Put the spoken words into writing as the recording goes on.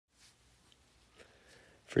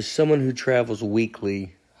For someone who travels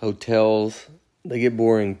weekly, hotels, they get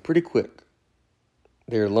boring pretty quick.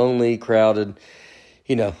 They're lonely, crowded,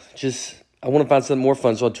 I want to find something more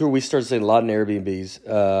fun. So on tour, we started staying a lot in Airbnbs.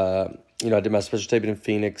 I did my special taping in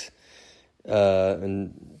Phoenix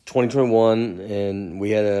in 2021, and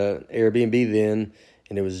we had an Airbnb then,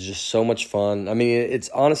 and it was just so much fun. I mean, it's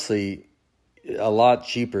honestly a lot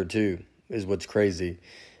cheaper too, is what's crazy.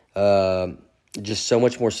 Just so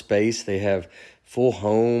much more space. They have full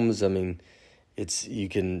homes. I mean, you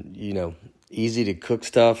can easy to cook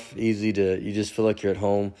stuff, you just feel like you're at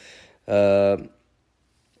home. Did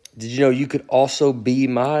you know you could also be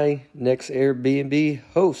my next Airbnb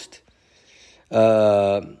host?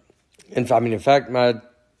 In fact, my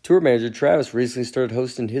tour manager, Travis, recently started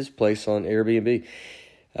hosting his place on Airbnb. He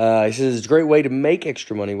says it's a great way to make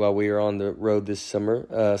extra money while we are on the road this summer,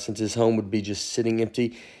 since his home would be just sitting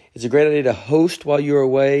empty. It's a great idea to host while you're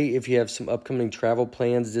away if you have some upcoming travel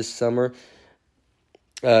plans this summer.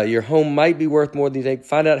 Your home might be worth more than you think.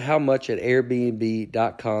 Find out how much at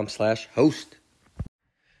airbnb.com/host.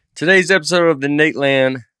 Today's episode of the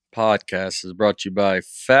Nateland podcast is brought to you by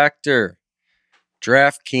Factor,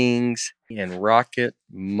 DraftKings, and Rocket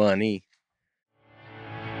Money.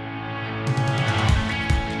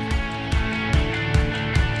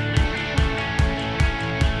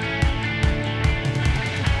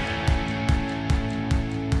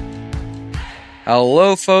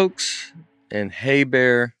 Hello, folks, and hey,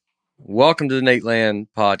 Bear. Welcome to the Nateland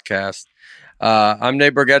podcast. I'm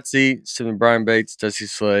Nate Bargatze, Stephen Brian Bates, Dusty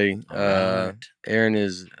Slay. Aaron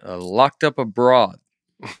is locked up abroad.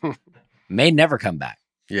 May never come back.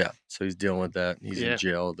 Yeah, so he's dealing with that. He's in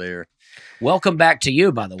jail there. Welcome back to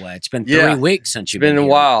you, by the way. It's been 3 weeks since you've been here. It's been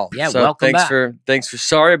a while. Yeah, so welcome back. Thanks for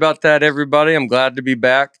sorry about that, everybody. I'm glad to be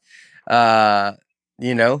back. I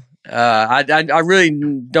really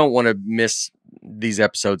don't want to miss these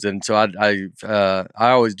episodes, and so I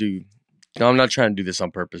always do. No, I'm not trying to do this on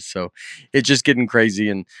purpose. So it's just getting crazy,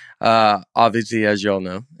 and obviously, as y'all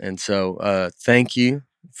know, and so thank you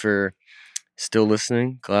for still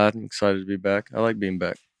listening. Glad and excited to be back. I like being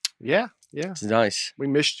back. Yeah. It's nice. We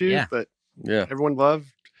missed you, but yeah, everyone loved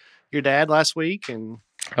your dad last week, and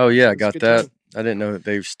oh yeah, I got that. Time. I didn't know that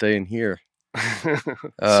they were staying here.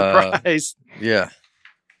 Surprise! Yeah,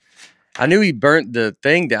 I knew he burnt the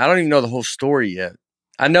thing down. I don't even know the whole story yet.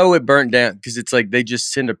 I know it burnt down because it's like they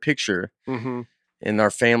just send a picture in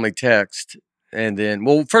our family text. And then,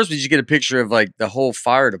 first we just get a picture of like the whole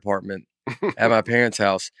fire department at my parents'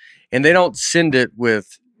 house. And they don't send it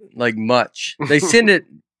with like much. They send it,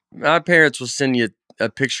 my parents will send you a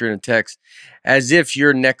picture and a text as if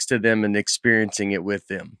you're next to them and experiencing it with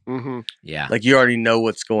them. Mm-hmm. Yeah. Like you already know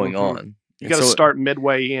what's going on. You got to start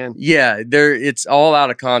midway in. Yeah, it's all out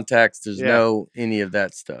of context. There's no any of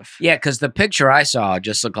that stuff. Yeah, because the picture I saw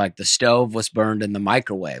just looked like the stove was burned in the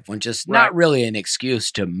microwave, which is not really an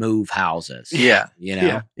excuse to move houses. Yeah.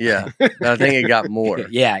 Yeah. I think it got more.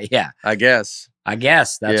 Yeah. I guess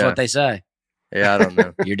that's what they say. Yeah, I don't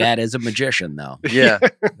know. Your dad is a magician, though. Yeah,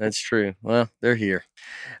 that's true. Well, they're here.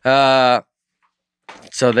 So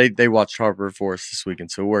they watched Harper for us this weekend,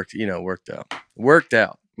 so it worked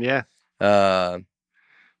out. Yeah.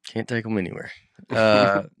 Can't take them anywhere.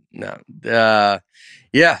 No.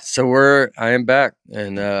 Yeah. So I am back,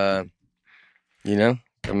 and the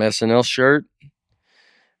SNL shirt.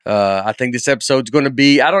 I think this episode's going to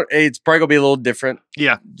be. It's probably going to be a little different.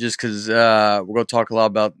 Yeah. Just because we're going to talk a lot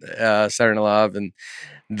about Saturday Night Live and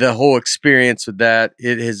the whole experience with that.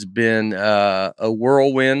 It has been a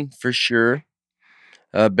whirlwind for sure.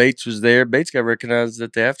 Bates was there. Bates got recognized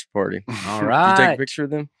at the after party. All right. Did you take a picture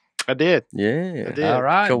of them? I did. Yeah. I did. All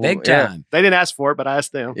right. Cool. Big time. They didn't ask for it, but I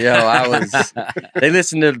asked them. Yeah, they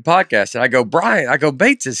listened to the podcast, and I go,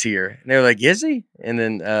 Bates is here. And they were like, is he? And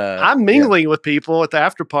then I'm mingling with people at the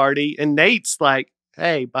after party, and Nate's like,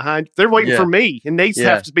 hey, they're waiting for me. And Nate's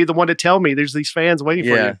have to be the one to tell me there's these fans waiting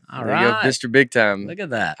for you. All right. Mr. Big Time. Look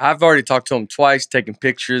at that. I've already talked to him twice, taking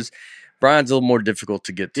pictures. Brian's a little more difficult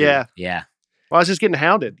to get to. Yeah. Well, I was just getting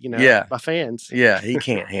hounded, by fans. Yeah, he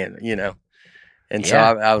can't handle it, And so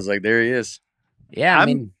I was like, there he is. Yeah, I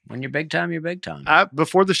mean, when you're big time, you're big time.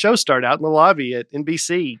 Before the show started, out in the lobby at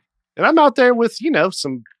NBC, and I'm out there with,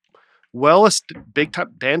 some big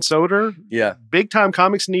time Dan Soder, big time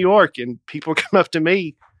comics in New York, and people come up to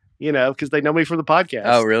me, because they know me from the podcast.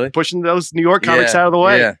 Oh, really? Pushing those New York comics out of the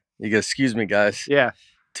way. Yeah, you go, excuse me, guys. Yeah.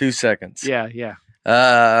 2 seconds. Yeah.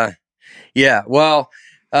 Well,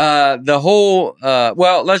 the whole,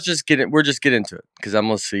 let's just we'll just get into it because I'm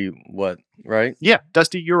going to see what, right? Yeah.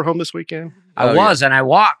 Dusty, you were home this weekend? I was, and I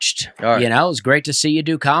watched. Right. It was great to see you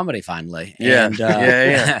do comedy finally. Yeah. And,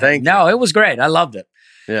 yeah. Thank you. No, it was great. I loved it.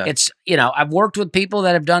 it's, I've worked with people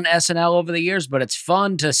that have done SNL over the years, but it's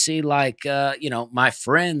fun to see like, my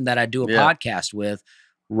friend that I do a podcast with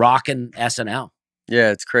rocking SNL.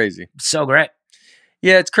 Yeah, it's crazy. So great.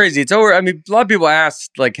 Yeah, it's crazy. It's over. I mean, a lot of people ask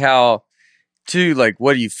like how to like,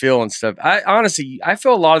 what do you feel and stuff. I honestly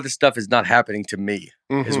feel a lot of this stuff is not happening to me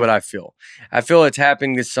is what I feel. I feel it's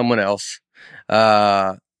happening to someone else.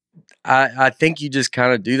 I think you just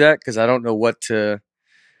kind of do that because I don't know what to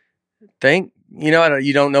think. You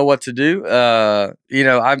don't know what to do.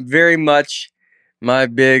 I'm very much my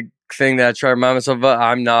big thing that I try to remind myself of.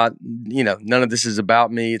 I'm not, none of this is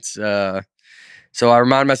about me. It's so I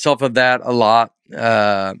remind myself of that a lot.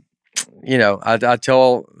 I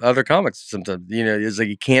tell other comics sometimes, it's like,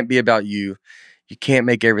 it can't be about you. You can't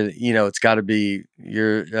make everything, it's got to be,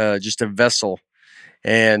 you're just a vessel,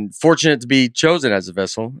 and fortunate to be chosen as a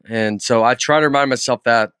vessel. And so I try to remind myself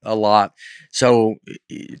that a lot. So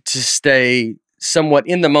to stay somewhat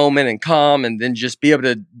in the moment and calm, and then just be able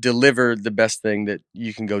to deliver the best thing that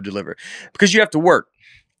you can go deliver, because you have to work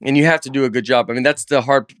and you have to do a good job. I mean, that's the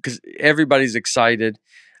hard, because everybody's excited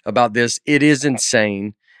about this. It is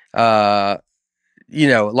insane. A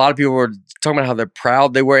lot of people were talking about how they're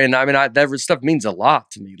proud they were. And I mean, that stuff means a lot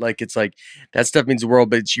to me. Like, it's like, that stuff means the world,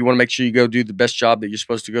 but you want to make sure you go do the best job that you're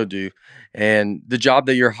supposed to go do. And the job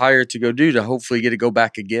that you're hired to go do, to hopefully get to go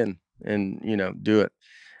back again and, do it.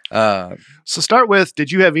 So start with,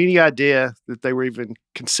 did you have any idea that they were even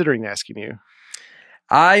considering asking you?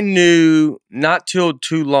 I knew not till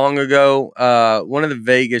too long ago, one of the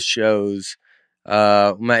Vegas shows,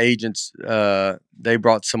 my agents, they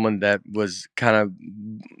brought someone that was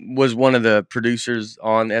one of the producers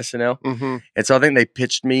on SNL. Mm-hmm. And so I think they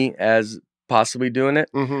pitched me as possibly doing it.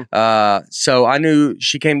 Mm-hmm. So I knew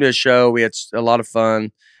she came to a show. We had a lot of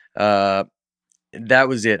fun. That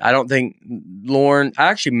was it. I don't think Lorne, I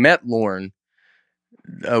actually met Lorne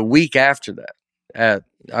a week after that.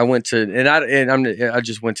 I went to, I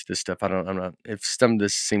just went to this stuff. I'm not, if some of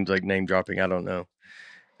this seems like name dropping, I don't know.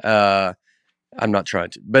 I'm not trying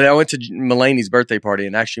to, but I went to Mulaney's birthday party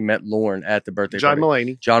and actually met Lorne at the birthday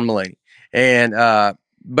party. John Mulaney. And,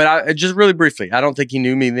 but I just really briefly, I don't think he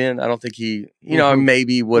knew me then. I don't think he,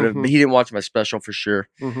 maybe would have, but he didn't watch my special for sure.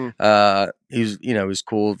 He was, he was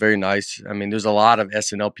cool, very nice. I mean, there's a lot of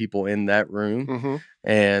SNL people in that room.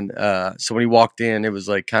 And, so when he walked in, it was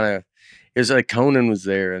like it was like Conan was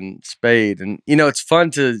there and Spade, and it's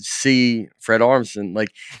fun to see Fred Armisen.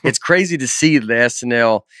 Like, it's crazy to see the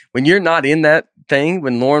SNL when you're not in that thing.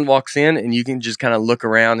 When Lorne walks in, and you can just kind of look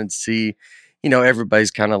around and see, everybody's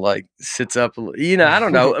kind of like sits up. I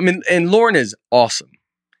don't know. I mean, and Lorne is awesome.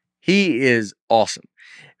 He is awesome.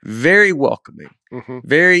 Very welcoming.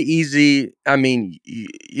 Very easy. I mean,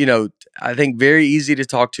 I think very easy to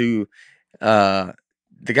talk to. The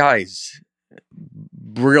guy's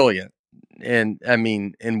brilliant. And I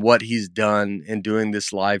mean, and what he's done in doing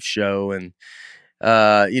this live show, and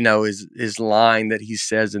his line that he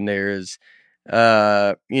says in there is,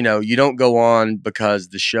 you don't go on because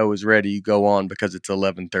the show is ready. You go on because it's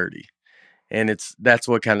 11:30, and that's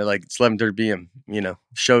what kind of like, it's 11:30 p.m.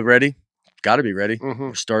 Show ready, got to be ready.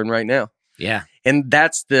 We're starting right now. Yeah, and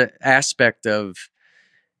that's the aspect of.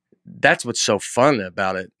 That's what's so fun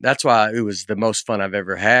about it. That's why it was the most fun I've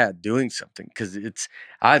ever had doing something, because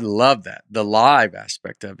I love that. The live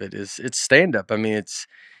aspect of it it's stand up. I mean, it's,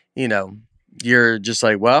 you're just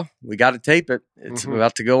like, well, we got to tape it. It's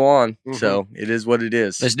about to go on. So it is what it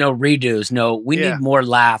is. There's no redos. We need more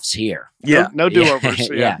laughs here. Yeah. No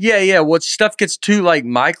do-overs. Yeah. Well, stuff gets too like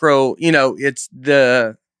micro, it's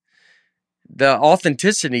the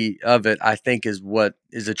authenticity of it, I think, is what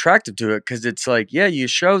is attractive to it, because it's like, your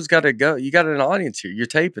show's got to go. You got an audience here. You're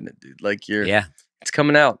taping it, dude. Like, it's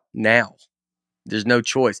coming out now. There's no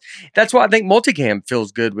choice. That's why I think multicam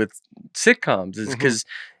feels good with sitcoms, is because,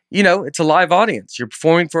 it's a live audience. You're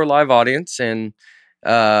performing for a live audience, and,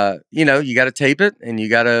 you got to tape it, and you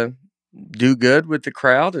got to do good with the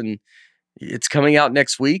crowd, and it's coming out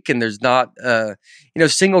next week. And there's not,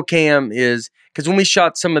 single cam is, because when we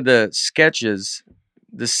shot some of the sketches,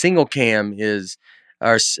 the single cam is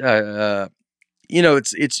it's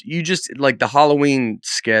you just like the Halloween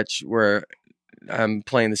sketch where I'm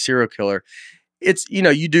playing the serial killer. It's,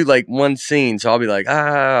 you do like one scene. So I'll be like,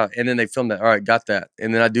 and then they film that. All right, got that.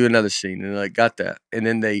 And then I do another scene, and they're like, got that. And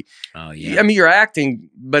then I mean, you're acting,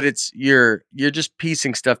 but you're just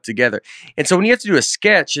piecing stuff together. And so when you have to do a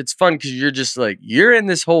sketch, it's fun because you're just like, you're in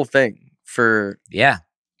this whole thing for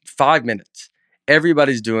 5 minutes.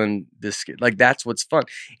 Everybody's doing this. Like, that's what's fun.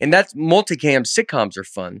 And that's multicam sitcoms are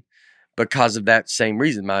fun because of that same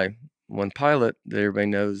reason. My one pilot that everybody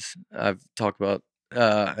knows I've talked about,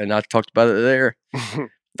 and I talked about it there.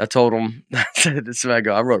 I told them, I said, this is I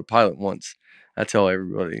go, I wrote a pilot once. I tell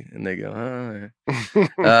everybody, and they go,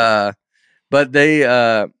 oh. But they,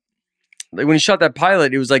 like when you shot that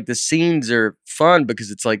pilot, it was like the scenes are fun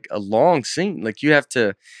because it's like a long scene. Like you got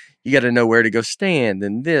to know where to go stand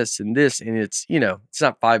and this. And it's, it's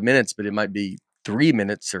not 5 minutes, but it might be 3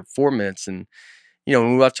 minutes or 4 minutes. And,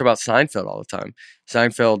 when we watch about Seinfeld all the time,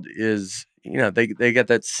 Seinfeld is, they got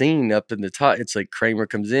that scene up in the top. It's like Kramer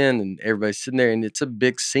comes in and everybody's sitting there, and it's a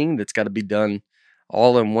big scene that's got to be done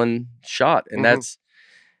all in one shot. And that's,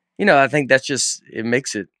 I think that's just,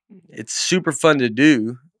 it's super fun to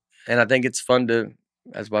do. And I think it's fun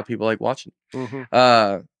that's why people like watching.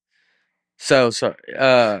 So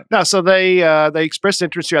they expressed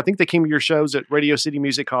interest here. I think they came to your shows at Radio City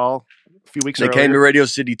Music Hall a few weeks earlier. They came to Radio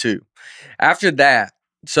City too. After that,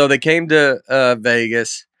 so they came to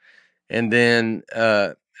Vegas, and then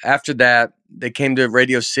after that, they came to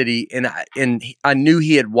Radio City, and I knew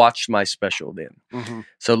he had watched my special then.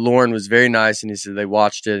 So Lauren was very nice, and he said they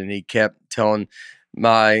watched it, and he kept telling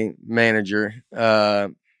my manager,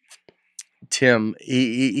 Tim,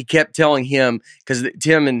 he kept telling him, because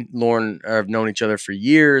Tim and Lauren have known each other for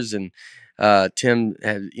years, and Tim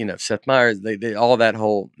had, Seth Meyers, they all that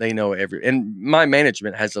whole, they know and my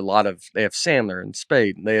management has they have Sandler and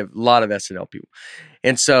Spade, and they have a lot of SNL people.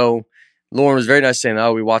 And so Lauren was very nice saying,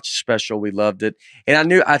 oh, we watched the special, we loved it.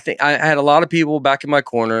 And I think I had a lot of people back in my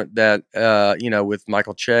corner that, with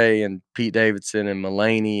Michael Che and Pete Davidson and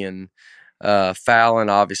Mulaney and Fallon,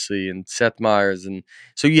 obviously, and Seth Meyers. And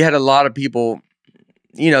so you had a lot of people,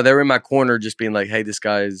 they were in my corner just being like, hey, this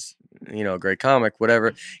guy is, a great comic,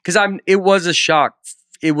 whatever. Because it was a shock.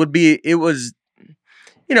 It was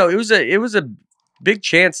a big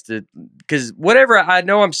chance because whatever I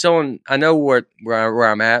know I'm selling, I know where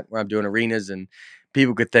I'm at, where I'm doing arenas, and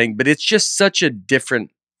people could think, but it's just such a different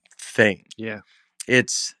thing. Yeah.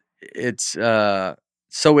 So it's, I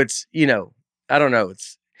don't know.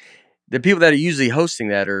 It's, the people that are usually hosting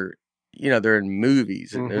that are, they're in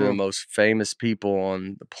movies, and they're the most famous people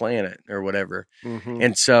on the planet or whatever.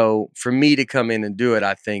 And so for me to come in and do it,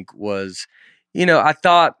 I think was, I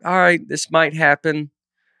thought, all right, this might happen.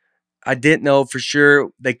 I didn't know for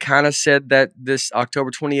sure. They kind of said that this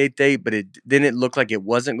October 28th date, but it looked like it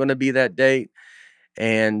wasn't going to be that date.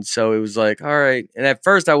 And so it was like, all right. And at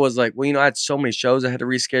first I was like, well, I had so many shows I had to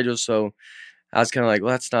reschedule. So I was kind of like,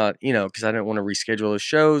 well, that's not, because I didn't want to reschedule those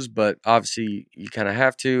shows, but obviously you kind of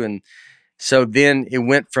have to. And so then it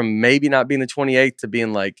went from maybe not being the 28th to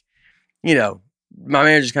being like, my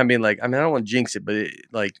manager's kind of being like, I don't want to jinx it, but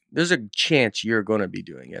there's a chance you're going to be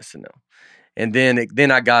doing SNL. And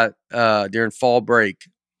then I got, during fall break,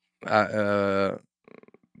 I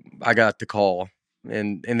got the call.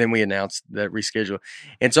 And then we announced that reschedule.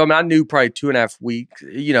 And so I knew probably 2.5 weeks,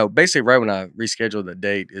 basically right when I rescheduled the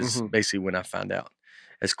date is basically when I found out.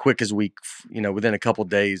 As quick as within a couple of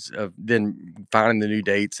days of then finding the new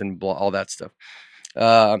dates and all that stuff.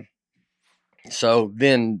 So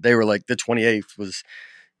then they were like, the 28th was,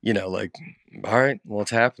 like, all right, well,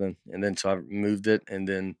 it's happening. And then so I moved it. And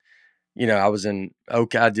then, I was in, I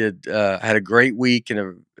had a great week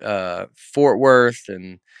in Fort Worth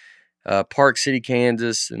and Park City,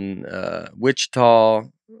 Kansas, and Wichita,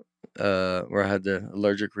 where I had the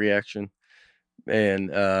allergic reaction.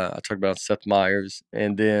 And I talked about Seth Meyers.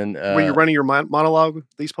 And then were you running your monologue with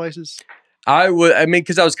these places?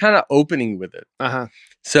 Because I was kind of opening with it.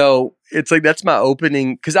 So it's like, that's my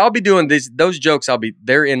opening, because I'll be doing those jokes.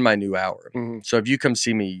 They're in my new hour. So if you come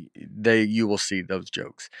see me, you will see those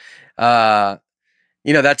jokes.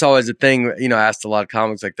 That's always a thing, I asked a lot of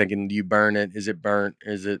comics, like thinking, do you burn it? Is it burnt?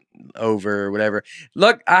 Is it over? Or whatever.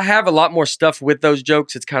 Look, I have a lot more stuff with those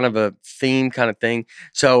jokes. It's kind of a theme kind of thing.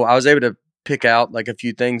 So I was able to pick out like a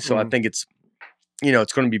few things. So I think it's,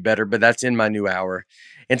 it's going to be better, but that's in my new hour.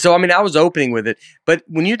 And so, I was opening with it, but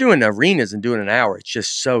when you're doing arenas and doing an hour, it's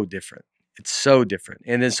just so different. It's so different.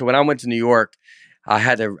 And then, so when I went to New York,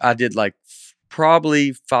 I did like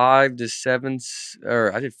probably 5 to 7,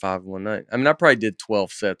 or I did 5 one night. I probably did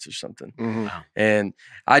 12 sets or something. Wow. And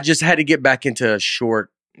I just had to get back into a short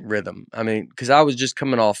rhythm. Because I was just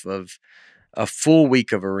coming off of a full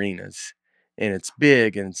week of arenas, and it's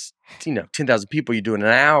big, and it's, 10,000 people, you do in an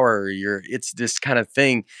hour, it's this kind of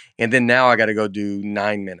thing. And then now I got to go do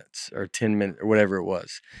 9 minutes or 10 minutes or whatever it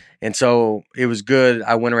was. And so it was good.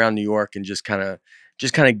 I went around New York and just kind of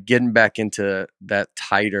getting back into that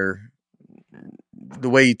tighter, the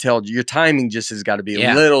way you tell your timing just has got to be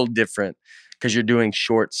a little different, because you're doing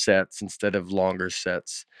short sets instead of longer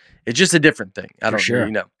sets. It's just a different thing. I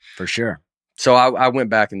don't know, For sure. So I went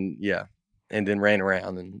back and then ran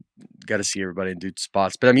around and got to see everybody and do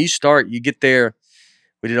spots. But you get there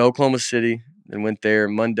we did Oklahoma City, then went there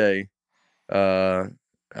Monday. I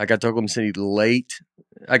got to Oklahoma City late.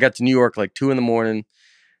 I got to New York like 2 a.m.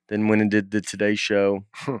 Then went and did the Today Show.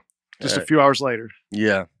 Just a few hours later.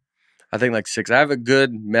 Yeah. I think like 6. I have a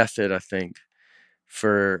good method, I think,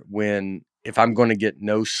 for if I'm going to get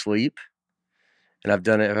no sleep. And I've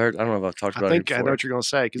done it. I don't know if I've talked about it before. I know what you're going to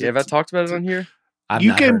say. Have I talked about it on here? I've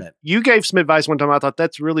not heard it. You gave some advice one time. I thought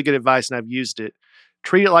that's really good advice, and I've used it.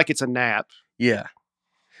 Treat it like it's a nap. Yeah.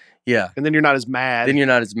 Yeah. And then you're not as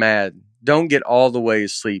mad. Don't get all the way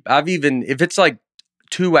asleep. If it's like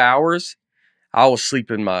 2 hours, I'll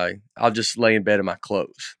just lay in bed in my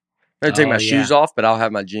clothes. I'll take my shoes off, but I'll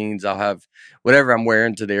have my jeans. I'll have whatever I'm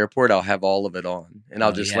wearing to the airport. I'll have all of it on, and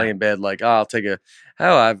I'll just lay in bed like, I'll take man,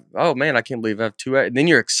 I can't believe I have 2 hours. And then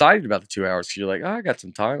you're excited about the 2 hours because you're like, I got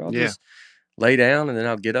some time. I'll just lay down, and then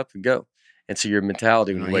I'll get up and go. And so your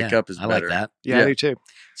mentality when you wake up is better. I like that. Yeah, I do too.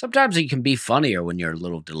 Sometimes it can be funnier when you're a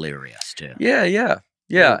little delirious too. Yeah.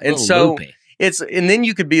 And so loopy. And then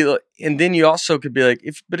you could be, and then you also could be like,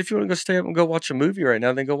 if you want to go stay up and go watch a movie right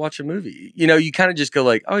now, then go watch a movie. You kind of just go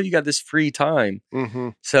like, oh, you got this free time. Mm-hmm.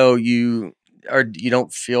 So you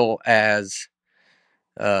don't feel as,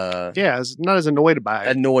 not as annoyed by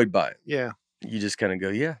it. Yeah. You just kind of go,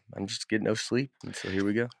 I'm just getting no sleep. And so here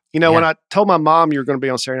we go. When I told my mom you were going to be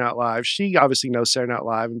on Saturday Night Live, she obviously knows Saturday Night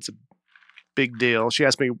Live, and it's a big deal. She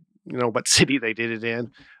asked me, what city they did it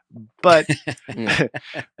in. But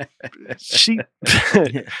she's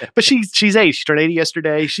 80. She turned 80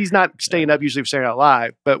 yesterday. She's not staying up usually for Saturday Night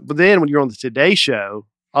Live. But then when you're on the Today Show,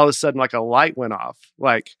 all of a sudden like a light went off.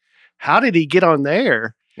 Like, how did he get on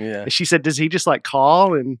there? Yeah. And she said, does he just like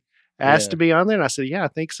call and ask to be on there? And I said, yeah, I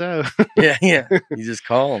think so. Yeah. You just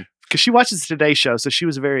call him. Because she watches the Today Show, so she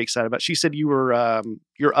was very excited about it. She said you're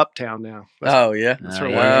uptown now. That's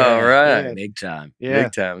right. All right. Yeah. Big time. Yeah.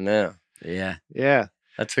 Big time now. Yeah. Yeah.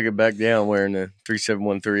 I took it back down wearing the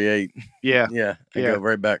 37138. Yeah. Yeah. I go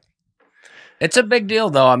right back. It's a big deal,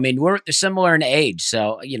 though. I mean, we're similar in age.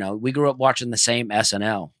 So, we grew up watching the same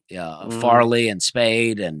SNL. Farley and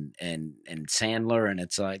Spade and Sandler. And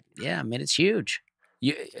it's like, it's huge.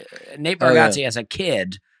 Nate Bargatze, as a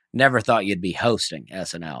kid, never thought you'd be hosting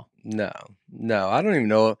SNL. No, I don't even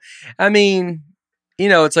know. I mean,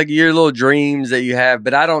 it's like your little dreams that you have,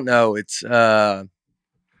 but I don't know. It's, I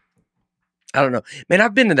don't know, man.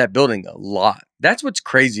 I've been to that building a lot. That's what's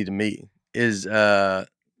crazy to me is,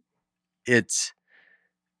 it's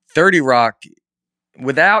 30 Rock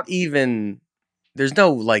without even, there's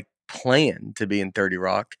no like plan to be in 30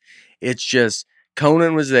 Rock. It's just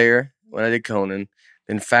Conan was there when I did Conan,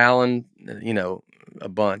 then Fallon, a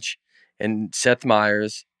bunch, and Seth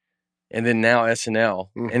Meyers, and then now SNL.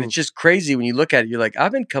 Mm-hmm. And it's just crazy when you look at it. You're like,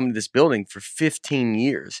 I've been coming to this building for 15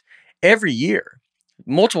 years, every year,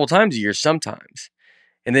 multiple times a year sometimes.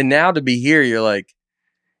 And then now to be here, you're like,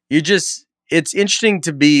 it's interesting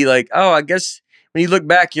to be like, oh, I guess when you look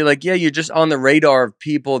back, you're like, you're just on the radar of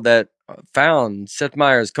people that found Seth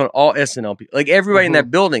Meyers, all SNL people. Like everybody in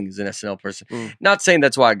that building is an SNL person. Mm. Not saying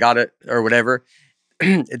that's why I got it or whatever.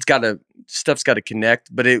 Stuff's got to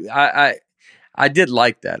connect, but I did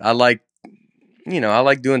like that. I like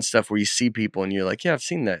doing stuff where you see people and you're like, I've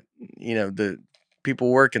seen that, the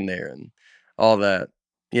people working there and all that.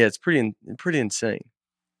 Yeah. It's pretty insane.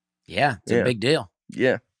 Yeah. It's a big deal.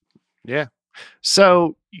 Yeah. Yeah.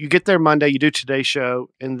 So you get there Monday, you do Today Show,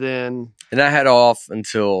 and I had off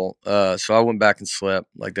until, so I went back and slept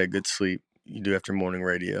like that good sleep you do after morning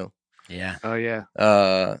radio. Yeah. Oh yeah.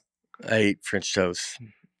 I ate French toast.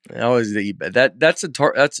 I always eat bad.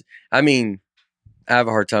 I mean, I have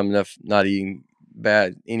a hard time enough not eating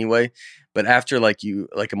bad anyway. But after like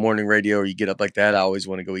a morning radio or you get up like that, I always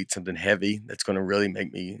want to go eat something heavy that's going to really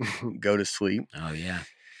make me go to sleep. Oh yeah.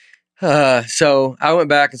 So I went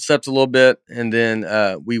back and slept a little bit, and then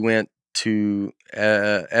we went to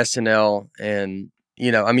SNL, and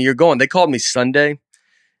you're going. They called me Sunday.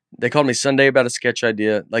 They called me Sunday about a sketch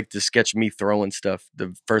idea, like the sketch me throwing stuff,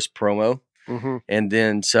 the first promo. Mm-hmm. And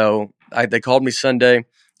then they called me Sunday,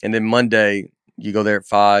 and then Monday you go there at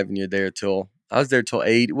 5 and you're there I was there till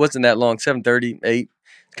 8. It wasn't that long, 7:30, 8.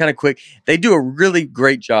 It's kind of quick. They do a really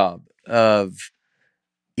great job of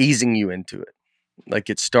easing you into it. Like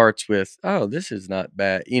it starts with, oh, this is not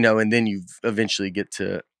bad, and then you eventually get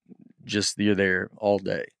to just, you're there all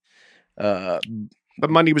day. But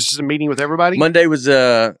Monday was just a meeting with everybody? Monday was,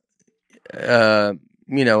 I go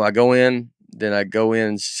in, then I go in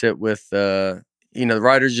and sit with, the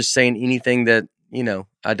writers just saying anything that,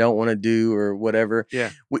 I don't want to do or whatever.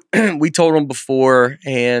 Yeah. We told them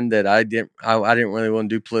beforehand that I didn't really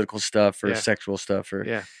want to do political stuff or sexual stuff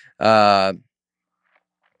or,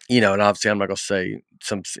 and obviously I'm not going to say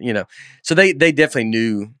some, so they definitely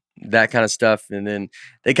knew that kind of stuff. And then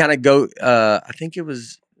they kind of go, I think it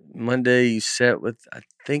was Monday you set with, I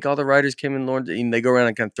think all the writers came in, Lawrence, and they go around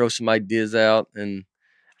and kind of throw some ideas out. And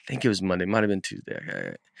I think it was Monday, might've been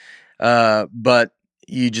Tuesday. But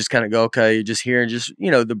you just kind of go, okay, you're just hearing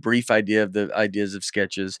the brief idea of the ideas of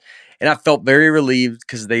sketches. And I felt very relieved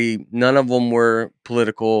because none of them were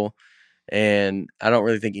political. And I don't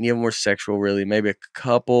really think any of them were sexual, really. Maybe a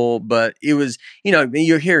couple, but it was,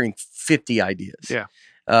 you're hearing 50 ideas. Yeah.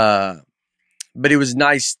 But it was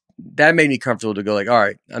nice. That made me comfortable to go like, all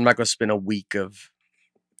right, I'm not going to spend a week of,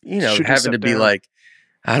 having to be like,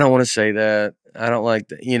 I don't want to say that. I don't like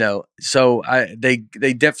that, So they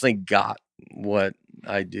definitely got what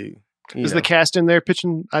I do. Is the cast in there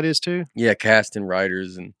pitching ideas too? Yeah, cast and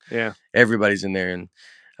writers and everybody's in there, and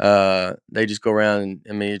they just go around and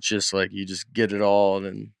I mean it's just like you just get it all,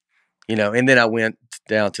 and and then I went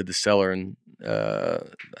down to the cellar and I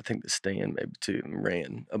think the stand maybe too, and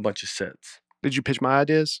ran a bunch of sets. Did you pitch my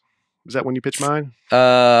ideas? Was that when you pitched mine?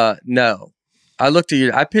 No. I looked at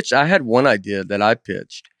you. I had one idea that I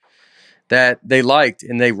pitched that they liked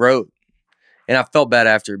and they wrote, and I felt bad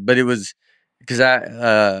after, but it was because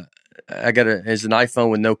I got it's an iPhone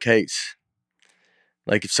with no case.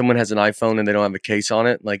 Like if someone has an iPhone and they don't have a case on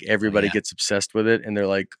it, like everybody gets obsessed with it, and they're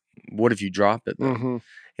like, "What if you drop it?" Mm-hmm.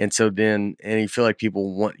 And so then, and you feel like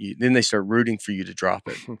people want you. Then they start rooting for you to drop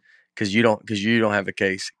it because you don't have a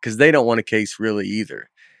case, because they don't want a case really either.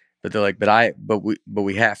 But they're like, but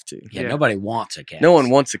we have to. Yeah, nobody wants a case. No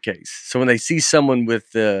one wants a case. So when they see someone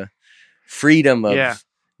with the freedom of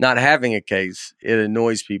not having a case, it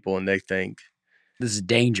annoys people, and they think this is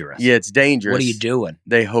dangerous. Yeah, it's dangerous. What are you doing?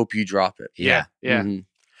 They hope you drop it. Yeah. Mm-hmm.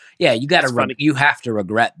 Yeah, you got to. You have to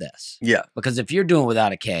regret this. Yeah, because if you're doing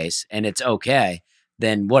without a case and it's okay,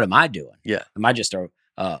 then what am I doing? Yeah, am I just a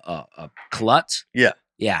klutz? Yeah.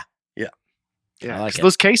 Like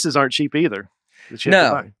those cases aren't cheap either.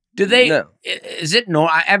 No. Do they? No. Is it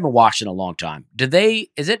I haven't watched in a long time.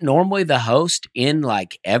 Is it normally the host in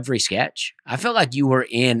like every sketch? I felt like you were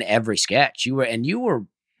in every sketch. You were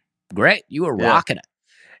great. You were rocking it.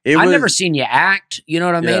 I've never seen you act. You know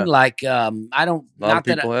what I mean? Like, I don't. Not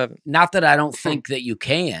that I don't think that you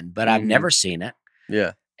can, but I've never seen it.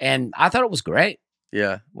 Yeah. And I thought it was great.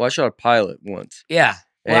 Yeah. Well, I shot a pilot once. Yeah.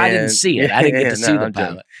 Well, I didn't see it. I didn't get to see the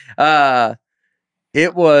pilot.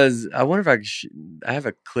 It was. I wonder if I could. I have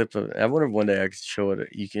a clip of it. I wonder if one day I could show it.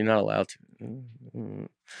 You're not allowed to.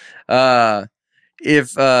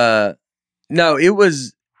 No, it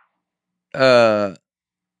was.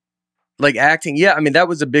 Like acting. Yeah, I mean that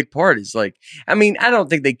was a big part. Is like, I mean, I don't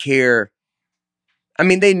think they care. I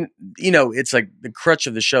mean, they, it's like the crutch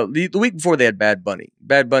of the show. The week before they had Bad Bunny.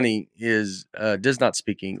 Bad Bunny does not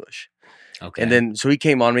speak English. Okay. And then, so he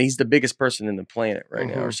came on. I mean, he's the biggest person in the planet right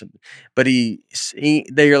now or something. But they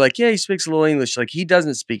are like, yeah, he speaks a little English. Like, he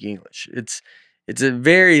doesn't speak English. It's a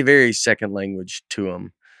very, very second language to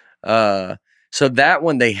him. So that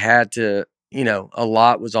one they had to, a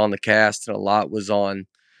lot was on the cast and a lot was on,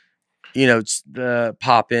 the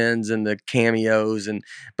pop-ins and the cameos. And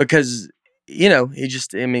because, he didn't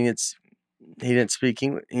speak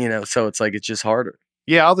English, so it's like, it's just harder.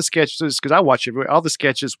 Yeah, all the sketches, because I watch it, all the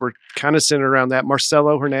sketches were kind of centered around that.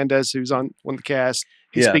 Marcelo Hernandez, who's on one of the cast,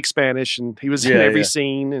 he speaks Spanish, and he was in every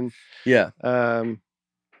scene. And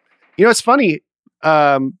it's funny.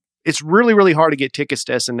 It's really, really hard to get tickets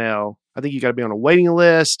to SNL. I think you got to be on a waiting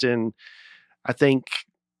list, and I think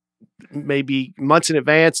maybe months in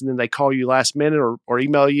advance, and then they call you last minute or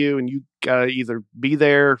email you, and you got to either be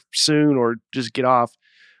there soon or just get off.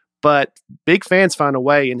 But big fans found a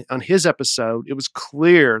way, and on his episode, it was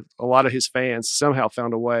clear a lot of his fans somehow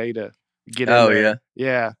found a way to get in there. Yeah.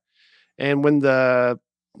 Yeah. And when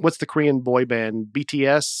what's the Korean boy band,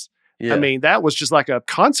 BTS? Yeah. I mean, that was just like a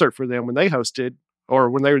concert for them when they hosted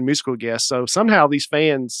or when they were musical guests. So somehow these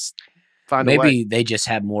fans find a way. Maybe they just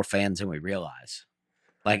have more fans than we realize.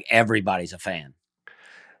 Like everybody's a fan.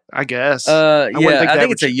 I guess. I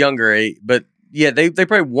think it's a younger age, but yeah, they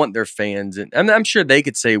probably want their fans, and I'm sure they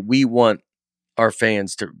could say we want our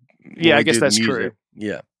fans to. Yeah, I guess that's true.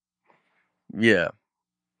 Yeah, yeah.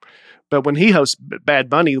 But when he hosts Bad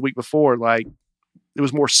Bunny the week before, like it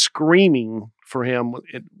was more screaming for him,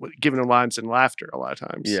 giving him lines and laughter a lot of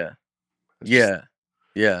times. Yeah,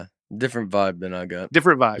 yeah. Different vibe than I got.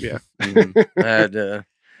 Different vibe, yeah. I had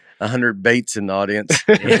 100 Bates in the audience.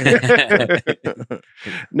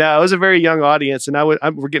 No, it was a very young audience, and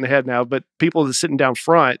we're getting ahead now, but people sitting down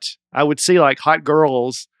front, I would see like hot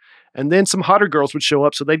girls And then some hotter girls would show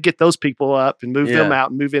up, so they'd get those people up and move them out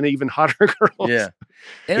and move in even hotter girls. Yeah.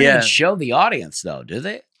 They don't even show the audience, though, do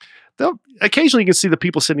they? Occasionally you can see the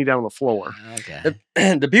people sitting down on the floor. Okay.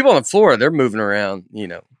 The people on the floor, they're moving around,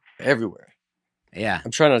 everywhere. Yeah.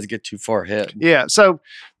 I'm trying not to get too far ahead. Yeah. So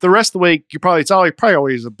the rest of the week, it's probably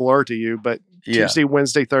always a blur to you, but Tuesday,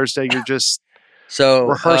 Wednesday, Thursday, you're just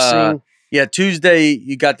rehearsing. Tuesday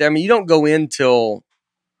you got there. I mean, you don't go in till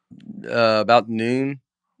about noon.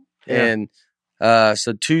 Yeah. And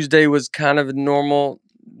so Tuesday was kind of a normal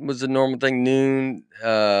thing, noon.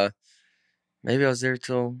 Maybe I was there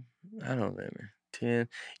till, I don't remember, 10.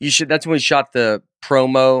 That's when we shot the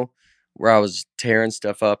promo where I was tearing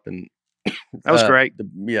stuff up, and that was great.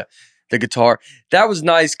 The guitar. That was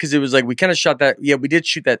nice because it was like we kind of shot that. Yeah, we did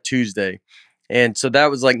shoot that Tuesday. And so that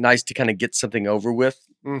was like nice to kind of get something over with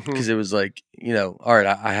because it was like, all right,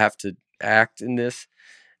 I have to act in this.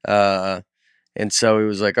 And so it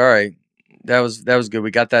was like, all right, that was good.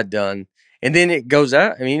 We got that done. And then it goes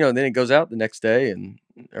out. I mean, then it goes out the next day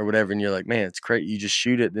or whatever. And you're like, man, it's great. You just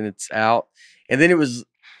shoot it, then it's out. And then it was,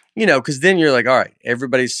 because then you're like, all right,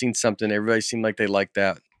 everybody's seen something. Everybody seemed like they liked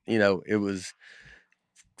that. It was,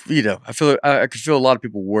 I could feel a lot of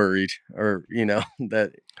people worried or,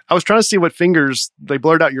 that. I was trying to see what fingers, they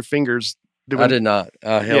blurred out your fingers. I did not.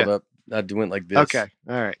 I held up. I went like this. Okay.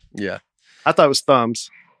 All right. Yeah. I thought it was thumbs.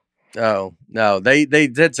 Oh, no.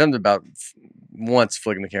 They said something about once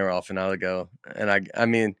flicking the camera off, and I would go. And I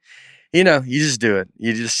mean, you just do it.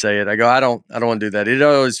 You just say it. I go, I don't want to do that. It's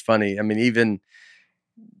always funny. I mean, even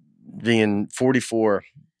being 44,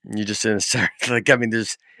 you just in a like, I mean,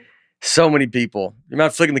 there's so many people. You're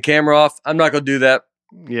not flicking the camera off. I'm not going to do that.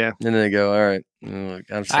 Yeah. And then they go, all right.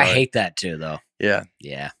 I'm sorry. I hate that too, though. Yeah.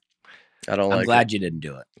 Yeah. I'm glad you didn't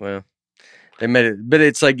do it. Well, they made it, but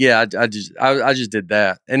it's like, yeah, I just did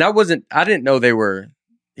that. And I didn't know they were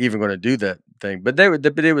even going to do that thing, but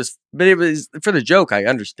it was for the joke. I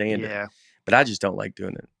understand it, but I just don't like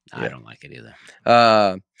doing it. I don't like it either.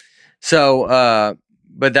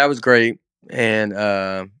 But that was great. And,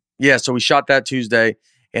 so we shot that Tuesday,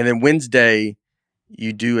 and then Wednesday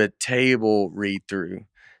you do a table read through.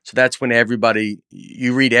 So that's when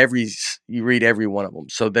you read every one of them.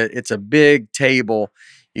 So that it's a big table.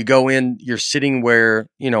 You go in, you're sitting where,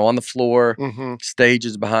 on the floor, stage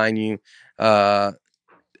is behind you.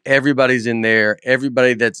 Everybody's in there.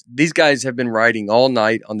 These guys have been writing all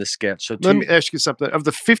night on the sketch. So let me ask you something. Of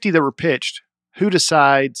the 50 that were pitched, who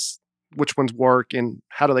decides which ones work and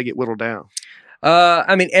how do they get whittled down?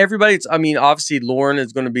 I mean, obviously Lauren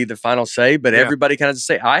is going to be the final say, but everybody kind of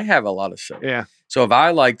say, I have a lot of say. Yeah. So if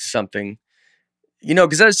I like something,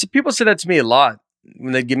 because people say that to me a lot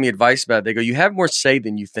when they give me advice about it. They go, you have more say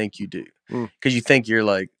than you think you do. Because you think you're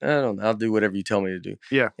like, I don't know, I'll do whatever you tell me to do.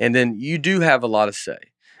 Yeah. And then you do have a lot of say.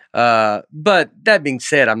 But that being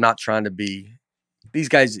said, I'm not trying to be these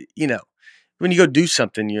guys, when you go do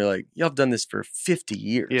something, you're like, y'all have done this for 50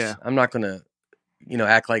 years. Yeah. I'm not going to,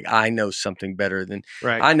 act like I know something better than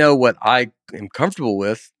right. I know what I am comfortable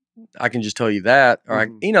with. I can just tell you that, or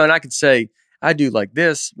and I could say I do like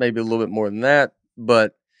this, maybe a little bit more than that,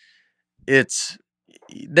 but it's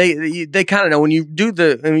they kind of know when you do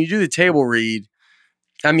the table read.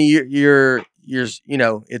 I mean, you're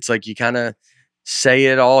it's like you kind of say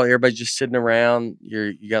it all. Everybody's just sitting around.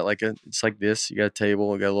 You got it's like this. You got a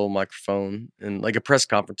table, you got a little microphone, and like a press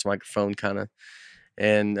conference microphone kind of,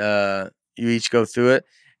 and you each go through it,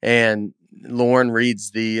 and Lauren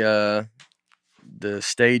reads the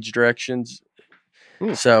stage directions.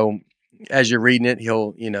 So as you're reading it,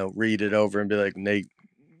 he'll read it over and be like, Nate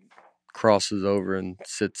crosses over and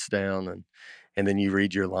sits down, and then you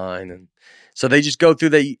read your line, and so they just go through.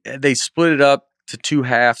 They split it up to two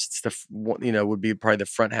halves. It's would be probably the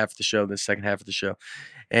front half of the show, the second half of the show,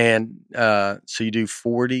 and so you do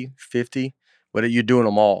 40, 50, but you're doing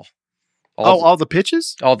them all. All the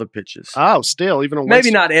pitches? All the pitches. Oh, still, even on maybe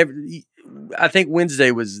Wednesday? Not every. I think Wednesday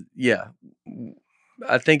was,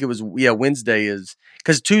 I think it was, Wednesday is,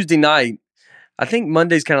 because Tuesday night, I think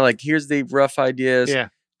Monday's kind of like, here's the rough ideas. Yeah.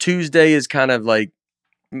 Tuesday is kind of like,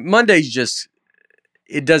 Monday's just,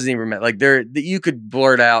 it doesn't even matter. Like, you could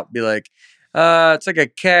blurt out, be like, it's like a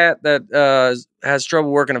cat that has trouble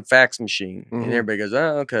working a fax machine. And everybody goes,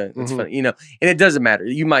 oh, okay, that's funny. And it doesn't matter.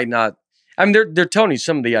 You might not. I mean, they're telling you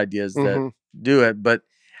some of the ideas that do it, but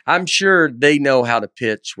I'm sure they know how to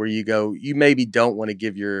pitch where you go, you maybe don't want to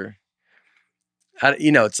give your,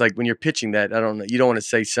 it's like when you're pitching that, I don't know, you don't want to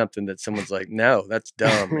say something that someone's like, no, that's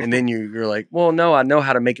dumb. And then you're like, well, no, I know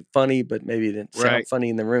how to make it funny, but maybe it didn't sound funny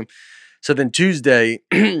in the room. So then Tuesday,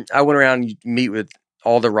 I went around and meet with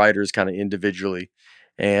all the writers kind of individually.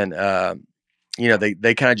 And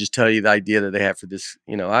they kind of just tell you the idea that they have for this,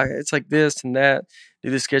 it's like this and that, do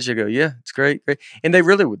this sketch. I go, yeah, it's great. And they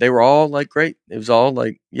were all like, great. It was all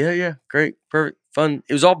like, yeah, great, perfect, fun.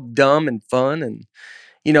 It was all dumb and fun. And,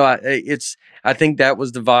 I think that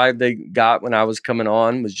was the vibe they got when I was coming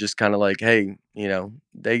on, was just kind of like, hey,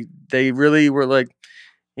 they really were like,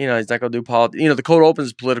 he's not going to do politics. The cold open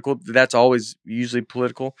is political. That's always usually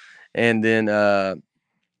political. And then,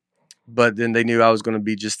 but then they knew I was going to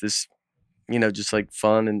be just this, just like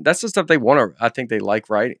fun. And that's the stuff they want to, I think they like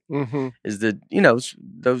writing, is that,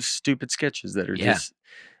 those stupid sketches that are just,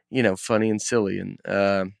 funny and silly.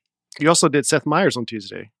 And, you also did Seth Meyers on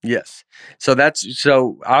Tuesday. Yes. So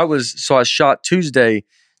I shot Tuesday.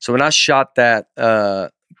 So when I shot that,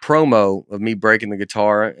 promo of me breaking the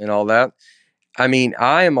guitar and all that, I mean,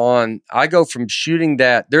 I go from shooting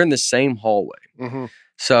that, they're in the same hallway. Mm-hmm.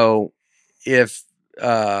 So if,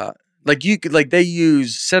 they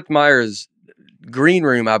use Seth Meyers' green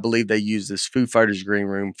room, I believe they use this Foo Fighters green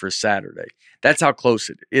room for Saturday. That's how close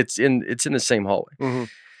it's in the same hallway. Mm-hmm.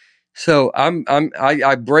 So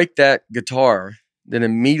I break that guitar, then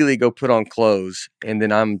immediately go put on clothes, and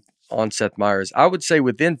then I'm on Seth Meyers. I would say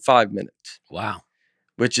within 5 minutes. Wow.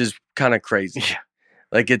 Which is kind of crazy. Yeah.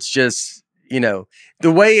 Like, it's just, the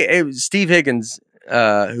way Steve Higgins,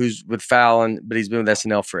 who's with Fallon, but he's been with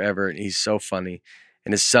SNL forever, and he's so funny.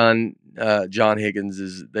 And his son, John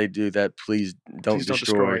Higgins, they do that Please Don't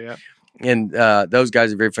Destroy. Yeah. And those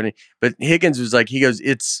guys are very funny. But Higgins was like, he goes,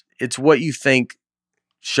 it's what you think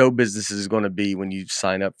show business is going to be when you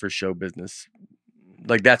sign up for show business.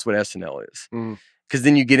 Like, that's what SNL is. Because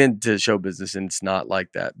then you get into show business and it's not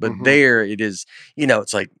like that. But there it is,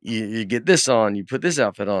 it's like you get this on, you put this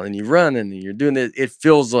outfit on, and you run and you're doing it. It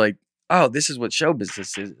feels like, oh, this is what show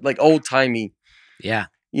business is. Like old timey,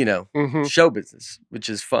 show business, which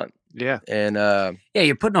is fun. Yeah. And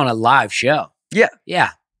you're putting on a live show. Yeah.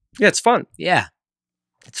 Yeah. Yeah, it's fun. Yeah.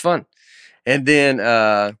 It's fun. And then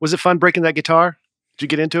was it fun breaking that guitar? Did you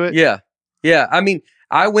get into it? Yeah. Yeah. I mean,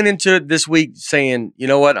 I went into it this week saying, you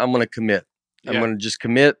know what, I'm going to commit. I'm going to just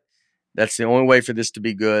commit. That's the only way for this to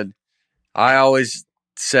be good. I always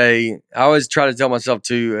try to tell myself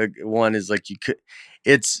too, one is like,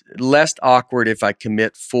 it's less awkward if I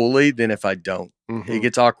commit fully than if I don't. It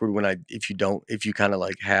gets awkward if you kind of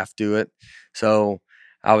like half do it. So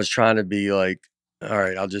I was trying to be like, all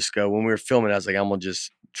right, I'll just go. When we were filming, I was like, I'm going to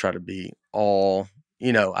just try to be all,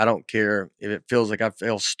 I don't care if it feels like I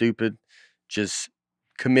feel stupid, just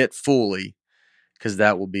commit fully, because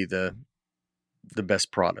that will be the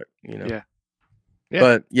best product, Yeah.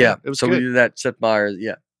 But it was so good. we did that Seth Meyers.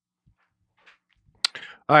 Yeah.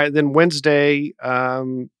 All right. Then Wednesday,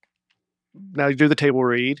 now you do the table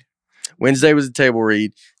read. Wednesday was the table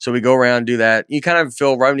read. So we go around and do that. You kind of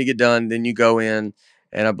feel right when you get done, then you go in,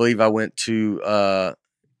 and I believe I went to,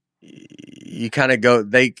 you kind of go,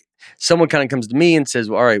 someone kind of comes to me and says,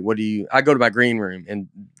 well, all right, I go to my green room, and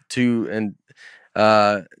two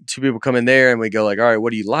people come in there, and we go like, all right,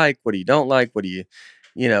 what do you like? What do you don't like? What do you,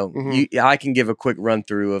 I can give a quick run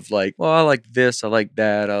through of like, well, I like this, I like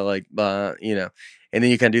that, I like, and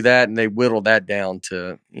then you can do that, and they whittle that down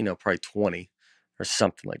to, probably 20 or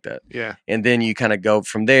something like that. Yeah. And then you kind of go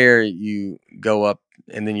from there, you go up,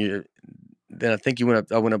 and then I think I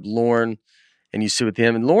went up Lauren, and you sit with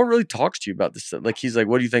him, and Lauren really talks to you about this stuff. Like, he's like,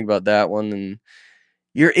 what do you think about that one? And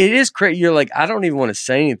it is crazy. You're like, I don't even want to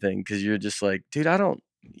say anything, because you're just like, dude,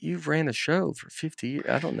 you've ran a show for 50 years.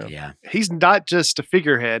 I don't know. Yeah. He's not just a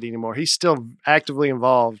figurehead anymore. He's still actively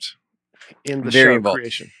involved in the Very show involved.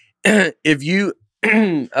 creation. If you,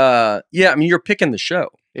 I mean, you're picking the show.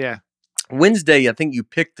 Yeah. Wednesday, I think you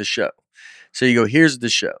pick the show. So you go, here's the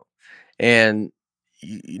show. And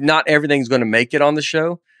not everything's going to make it on the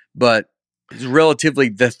show, but it's relatively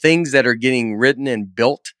the things that are getting written and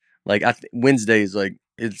built. Like, Wednesday is like,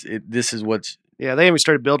 this is what's. Yeah, they haven't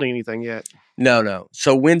started building anything yet. No.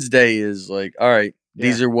 So Wednesday is like, all right,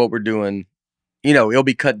 these are what we're doing. It'll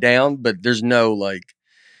be cut down, but there's no like,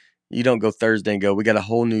 you don't go Thursday and go, we got a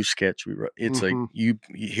whole new sketch we wrote. It's like,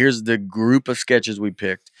 here's the group of sketches we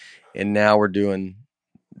picked, and now we're doing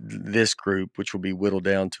this group, which will be whittled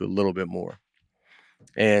down to a little bit more.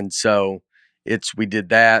 And so we did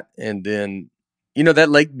that. And then, that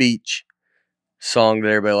Lake Beach song that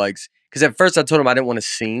everybody likes. Because at first I told him I didn't want to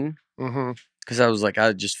sing. Because I was like,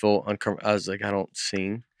 I just feel uncomfortable. I was like, I don't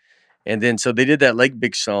sing. And then so they did that Lake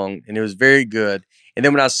Beach song, and it was very good. And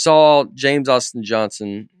then when I saw James Austin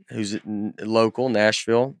Johnson, who's local,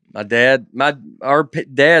 Nashville, our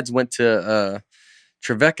dads went to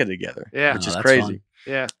Tribeca together, which is crazy.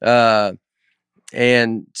 Fun. Yeah.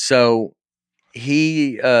 And so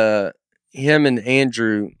him and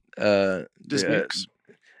Andrew Dismukes.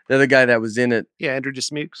 The other guy that was in it. Yeah, Andrew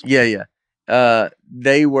Dismukes. Yeah.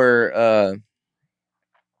 They were.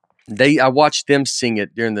 I watched them sing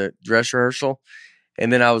it during the dress rehearsal,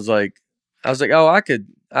 and then I was like, oh, I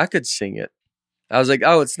could sing it. I was like,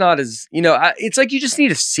 oh, it's not as, it's like you just need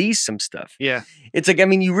to see some stuff. Yeah. It's like, I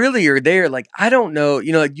mean, you really are there. Like, I don't know,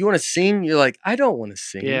 like you want to sing. You're like, I don't want to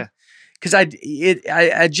sing. Yeah. Because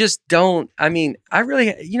I just don't. I mean, I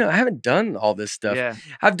really, I haven't done all this stuff. Yeah.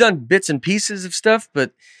 I've done bits and pieces of stuff,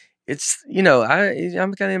 but it's,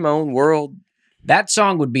 I'm kind of in my own world. That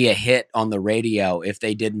song would be a hit on the radio if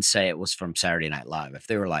they didn't say it was from Saturday Night Live. If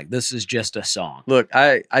they were like, this is just a song. Look,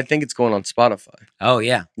 I think it's going on Spotify. Oh,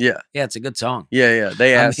 yeah. Yeah. Yeah, it's a good song. Yeah.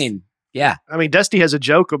 They asked. Yeah. I mean, Dusty has a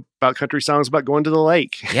joke about country songs about going to the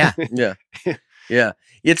lake. Yeah. Yeah.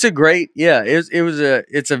 It's a great,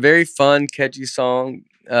 it's a very fun, catchy song.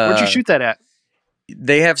 Where'd you shoot that at?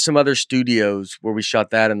 They have some other studios where we shot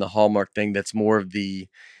that in the Hallmark thing. That's more of the,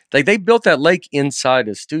 like they built that lake inside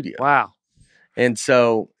a studio. Wow. And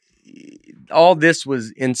so all this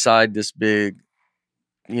was inside this big,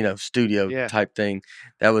 studio type thing.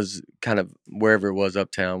 That was kind of wherever it was,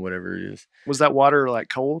 uptown, whatever it is. Was that water like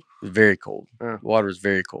cold? It was very cold. Water was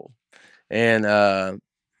very cold. And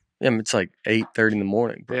it's like 8:30 in the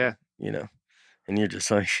morning, bro. Yeah. And you're just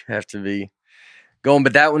like, have to be going.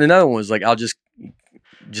 But that one, another one was like, I'll just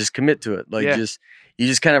commit to it. Like you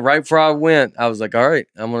just kind of right before I went, I was like, all right,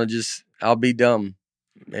 I'll be dumb.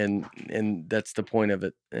 And that's the point of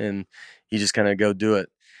it. And you just kind of go do it.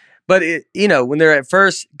 But when they're at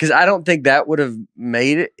first, because I don't think that would have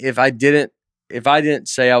made it if I didn't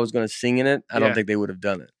say I was going to sing in it. I don't think they would have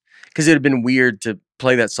done it, because it'd have been weird to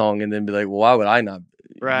play that song and then be like, well, why would I not?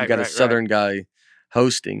 Right. You got a Southern guy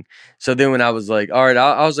hosting. So then when I was like, all right,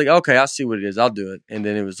 I was like, okay, I'll see what it is. I'll do it. And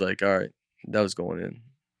then it was like, all right, that was going in.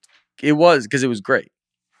 It was, because it was great.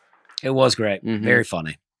 It was great. Mm-hmm. Very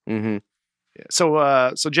funny. Mm-hmm.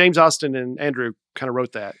 Yeah. So James Austin and Andrew kind of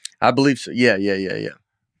wrote that. I believe so. Yeah.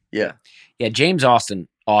 Yeah, James Austin,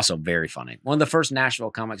 also very funny. One of the first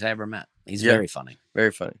Nashville comics I ever met. He's very funny.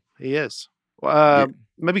 Very funny. He is.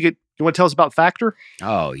 Maybe you want to tell us about Factor?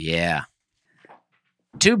 Oh, yeah.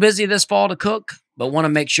 Too busy this fall to cook, but want to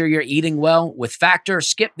make sure you're eating well? With Factor,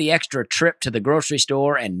 skip the extra trip to the grocery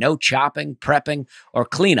store and no chopping, prepping, or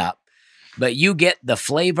cleanup. But you get the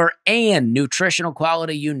flavor and nutritional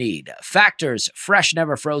quality you need. Factor's fresh,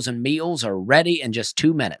 never frozen meals are ready in just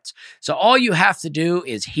 2 minutes. So all you have to do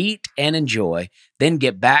is heat and enjoy, then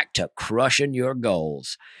get back to crushing your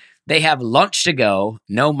goals. They have lunch to go,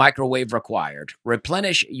 no microwave required.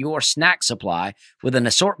 Replenish your snack supply with an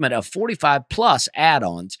assortment of 45 plus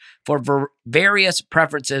add-ons for various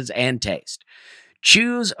preferences and taste.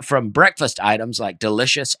 Choose from breakfast items like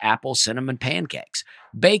delicious apple cinnamon pancakes,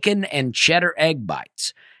 bacon and cheddar egg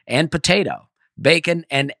bites, and potato, bacon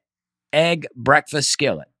and egg breakfast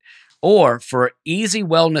skillet. Or for easy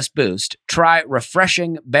wellness boost, try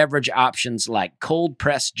refreshing beverage options like cold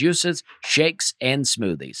pressed juices, shakes, and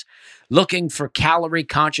smoothies. Looking for calorie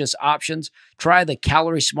conscious options? Try the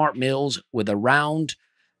Calorie Smart meals with around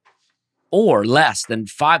or less than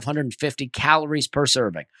 550 calories per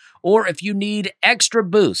serving. Or if you need extra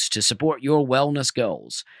boost to support your wellness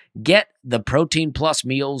goals, get the Protein Plus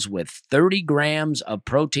meals with 30 grams of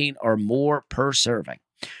protein or more per serving.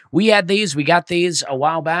 We got these a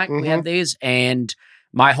while back. Mm-hmm. We had these, and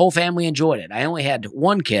my whole family enjoyed it. I only had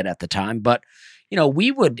one kid at the time, but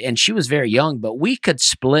we would, and she was very young, but we could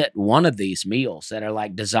split one of these meals that are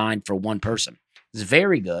like designed for one person. It's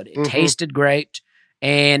very good. It tasted great.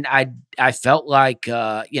 And I felt like,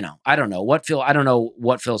 I don't know what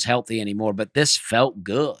feels healthy anymore, but this felt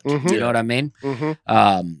good. You know what I mean?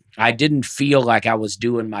 I didn't feel like I was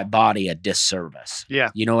doing my body a disservice. Yeah.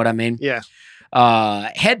 You know what I mean? Yeah.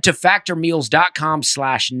 Head to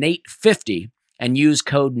factormeals.com/Nate50 and use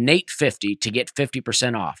code Nate50 to get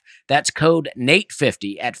 50% off. That's code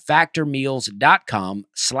Nate50 at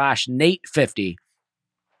factormeals.com/Nate50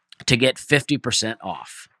 to get 50%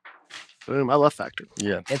 off. Boom, I love Factor.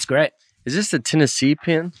 Yeah. It's great. Is this the Tennessee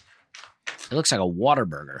pin? It looks like a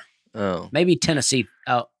Whataburger. Oh. Maybe Tennessee.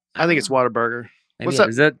 Oh, I think it's Whataburger. What's that?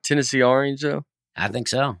 Is that Tennessee orange, though? I think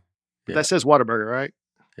so. Yeah. That says Whataburger, right?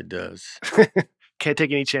 It does. Can't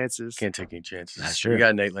take any chances. Can't take any chances. That's true. You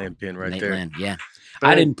got a Nate Land pin right there. Land, yeah.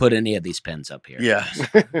 I didn't put any of these pins up here. Yeah.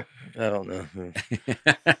 I don't know.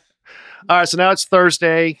 All right, so now it's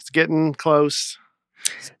Thursday. It's getting close.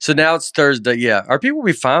 So now it's Thursday. Yeah. Are people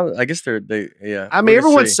be fine? I guess yeah. I mean,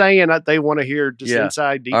 everyone's saying that they want to hear just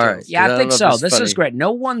inside details. All right. Yeah, I think so. This is great.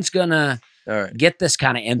 No one's going to get this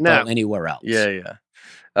kind of info anywhere else. Yeah.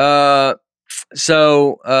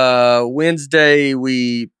 So Wednesday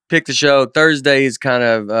we pick the show. Thursday is kind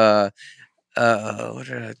of what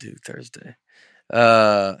did I do Thursday?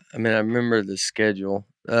 I mean, I remember the schedule.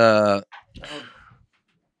 Because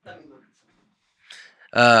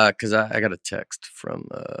I got a text from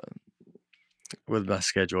with my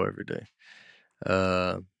schedule every day.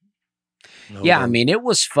 Yeah, I mean, it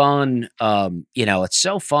was fun. It's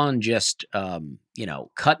so fun just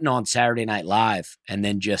cutting on Saturday Night Live and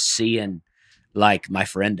then just seeing like my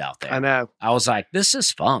friend out there. I know. I was like, this is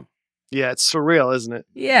fun. Yeah, it's surreal, isn't it?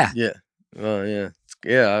 Yeah. Yeah. Well, yeah.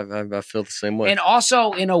 Yeah, I feel the same way. And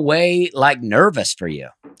also in a way, like nervous for you.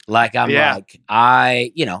 Like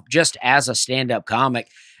just as a stand-up comic,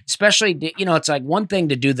 especially, it's like one thing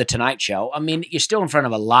to do the Tonight Show. I mean, you're still in front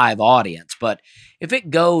of a live audience, but if it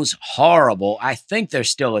goes horrible, I think there's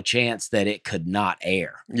still a chance that it could not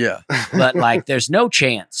air. Yeah. But like, there's no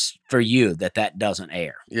chance for you that doesn't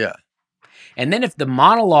air. Yeah. And then if the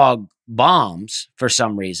monologue bombs for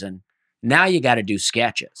some reason, now you got to do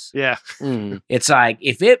sketches. Yeah. Mm. It's like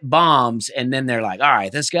if it bombs and then they're like, all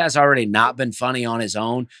right, this guy's already not been funny on his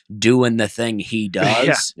own doing the thing he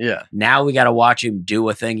does. Yeah. Now we got to watch him do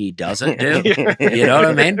a thing he doesn't do. You know what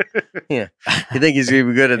I mean? Yeah. You think he's going to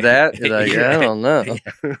be good at that? You're like, I don't know.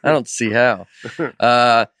 I don't see how.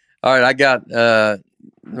 All right. I got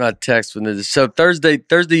my text from this. So Thursday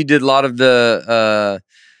you did a lot of the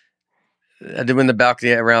I did in the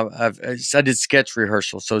balcony around. I did sketch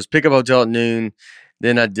rehearsal. So it was Pickup Hotel at noon.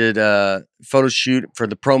 Then I did photo shoot for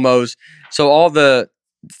the promos. So all the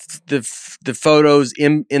photos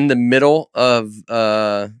in the middle of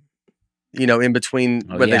in between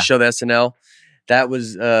they show the SNL, that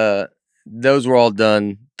was those were all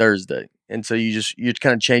done Thursday. And so you're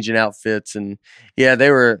kind of changing outfits and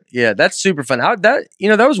that's super fun. That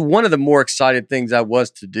was one of the more excited things I was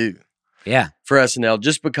to do. Yeah. For SNL,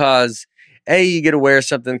 just because you get to wear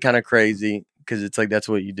something kind of crazy because it's like that's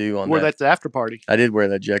what you do on that. That's the after party. I did wear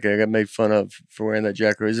that jacket. I got made fun of for wearing that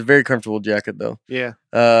jacket. It was a very comfortable jacket though. Yeah.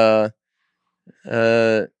 But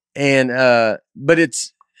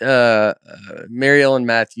it's Mary Ellen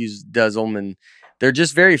Matthews does them, and they're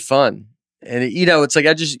just very fun. And it's like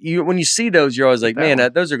when you see those, you're always like, man,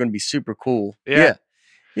 those are going to be super cool. Yeah.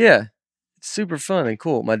 It's super fun and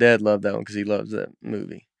cool. My dad loved that one because he loves that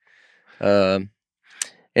movie.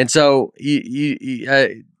 And so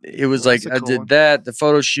it was like I did that, the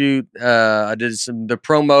photo shoot. I did the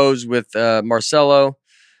promos with Marcelo.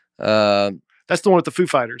 That's the one with the Foo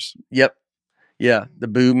Fighters. Yep. Yeah. The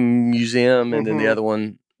Boo Museum. And then the other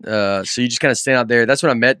one. So you just kind of stand out there. That's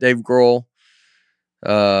when I met Dave Grohl,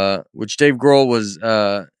 which Dave Grohl was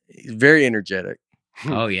very energetic.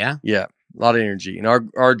 Oh, yeah? Yeah. A lot of energy. And our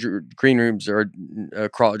green rooms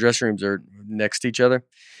dressing rooms are next to each other.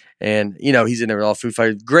 And, he's in there with all Foo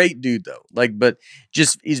Fighters. Great dude, though. Like, but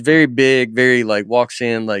just, he's very big, very, like, walks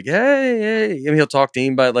in, like, hey. I mean, he'll talk to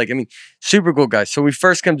anybody. Like, I mean, super cool guy. So he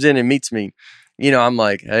first comes in and meets me. I'm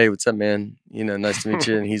like, hey, what's up, man? Nice to meet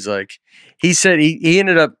you. And he's like, he said he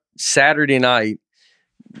ended up Saturday night.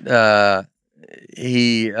 Abigail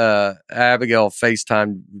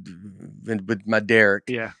FaceTimed with my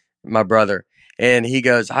Derek, my brother. And he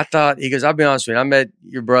goes, I'll be honest with you, I met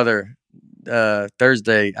your brother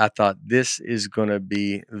Thursday. I thought this is gonna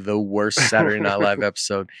be the worst Saturday Night Live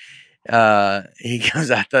episode. He goes,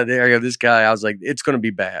 I thought this guy, I was like, it's gonna be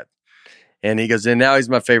bad. And he goes, and now he's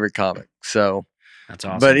my favorite comic. So that's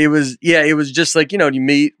awesome. But it was just like, you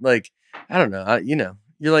meet, like, I don't know,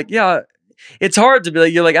 you're like, it's hard to be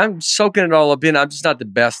like, you're like, I'm soaking it all up in. I'm just not the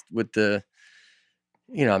best with the,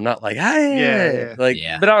 I'm not like, hey,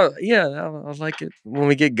 but I'll like it when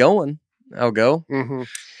we get going. I'll go. Mm-hmm.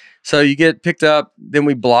 So you get picked up. Then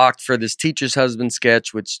we blocked for this teacher's husband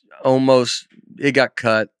sketch, which it got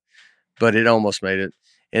cut, but it almost made it.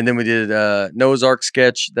 And then we did Noah's Ark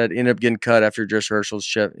sketch that ended up getting cut after dress rehearsals.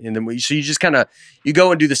 And then you just kind of, you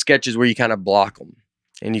go and do the sketches where you kind of block them.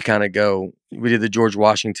 And you kind of go, we did the George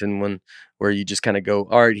Washington one where you just kind of go,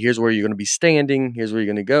 all right, here's where you're going to be standing. Here's where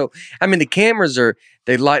you're going to go. I mean, the cameras dude,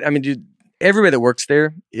 everybody that works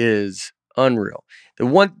there is unreal.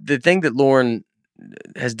 The thing that Lauren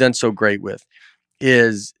has done so great with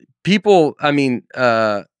is people,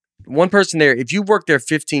 one person there, if you work there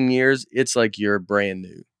 15 years, it's like you're brand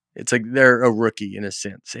new. It's like they're a rookie in a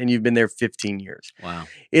sense, and you've been there 15 years. Wow.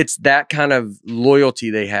 It's that kind of loyalty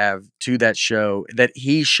they have to that show that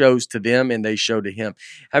he shows to them and they show to him.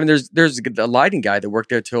 I mean, there's a lighting guy that worked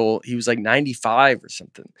there till he was like 95 or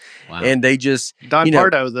something. Wow. And they just... Don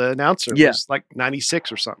Pardo, the announcer, was like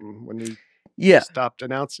 96 or something when he stopped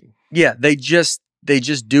announcing. Yeah, they just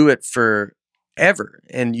do it forever.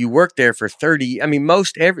 And you work there for 30... I mean,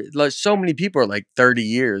 so many people are like 30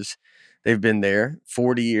 years. They've been there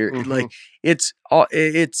 40 years. Like it's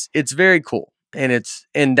very cool. And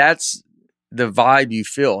that's the vibe you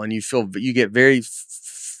feel, and you get very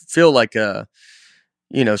feel like a,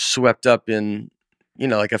 swept up in,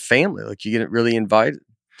 like a family, like you get really invited.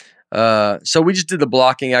 So we just did the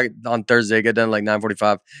blocking on Thursday. I got done like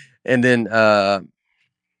 9:45, and then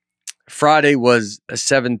Friday was a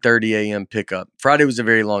 7:30 a.m. pickup. Friday was a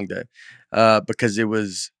very long day because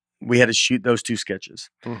we had to shoot those 2 sketches.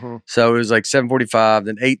 So it was like 7:45,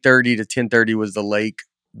 then 8:30 to 10:30 was the Lake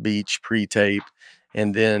Beach pre-tape.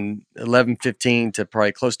 And then 11:15 to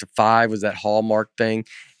probably close to 5 was that Hallmark thing.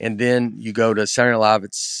 And then you go to Saturday Night Live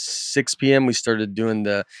at 6 p.m. We started doing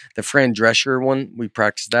the Fran Drescher one. We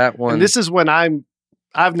practiced that one. And this is when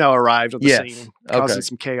I've now arrived at the scene, causing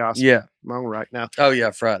some chaos. Yeah, I'm right now. Oh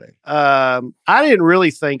yeah, Friday. I didn't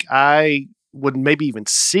really think I would maybe even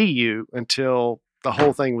see you until the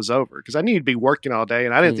whole thing was over, because I knew you'd be working all day,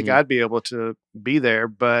 and I didn't think I'd be able to be there.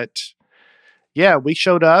 But yeah, we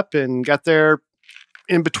showed up and got there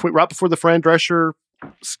in between, right before the Fran Drescher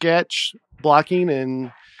sketch blocking,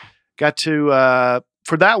 and got to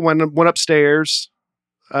for that one, went upstairs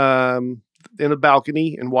in a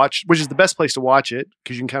balcony and watched, which is the best place to watch it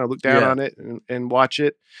because you can kind of look down on it and watch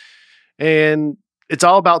it. And it's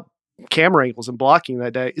all about camera angles and blocking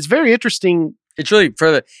that day. It's very interesting. It's really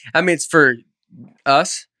it's for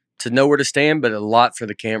us to know where to stand, but a lot for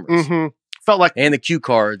the cameras. Felt like, and the cue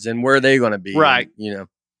cards and where they're going to be. Right.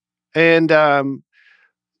 And, and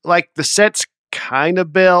like the set's kind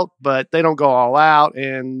of built, but they don't go all out,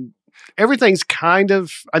 and everything's kind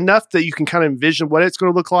of enough that you can kind of envision what it's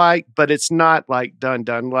going to look like, but it's not like done.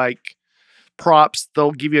 Like props,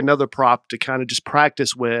 they'll give you another prop to kind of just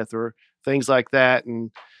practice with or things like that. And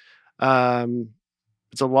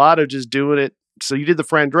it's a lot of just doing it. So you did the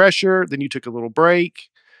Fran Drescher, then you took a little break.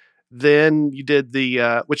 Then you did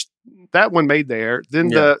the, which that one made there. Then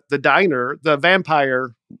the diner, the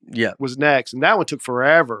vampire was next. And that one took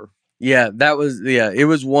forever. Yeah, it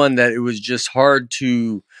was one that it was just hard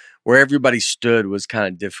to, where everybody stood was kind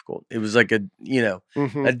of difficult. It was like a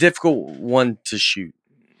difficult one to shoot.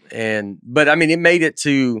 But I mean, it made it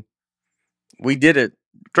to, we did it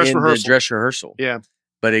the dress rehearsal. Yeah.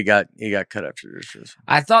 But it got cut after this.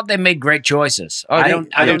 I thought they made great choices. I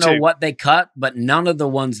don't know what they cut, but none of the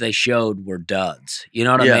ones they showed were duds. You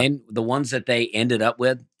know what I mean? The ones that they ended up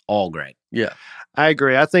with, all great. Yeah. I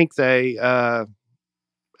agree. I think they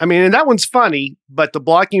and that one's funny, but the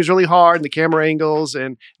blocking is really hard and the camera angles,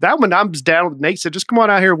 and that one I was down with Nate, said, just come on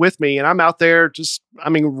out here with me. And I'm out there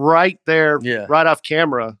right there, right off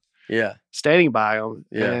camera. Yeah. Standing by him.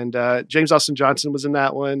 Yeah. And James Austin Johnson was in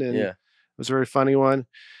that one. And it was a very funny one.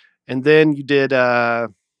 And then you did, you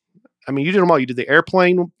did them all. You did the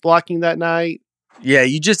airplane blocking that night. Yeah,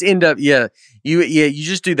 you just end up, you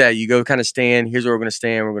just do that. You go kind of stand, here's where we're going to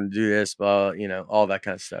stand, we're going to do this, all that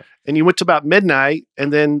kind of stuff. And you went to about midnight,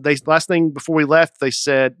 and then last thing before we left, they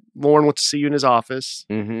said, Lauren wants to see you in his office.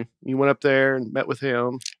 Mm-hmm. You went up there and met with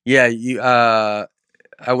him. Yeah,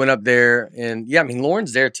 I went up there, and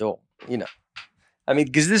Lauren's there till,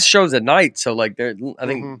 because this show's at night, so like I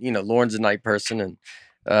think, Lauren's a night person, and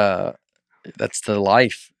that's the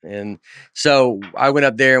life. And so I went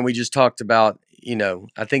up there and we just talked about,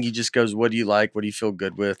 I think he just goes, what do you like? What do you feel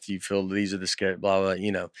good with? Do you feel these are the sketch, blah, blah,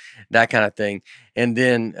 that kind of thing. And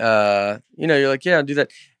then, you're like, yeah, I'll do that.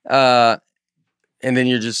 And then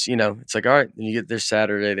you're just, it's like, all right. Then you get there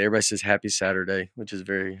Saturday. Everybody says happy Saturday, which is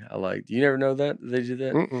I like. Do you never know that? They do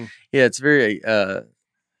that? Mm-mm. Yeah, it's very,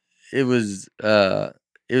 it was,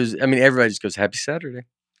 everybody just goes happy Saturday.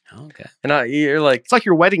 Okay. And you're like, it's like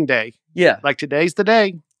your wedding day. Yeah. Like today's the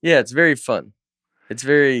day. Yeah. It's very fun. It's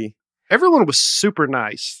very, everyone was super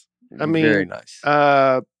nice. Very nice.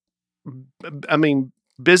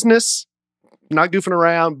 Business, not goofing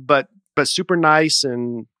around, but super nice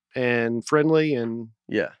and friendly and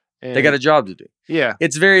they got a job to do. Yeah.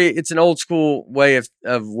 It's an old school way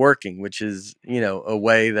of working, which is, a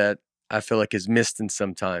way that I feel like is missed in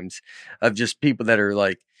sometimes, of just people that are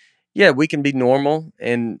like, yeah, we can be normal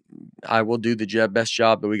and I will do the best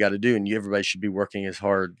job that we got to do. And everybody should be working as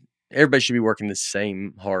hard. Everybody should be working the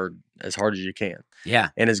same as hard as you can.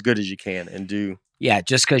 Yeah. And as good as you can and do. Yeah.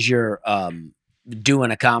 Just because you're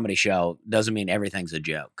doing a comedy show doesn't mean everything's a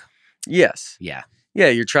joke. Yes. Yeah. Yeah.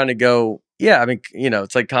 You're trying to go. Yeah.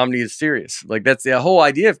 It's like comedy is serious. Like that's the whole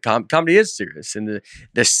idea of comedy is serious. And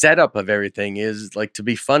the setup of everything is like, to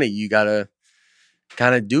be funny, you got to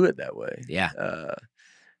kind of do it that way. Yeah.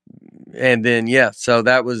 And then, so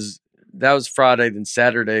that was Friday. Then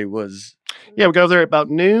Saturday was. Yeah, we got there about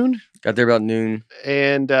noon. Got there about noon.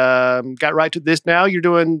 And got right to this. Now you're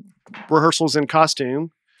doing rehearsals in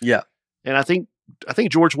costume. Yeah. And I think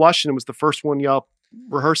George Washington was the first one y'all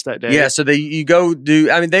rehearsed that day. Yeah, so you go do.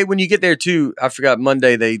 I mean, when you get there too. I forgot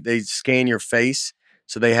Monday they scan your face,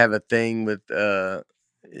 so they have a thing with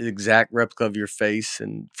exact replica of your face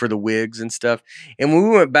and for the wigs and stuff. And when we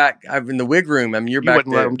went back in the wig room, I mean, you back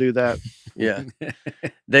wouldn't there. Let them do that. Yeah,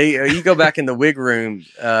 you go back in the wig room,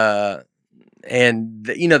 and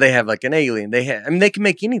they have like an alien. They can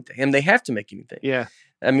make anything, and they have to make anything. Yeah.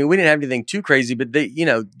 I mean, we didn't have anything too crazy, but they,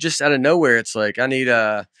 just out of nowhere, it's like, I need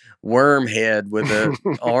a worm head with an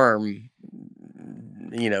arm,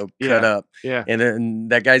 cut up. Yeah. And then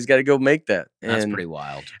that guy's got to go make that. That's and pretty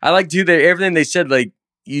wild. I like to everything they said, like,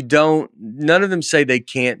 none of them say they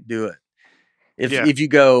can't do it. If you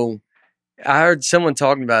go, I heard someone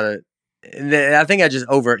talking about it, and I think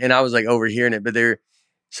I was like overhearing it, but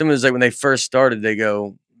someone was like, when they first started, they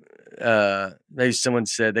go, maybe someone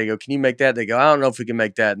said, they go, can you make that? They go, I don't know if we can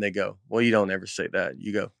make that. And they go, well, you don't ever say that.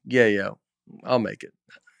 You go, yeah, I'll make it.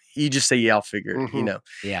 You just say, yeah, I'll figure it,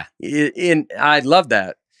 Mm-hmm. Yeah. And I love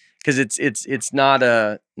that because it's not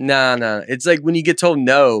a, nah. It's like when you get told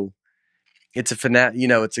no, it's a fanatic,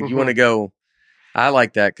 it's like, you want to go, I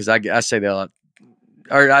like that because I say that a lot.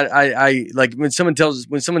 Or I like when someone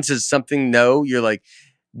says something no, you're like,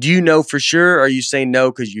 do you know for sure? Are you saying no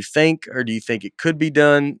because you think, or do you think it could be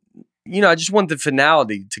done? I just want the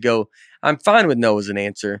finality to go, I'm fine with no as an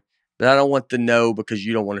answer, but I don't want the no because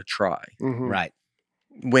you don't want to try. Mm-hmm. Right.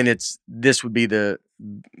 When this would be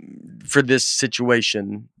for this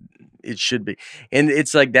situation, it should be. And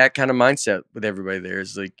it's like that kind of mindset with everybody there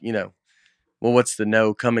is like, well, what's the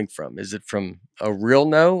no coming from? Is it from a real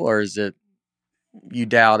no, or is it you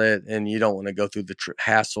doubt it and you don't want to go through the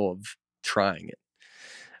hassle of trying it?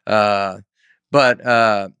 But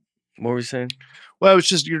what were we saying? Well, it's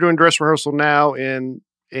just you're doing dress rehearsal now in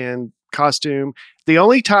costume. The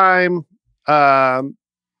only time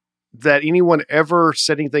that anyone ever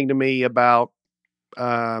said anything to me about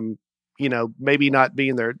maybe not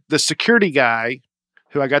being there, the security guy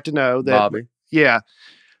who I got to know, that Bobby. Yeah.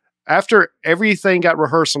 After everything got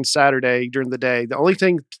rehearsed on Saturday during the day, the only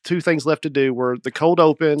two things left to do were the cold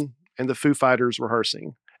open and the Foo Fighters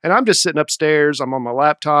rehearsing. And I'm just sitting upstairs. I'm on my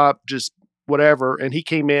laptop, just whatever. And he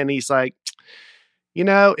came in. He's like, he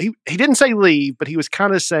didn't say leave, but he was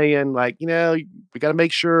kind of saying like, we got to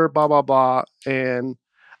make sure, blah, blah, blah. And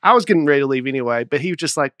I was getting ready to leave anyway. But he was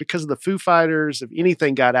just like, because of the Foo Fighters, if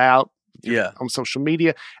anything got out on social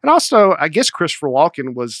media. And also, I guess Christopher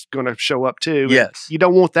Walken was going to show up too. Yes. You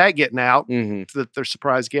don't want that getting out, Mm-hmm. that they're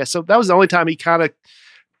surprise guests. So that was the only time he kind of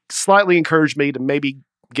slightly encouraged me to maybe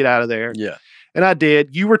get out of there. Yeah. And I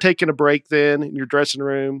did. You were taking a break then in your dressing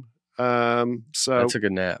room. So I took a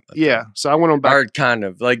nap. So I went on back. Or kind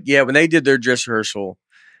of like, when they did their dress rehearsal,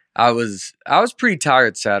 I was pretty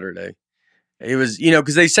tired Saturday. It was,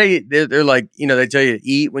 because they say they're like, they tell you to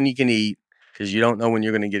eat when you can eat because you don't know when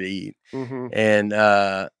you're going to get to eat. Mm-hmm. And,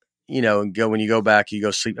 and when you go back, you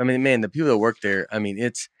go sleep. I mean, man, the people that work there, I mean,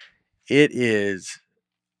 it is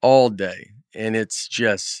all day, and it's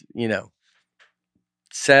just,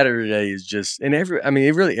 Saturday is just, and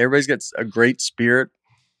everybody's got a great spirit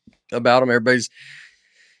about them. Everybody's,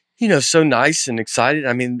 so nice and excited.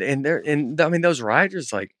 I mean, those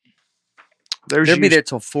riders, like, they'll be there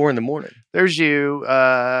till 4 a.m. There's you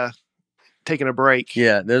taking a break.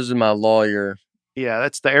 Yeah, those are my lawyer. Yeah,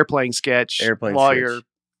 that's the airplane sketch. Lawyer.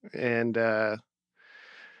 Sketch. And I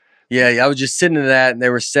was just sitting in that, and they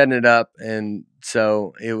were setting it up, and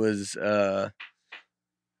so it was.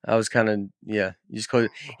 I was kind of you just close.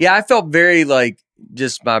 Yeah, I felt very like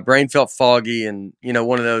just my brain felt foggy, and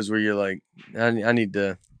one of those where you're like, I need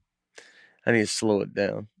to slow it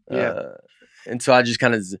down. Yeah. And so I just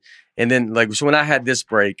kind of, and then like so when I had this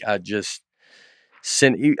break, I just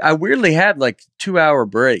I weirdly had like 2-hour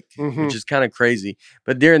break, mm-hmm. which is kind of crazy.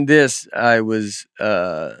 But during this, I was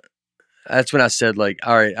that's when I said like,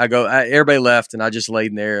 all right, everybody left, and I just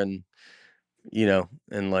laid in there and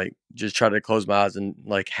and like just try to close my eyes and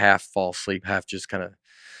like half fall asleep, half just kind of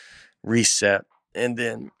reset, and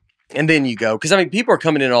then you go, because I mean people are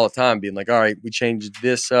coming in all the time being like, all right, we changed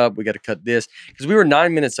this up, we got to cut this, because we were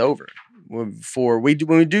 9 minutes over before when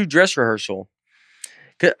we do dress rehearsal.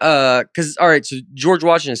 Because all right, so George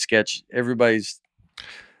Washington sketch, everybody's.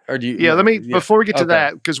 Or do you? Yeah, let me before we get to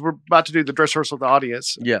that, because we're about to do the dress rehearsal with the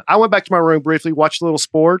audience. Yeah, I went back to my room briefly, watched a little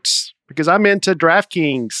sports because I'm into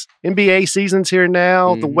DraftKings. NBA season's here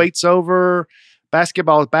now. Mm-hmm. The wait's over.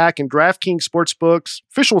 Basketball is back, and DraftKings Sportsbooks,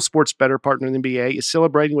 official sports bettor partner in the NBA, is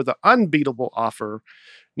celebrating with an unbeatable offer.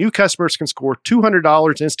 New customers can score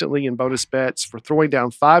 $200 instantly in bonus bets for throwing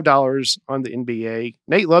down $5 on the NBA.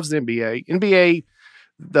 Nate loves the NBA. NBA,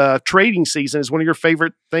 the trading season is one of your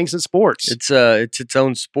favorite things in sports. It's its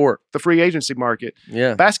own sport. The free agency market.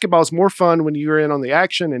 Yeah. Basketball is more fun when you're in on the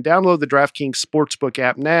action, and download the DraftKings Sportsbook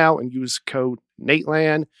app now and use code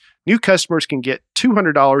NATELAND. New customers can get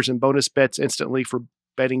 $200 in bonus bets instantly for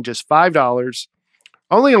betting just $5.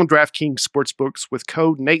 Only on DraftKings Sportsbooks with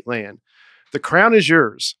code NATELAND. The crown is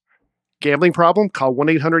yours. Gambling problem? Call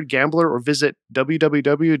 1-800-GAMBLER or visit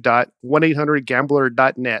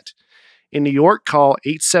www.1800gambler.net. In New York, call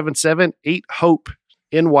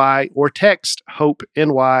 877-8-HOPE-NY or text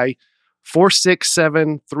HOPE-NY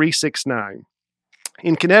 467-369.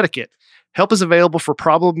 In Connecticut, help is available for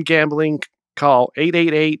problem gambling. Call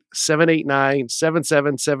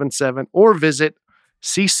 888-789-7777 or visit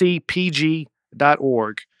ccpg.org.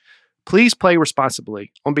 Please play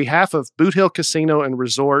responsibly. On behalf of Boot Hill Casino and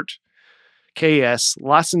Resort, KS,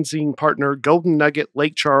 licensing partner Golden Nugget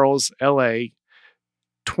Lake Charles, LA,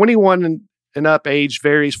 21 and up age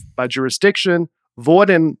varies by jurisdiction. Void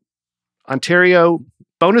in Ontario.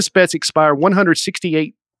 Bonus bets expire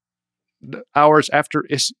 168 hours after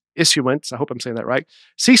issuance. I hope I'm saying that right.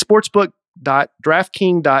 See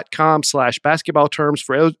sportsbook.draftking.com/basketball terms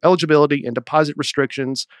for eligibility and deposit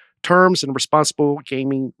restrictions, terms, and responsible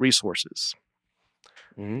gaming resources.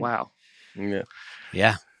 Mm-hmm. Wow. Yeah.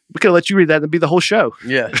 Yeah. We could let you read that and be the whole show.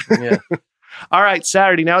 Yeah. Yeah. All right,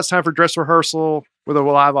 Saturday. Now it's time for dress rehearsal with a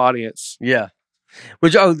live audience. Yeah.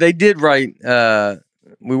 Which, they did write,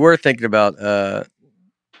 we were thinking about,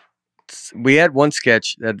 we had one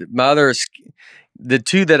sketch that the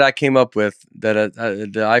two that I came up with that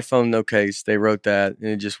the iPhone No Case, they wrote that and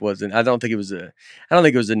it just wasn't, I don't think it was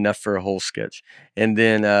enough for a whole sketch. And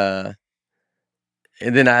then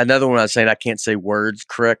another one I was saying, I can't say words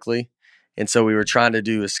correctly. And so we were trying to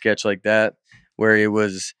do a sketch like that where it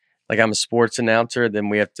was like I'm a sports announcer, then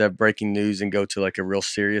we have to have breaking news and go to like a real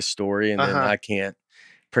serious story, and then I can't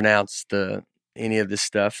pronounce any of this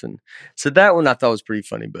stuff. And so that one I thought was pretty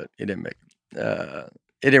funny, but it didn't make it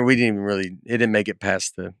didn't make it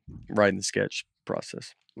past the writing the sketch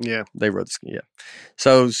process. Yeah. They wrote the sketch. Yeah.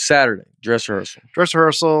 So Saturday, dress rehearsal. Dress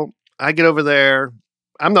rehearsal. I get over there.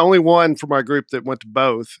 I'm the only one from our group that went to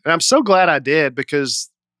both. And I'm so glad I did, because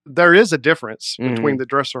there is a difference between the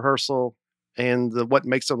dress rehearsal and what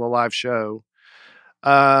makes it the live show.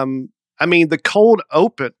 I mean, the cold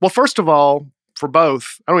open. Well, first of all, for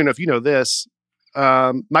both, I don't even know if you know this,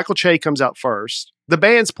 Michael Che comes out first. The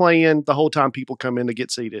band's playing the whole time people come in to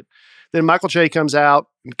get seated. Then Michael Che comes out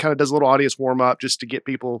and kind of does a little audience warm-up just to get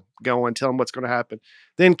people going, tell them what's going to happen.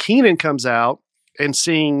 Then Keenan comes out and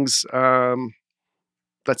sings that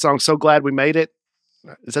song, So Glad We Made It.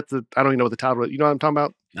 Is that I don't even know what the title is. You know what I'm talking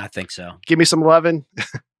about? I think so. Give Me Some Lovin'.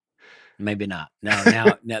 Maybe not.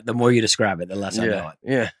 No, now the more you describe it, the less I know it.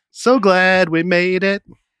 Yeah. So glad we made it.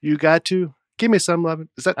 You got to give me some lovin'.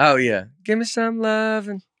 Is that? Oh yeah. Give me some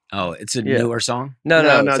lovin'. Oh, it's a newer song? No,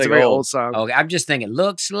 it's like a very old song. Okay, I'm just thinking,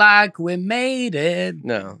 looks like we made it.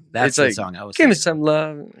 No, that's the song I was give thinking. Me some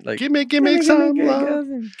love. Like, give me some love.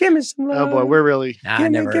 Give me some love. Oh boy, we're really. Nah,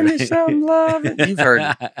 give me some love. You've heard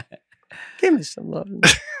it. Give me some love. We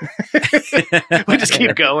just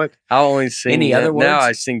keep going. I'll only sing. Any other words? Now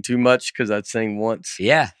I sing too much because I sing once.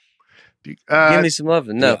 Yeah. Give me some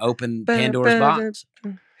loving. No. Open Pandora's box.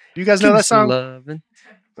 Do you guys know that song? Oh,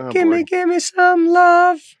 give me some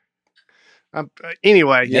love.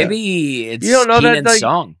 Anyway, maybe it's you don't know Keenan's that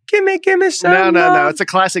song. Give me some love. No. It's a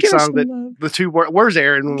classic song that the two words. Where's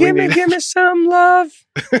Aaron? Give me some love.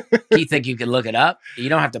 Do you think you could look it up? You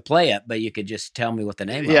don't have to play it, but you could just tell me what the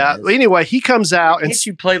name of it is. Yeah. Anyway, he comes out and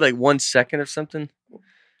you play like 1 second of something.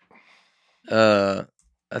 I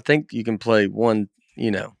think you can play one.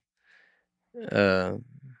 You know.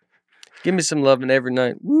 Give me some loving every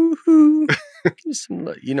night. Woohoo! Give me some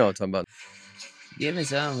love. You know what I'm talking about. Give me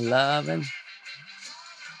some loving.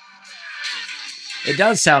 It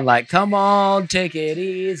does sound like, come on, take it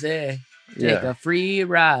easy. Take a free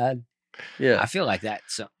ride. Yeah. I feel like that.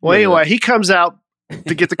 So. Well, anyway, he comes out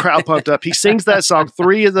to get the crowd pumped up. He sings that song.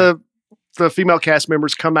 3 of the female cast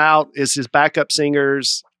members come out as his backup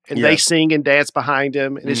singers, and they sing and dance behind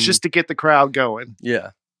him. And it's just to get the crowd going.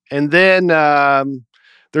 Yeah. And then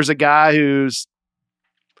there's a guy who's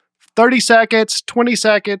 30 seconds, 20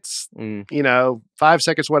 seconds, 5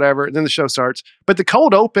 seconds, whatever. And then the show starts. But the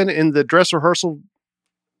cold open and the dress rehearsal,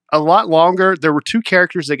 a lot longer. There were 2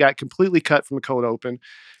 characters that got completely cut from the cold open.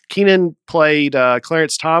 Keenan played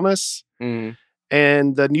Clarence Thomas. And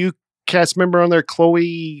the new cast member on there,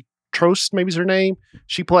 Chloe Trost, maybe is her name.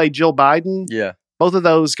 She played Jill Biden. Yeah. Both of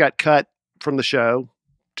those got cut from the show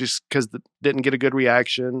just because didn't get a good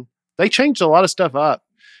reaction. They changed a lot of stuff up.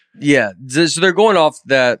 Yeah. So they're going off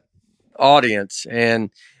that audience, and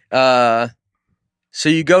so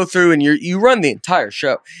you go through and you run the entire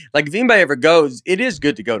show. Like if anybody ever goes, it is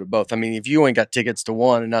good to go to both. I mean, if you only got tickets to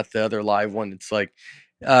one and not the other live one, it's like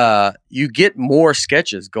you get more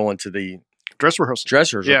sketches going to the dress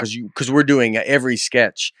rehearsal because we're doing every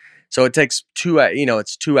sketch. So it takes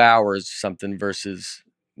it's 2 hours something versus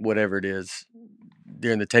whatever it is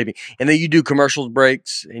during the taping. And then you do commercial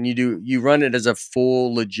breaks and you run it as a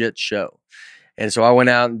full legit show. And so I went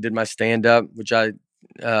out and did my stand up, which I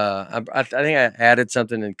think I added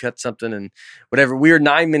something and cut something and whatever. We were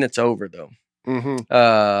 9 minutes over though.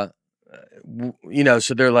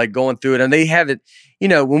 So they're like going through it and they have it,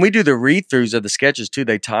 when we do the read throughs of the sketches too,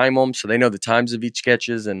 they time them. So they know the times of each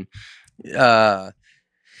sketches. And,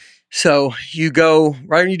 so you go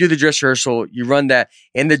right when you do the dress rehearsal, you run that.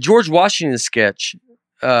 And the George Washington sketch,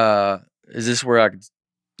 is this where I could?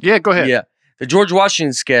 Yeah, go ahead. Yeah. The George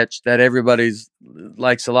Washington sketch that everybody's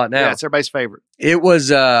likes a lot now. Yeah, it's everybody's favorite. It was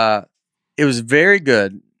very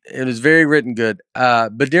good. It was very written good.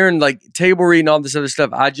 But during like table reading all this other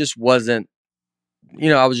stuff, I just wasn't,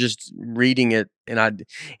 I was just reading it and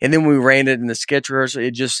then we ran it in the sketch rehearsal.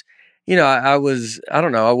 It just, I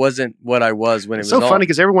wasn't what I was when it was so funny on.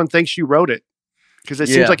 because everyone thinks you wrote it because it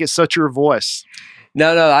seems like it's such your voice.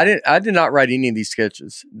 No, I did not write any of these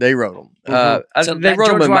sketches. They wrote them. So they wrote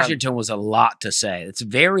George them Washington was a lot to say. It's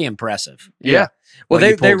very impressive. Yeah. Well,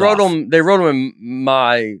 they wrote them. They wrote them in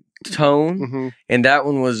my tone, and that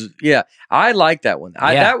one was I like that one.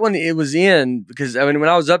 That one it was in because when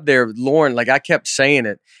I was up there with Lauren, like I kept saying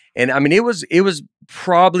it, and it was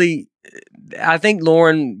probably I think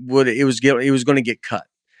Lauren he was going to get cut.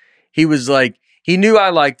 He was like he knew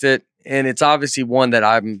I liked it, and it's obviously one that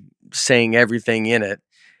I'm saying everything in it,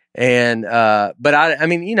 and but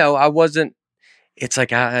I wasn't. It's like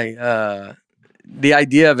the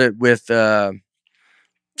idea of it with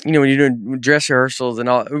when you're doing dress rehearsals and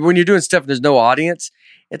all, when you're doing stuff and there's no audience,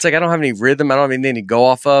 it's like I don't have any rhythm, I don't have anything to go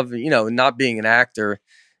off of. Not being an actor,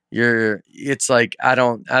 it's like I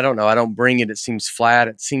don't know, I don't bring it. It seems flat,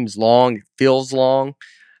 it seems long, it feels long.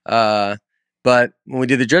 But when we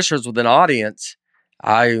did the dress rehearsals with an audience,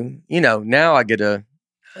 now I get to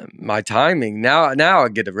my timing. Now I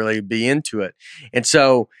get to really be into it. And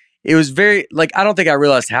so it was very, like, I don't think I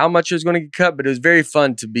realized how much it was going to get cut, but it was very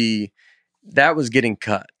fun to be, that was getting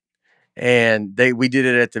cut. And we did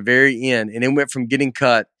it at the very end, and it went from getting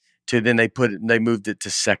cut to then they moved it to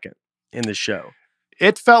second in the show.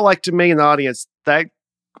 It felt like to me in the audience, that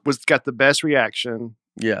got the best reaction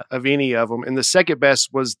of any of them. And the second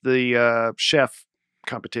best was the chef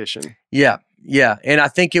competition. Yeah. Yeah. And I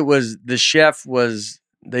think it was the chef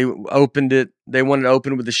they opened it. They wanted to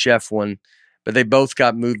open with the chef one, but they both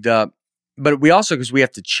got moved up. But we also, because we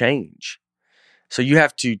have to change. So you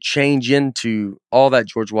have to change into all that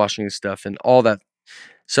George Washington stuff and all that.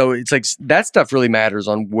 So it's like that stuff really matters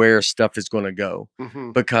on where stuff is going to go,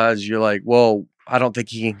 because you're like, well, I don't think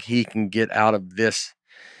he can get out of this.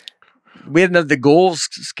 We had the goals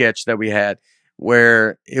sketch that we had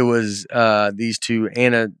where it was these two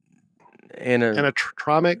anatromic,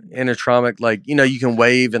 like, you can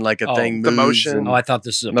wave and like a thing moves. The motion. I thought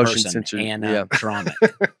this was a motion person. sensor. Anatromic.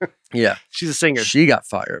 Yeah. She's a singer. She got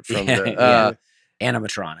fired from the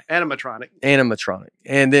animatronic.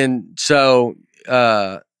 And then so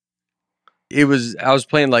I was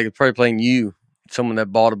playing you, someone that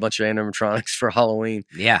bought a bunch of animatronics for Halloween.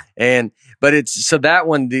 Yeah. But it's so that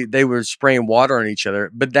one they were spraying water on each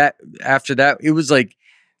other. But that after that it was like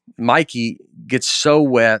Mikey gets so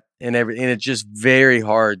wet and it's just very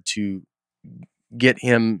hard to get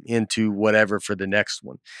him into whatever for the next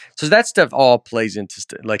one. So that stuff all plays into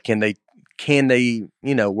like can they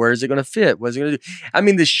where is it going to fit? What is it going to do? I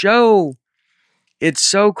mean, the show, it's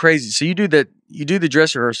so crazy. So you do the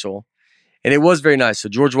dress rehearsal, and it was very nice. So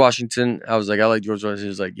George Washington, I was like, I like George Washington. He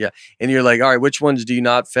was like, yeah. And you're like, all right, which ones do you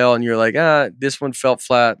not feel? And you're like, this one felt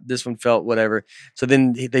flat. This one felt whatever. So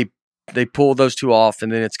then they pull those two off,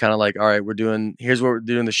 and then it's kind of like, all right, here's what we're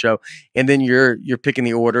doing the show. And then you're picking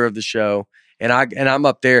the order of the show. And I'm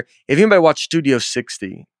up there. If anybody watched Studio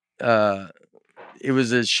 60, it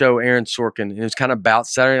was a show, Aaron Sorkin, and it was kind of about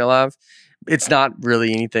Saturday Night Live. It's not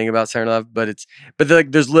really anything about Saturday Night Live,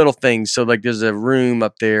 but there's little things. So like there's a room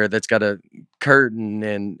up there that's got a curtain,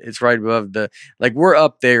 and it's right above we're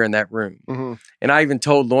up there in that room. Mm-hmm. And I even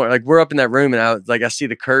told Lauren, like, we're up in that room, and I see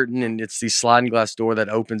the curtain, and it's the sliding glass door that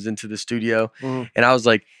opens into the studio. Mm-hmm. And I was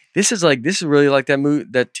like, this is really like that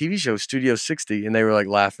TV show, Studio 60. And they were like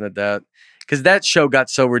laughing at that, because that show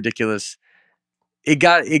got so ridiculous. It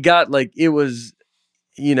got like, it was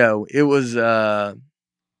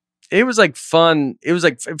like fun. It was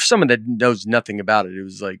like, for someone that knows nothing about it, it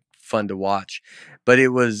was like fun to watch. But it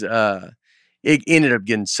was it ended up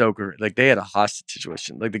getting so great. Like they had a hostage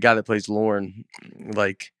situation. Like the guy that plays Lauren,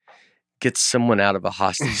 like gets someone out of a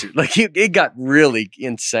hostage. Like it got really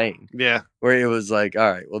insane. Yeah. Where it was like,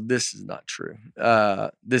 all right, well, this is not true.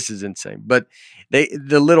 This is insane. But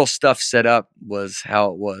the little stuff set up was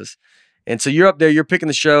how it was. And so you're up there, you're picking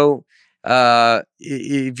the show.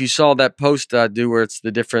 If you saw that post I do where it's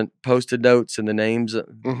the different Post-it notes and the names,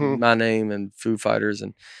 my name and Foo Fighters.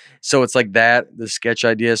 And so it's like that, the sketch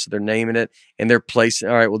idea. So they're naming it and they're placing,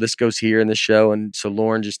 all right, well, this goes here in the show. And so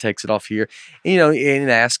Lauren just takes it off here, and,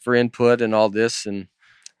 and ask for input and all this. And,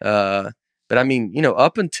 but I mean,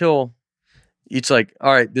 up until it's like,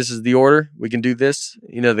 all right, this is the order. We can do this.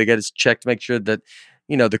 They got to check to make sure that,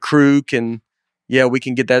 the crew can, we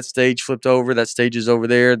can get that stage flipped over. That stage is over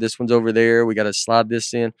there. This one's over there. We got to slide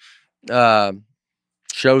this in.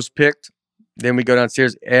 Show's picked. Then we go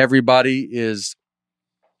downstairs. Everybody is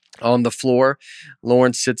on the floor.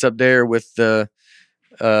 Lauren sits up there with the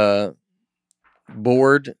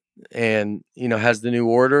board and, has the new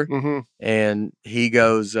order. And he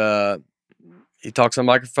goes, he talks on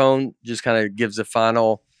the microphone, just kind of gives a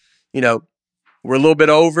final, we're a little bit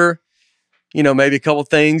over. Maybe a couple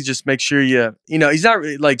things, just make sure he's not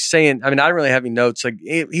really like saying, I mean, I didn't really have any notes. Like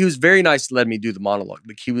he was very nice to let me do the monologue.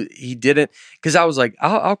 Like he didn't, cause I was like,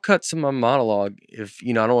 I'll cut some of my monologue if,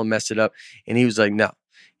 I don't want to mess it up. And he was like, no,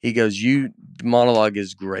 he goes, the monologue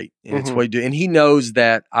is great. And it's what you do. And he knows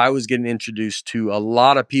that I was getting introduced to a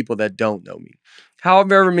lot of people that don't know me.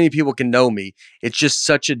 However many people can know me, it's just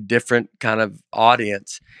such a different kind of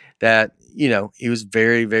audience that, he was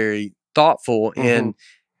very, very thoughtful and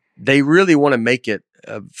they really want to make it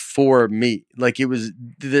for me. Like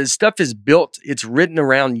the stuff is built, it's written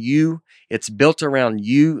around you. It's built around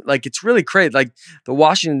you. Like it's really crazy. Like the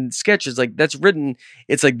Washington sketches, like that's written.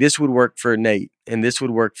 It's like this would work for Nate and this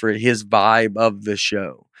would work for his vibe of the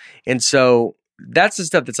show. And so that's the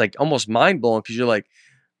stuff that's like almost mind blowing. Cause you're like,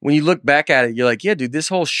 when you look back at it, you're like, yeah, dude, this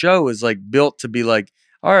whole show is like built to be like,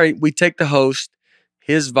 all right, we take the host,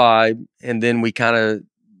 his vibe, and then we kind of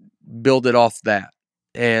build it off that.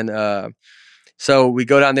 And so we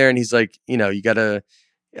go down there and he's like, you gotta,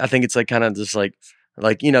 I think it's like kind of just like,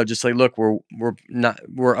 just like, look,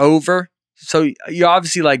 we're over. So you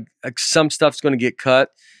obviously like some stuff's going to get cut.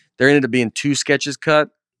 There ended up being 2 sketches cut.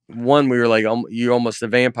 One, we were like, you're almost a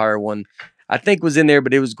vampire one, I think was in there,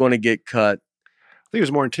 but it was going to get cut. I think it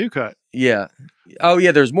was more than 2 cut. Yeah. Oh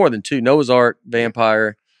yeah. There's more than 2. Noah's Ark,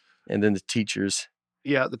 vampire, and then the teachers.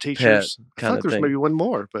 Yeah, the teachers. I think there's maybe one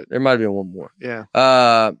more, but there might have been one more.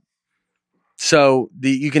 Yeah. So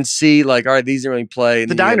you can see like, all right, these didn't really play.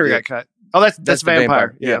 The diner got cut. Oh, that's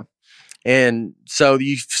vampire. Yeah. And so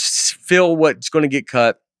you feel what's going to get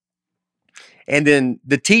cut. And then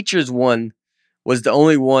the teachers one was the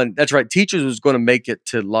only one. That's right. Teachers was going to make it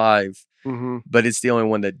to live, but it's the only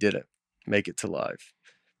one that didn't make it to live.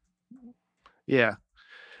 Yeah.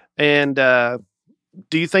 And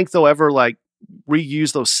do you think they'll ever like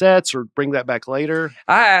reuse those sets or bring that back later?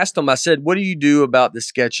 I asked them, I said, what do you do about the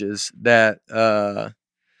sketches that, because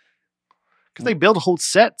they build whole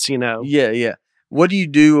sets, Yeah. What do you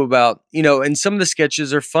do about, and some of the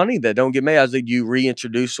sketches are funny that don't get made. I was like, you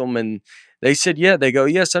reintroduce them? And they said, yeah, they go,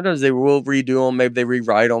 yeah, sometimes they will redo them. Maybe they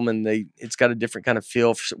rewrite them and it's got a different kind of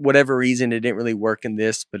feel. For whatever reason, it didn't really work in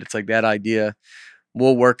this, but it's like that idea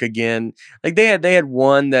will work again. Like they had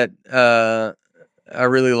one that, I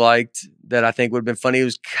really liked that I think would have been funny. It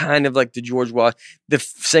was kind of like the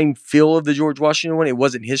same feel of the George Washington one. It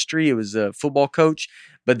wasn't history. It was a football coach,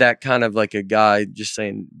 but that kind of like a guy just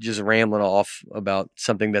rambling off about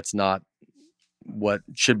something that's not what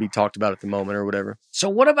should be talked about at the moment or whatever. So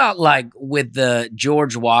what about like with the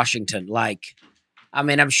George Washington? Like, I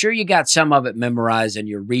mean, I'm sure you got some of it memorized and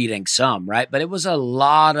you're reading some, right? But it was a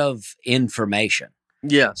lot of information.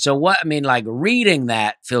 Yeah. So like reading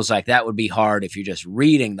that feels like that would be hard if you're just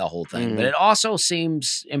reading the whole thing, but it also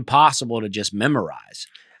seems impossible to just memorize.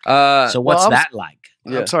 So what's that like?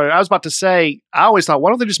 Yeah. I'm sorry. I was about to say, I always thought, why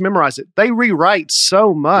don't they just memorize it? They rewrite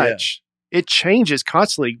so much. Yeah. It changes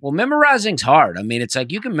constantly. Well, memorizing's hard. I mean, it's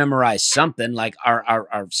like you can memorize something like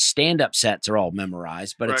our stand-up sets are all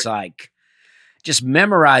memorized, but It's like just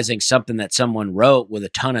memorizing something that someone wrote with a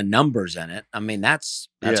ton of numbers in it. I mean, that's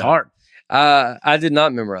hard. I did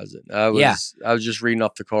not memorize it. I was just reading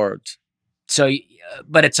off the cards. So,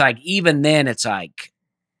 but it's like, even then it's like,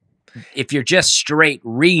 if you're just straight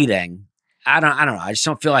reading, I don't know. I just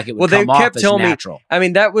don't feel like it would come off as natural. Me, I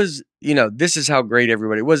mean, that was, this is how great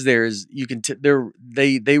everybody was there is you can,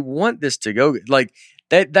 they want this to go like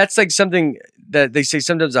that. That's like something that they say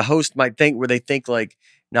sometimes a host might think where they think like,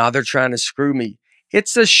 nah, they're trying to screw me.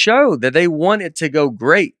 it's a show that they want it to go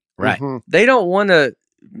great. Right. Mm-hmm. They don't want to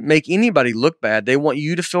make anybody look bad. They want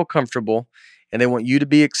you to feel comfortable, and they want you to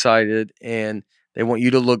be excited, and they want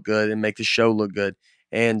you to look good and make the show look good.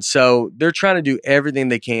 And so they're trying to do everything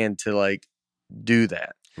they can to like do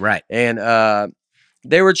that. Right. And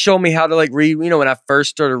they would show me how to like read. You know, when I first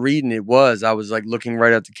started reading, I was like looking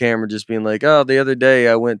right at the camera, just being like, oh, the other day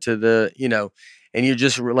I went to the, you know, and you're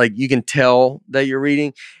just like, you can tell that you're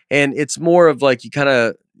reading. And it's more of like,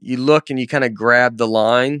 you look and you kind of grab the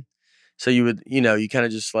line. So you would, you know, you kind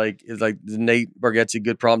of just like, it's like the Nate Bargatze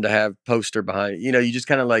Good Problem to Have poster behind it. You know, you just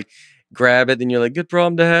kind of like grab it and you're like, good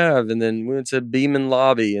problem to have. And then we went to Beeman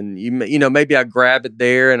Lobby and you know, maybe I grab it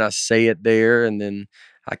there and I say it there and then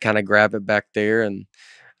I kind of grab it back there. And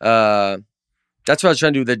that's what I was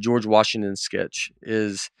trying to do with that George Washington sketch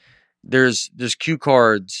is there's cue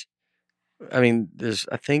cards. I mean, there's,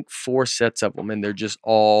 I think 4 sets of them and they're just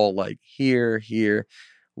all like here.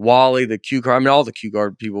 Wally, the cue card, I mean, all the cue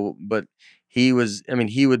card people, but he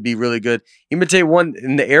would be really good. You may tell you one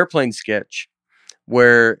in the airplane sketch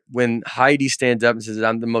where when Heidi stands up and says,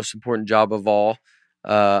 I'm the most important job of all,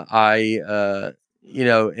 you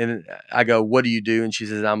know, and I go, what do you do? And she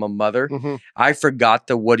says, I'm a mother. Mm-hmm. I forgot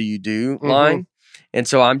the what do you do line. And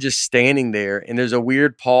so I'm just standing there and there's a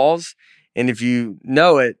weird pause. And if you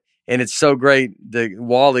know it, and it's so great, the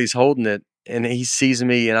Wally's holding it and he sees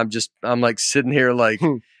me and I'm like sitting here like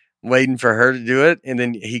waiting for her to do it. And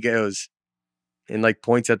then he goes and like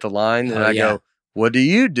points at the line and I go, what do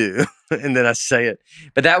you do? And then I say it.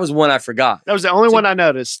 But that was one I forgot. That was the only one I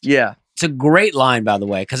noticed. Yeah. It's a great line, by the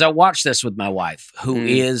way, because I watched this with my wife, who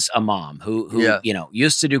is a mom, who you know,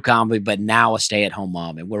 used to do comedy, but now a stay-at-home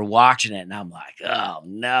mom. And we're watching it, and I'm like, oh,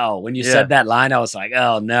 no. When you said that line, I was like,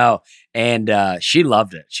 oh, no. And she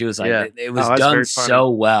loved it. She was like, it was done so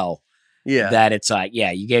well. Yeah. That it's like,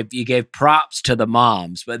 you gave props to the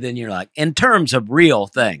moms, but then you're like, in terms of real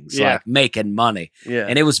things, like making money. Yeah.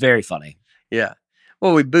 And it was very funny. Yeah.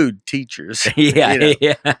 Well, we booed teachers. Yeah.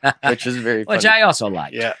 You know, which was very funny. Which I also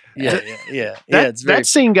liked. Yeah. That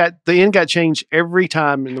scene the end got changed every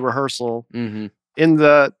time in the rehearsal. Mm-hmm. In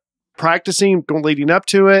the practicing leading up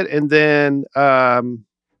to it. And then,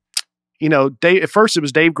 you know, at first it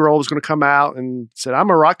was Dave Grohl was going to come out and said, I'm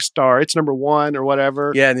a rock star. It's number 1 or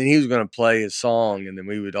whatever. Yeah. And then he was going to play his song and then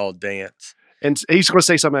we would all dance. And he's going to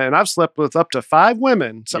say something. And I've slept with up to 5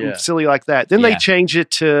 women, something silly like that. Then they change it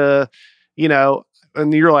to, you know,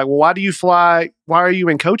 and you're like, well, why do you fly? Why are you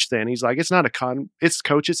in Coach then? He's like, it's not it's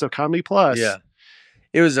Coach. It's a Comedy Plus. Yeah.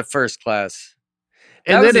 It was a first class.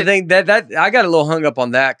 And that then was the thing that I got a little hung up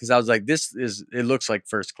on that because I was like, it looks like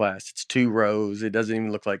first class. It's 2 rows. It doesn't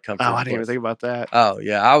even look like Comfort. Oh, I didn't even think about that. Oh,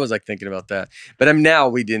 yeah. I was like thinking about that. But I mean, now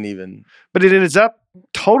we didn't even. But it ends up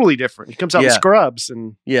totally different. He comes out in scrubs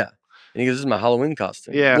and. Yeah. And he goes, this is my Halloween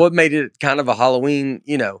costume. Yeah. What made it kind of a Halloween,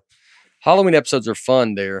 you know, Halloween episodes are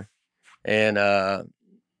fun there. And,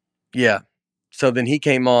 so then he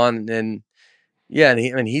came on and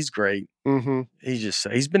he's great. Mm-hmm.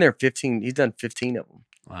 He's been there 15, he's done 15 of them.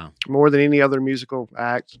 Wow. More than any other musical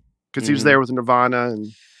act because he was there with Nirvana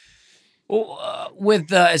and. Well,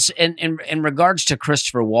 in regards to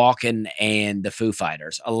Christopher Walken and the Foo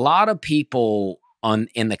Fighters, a lot of people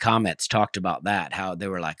in the comments talked about that, how they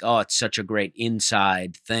were like, oh, it's such a great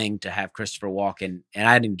inside thing to have Christopher Walken, and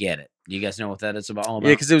I didn't get it. Do you guys know what that is all about?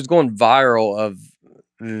 Yeah, because it was going viral of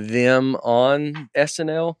them on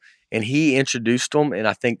SNL, and he introduced them, and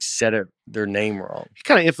I think said their name wrong. He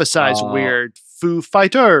kind of emphasized weird Foo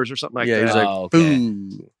Fighters or something like that. Yeah, he was like,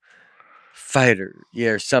 Foo Fighter,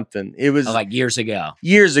 or something. It was like years ago.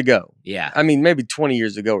 Yeah. I mean, maybe 20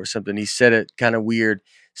 years ago or something. He said it kind of weird.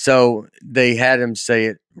 So they had him say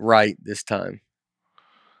it right this time.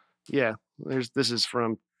 Yeah. This is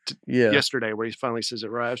from yesterday where he finally says it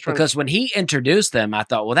right. Because when he introduced them, I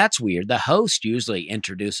thought, well, that's weird. The host usually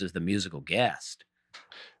introduces the musical guest.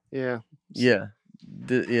 Yeah. Yeah.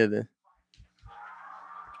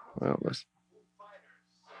 Well,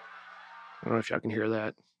 I don't know if y'all can hear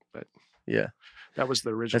that, but yeah, that was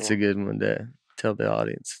the original. That's a good one to tell the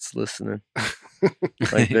audience it's listening.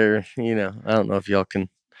 Like they're, you know, I don't know if y'all can.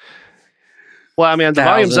 Well, I mean, the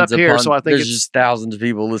volume's up here, so I think there's just thousands of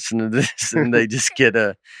people listening to this, and they just get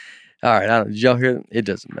a. All right, did y'all hear it? It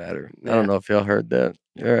doesn't matter. Yeah. I don't know if y'all heard that.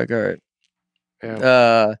 All right.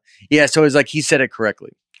 Yeah. So it's like he said it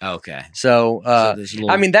correctly. Okay. So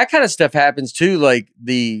I mean, that kind of stuff happens too, like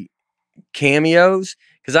the cameos.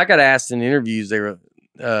 Because I got asked in interviews, they were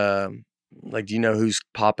like, "Do you know who's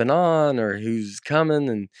popping on or who's coming?"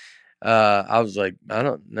 And I was like, "I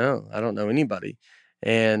don't know. I don't know anybody."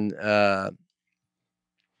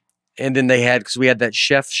 And then they had, because we had that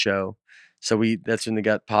chef show, So that's when they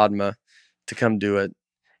got Padma to come do it.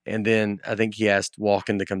 And then I think he asked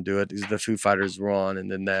Walken to come do it because the Foo Fighters were on,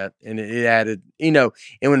 and then that, and it added, and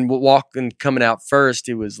when Walken coming out first,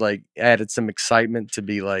 it was like added some excitement to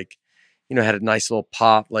be like, had a nice little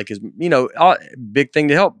pop, like his, big thing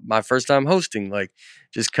to help my first time hosting, like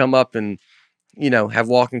just come up and, have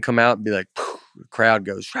Walken come out and be like, the crowd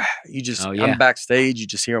goes, you just, I'm backstage, you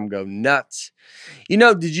just hear them go nuts.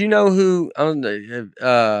 Did you know who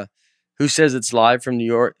says it's live from New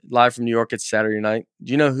York? Live from New York, it's Saturday night.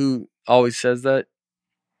 Do you know who always says that?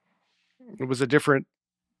 It was a different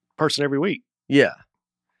person every week. Yeah,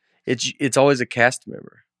 it's always a cast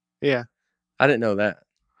member. Yeah, I didn't know that.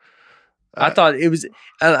 I thought it was.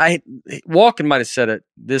 Walken might have said it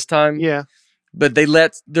this time. Yeah, but they're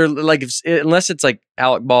like unless it's like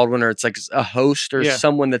Alec Baldwin or it's like a host or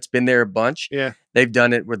someone that's been there a bunch. Yeah, they've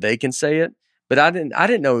done it where they can say it. But I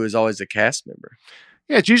didn't know it was always a cast member.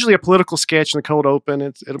 Yeah, it's usually a political sketch in the cold open.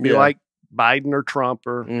 It'll be like Biden or Trump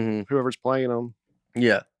or whoever's playing them.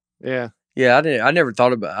 Yeah. Yeah. Yeah, I never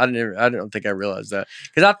thought about I don't think I realized that.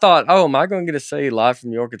 Because I thought, oh, am I going to get to say live from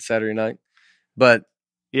New York at Saturday night? But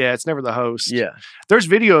yeah, it's never the host. Yeah. There's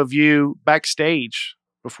video of you backstage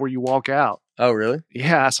before you walk out. Oh, really?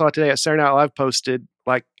 Yeah, I saw it today at Saturday Night Live posted,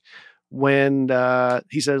 like when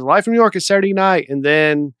he says live from New York at Saturday night, and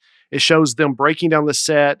then it shows them breaking down the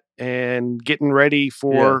set and getting ready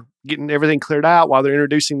for getting everything cleared out while they're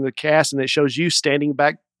introducing the cast. And it shows you standing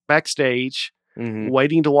backstage,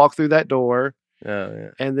 waiting to walk through that door. Oh,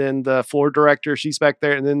 yeah. And then the floor director, she's back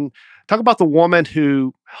there. And then talk about the woman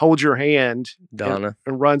who holds your hand, Donna,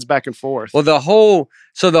 and runs back and forth. Well, the whole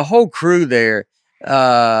crew there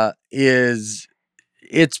is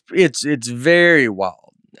it's very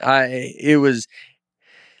wild. You're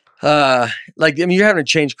having to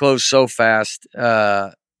change clothes so fast.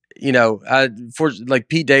 Like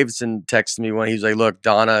Pete Davidson texted me when he was like, look,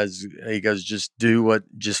 Donna he goes, just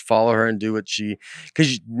follow her and do what she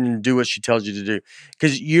tells you to do.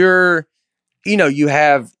 Cause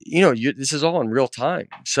this is all in real time.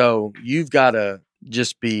 So you've got to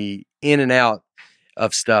just be in and out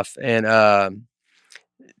of stuff. And,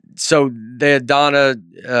 so they had Donna,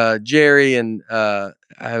 Jerry, and the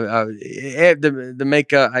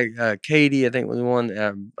makeup. Katie, I think was the one.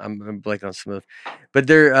 I'm blanking on some of, but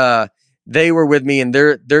they were with me, and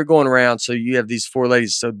they're going around. So you have these four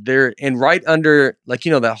ladies. So they're right under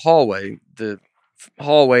that hallway, the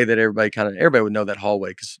hallway that everybody would know that hallway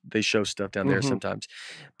because they show stuff down there sometimes,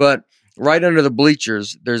 but. Right under the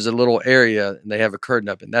bleachers, there's a little area, and they have a curtain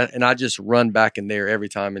up, and I just run back in there every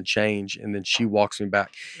time and change, and then she walks me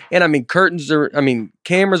back. And cameras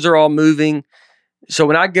are all moving. So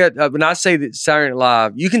when I say that Saturday Night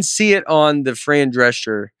Live, you can see it on the Fran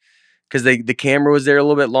Drescher because the camera was there a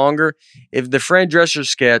little bit longer. If the Fran Drescher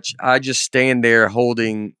sketch, I just stand there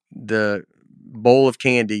holding the bowl of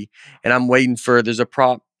candy, and I'm waiting for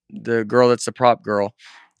the girl that's the prop girl,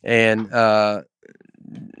 and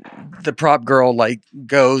the prop girl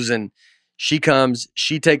goes and she comes,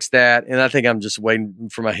 she takes that, and I think I'm just waiting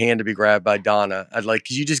for my hand to be grabbed by Donna. Cause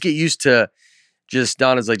you just get used to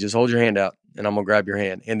Donna's like, just hold your hand out and I'm gonna grab your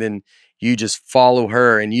hand. And then you just follow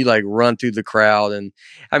her and you run through the crowd. And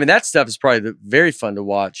that stuff is probably very fun to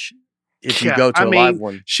watch if you go to a live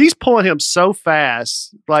one. She's pulling him so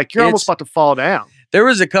fast, you're almost about to fall down. There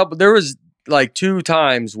was 2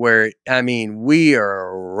 times where, we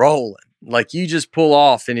are rolling. You just pull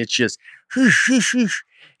off and it's just,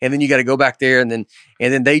 and then you got to go back there and then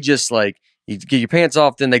they just you get your pants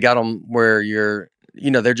off. Then they got them where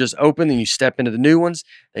they're just open and you step into the new ones.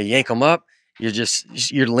 They yank them up.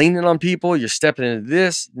 You're leaning on people. You're stepping into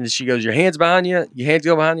this. And she goes, your hands behind you. Your hands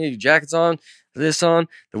go behind you. Your jacket's on. This on.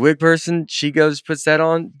 The wig person, she goes, puts that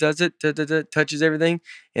on, does it, touches everything.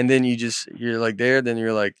 And then you're there. Then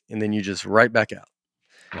you're and then you just right back out.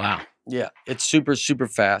 Wow. Yeah, it's super, super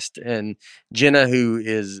fast. And Jenna, who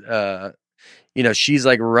is, she's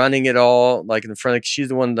running it all in the front. She's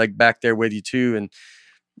the one back there with you too. And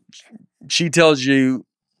she tells you,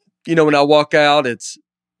 when I walk out,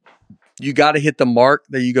 you got to hit the mark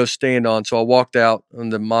that you go stand on. So I walked out on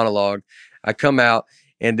the monologue. I come out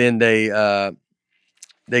and then they go,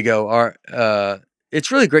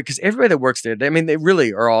 it's really great because everybody that works there, they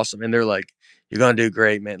really are awesome. And they're you're going to do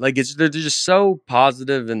great, man. They're just so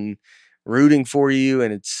positive and rooting for you.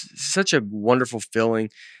 And it's such a wonderful feeling.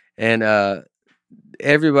 And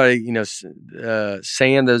everybody,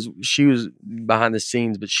 Sam, she was behind the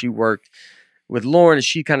scenes, but she worked with Lauren and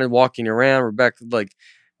she kind of walking around. Rebecca, but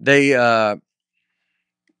I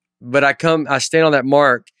stand on that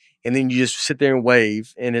mark and then you just sit there and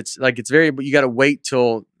wave. And it's but you got to wait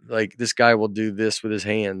till this guy will do this with his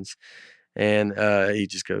hands. And he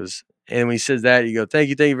just goes, and when he says that, you go, thank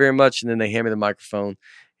you very much. And then they hand me the microphone.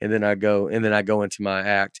 And then I go into my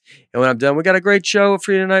act. And when I'm done, we got a great show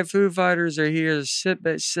for you tonight. Foo Fighters are here.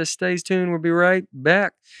 Stay tuned. We'll be right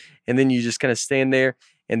back. And then you just kind of stand there.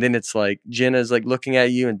 And then it's like Jenna's like looking at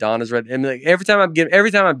you, and Donna's right. And like every time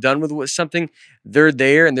I'm done with something, they're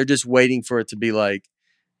there and they're just waiting for it to be like,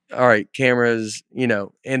 all right, cameras,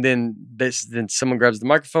 And then someone grabs the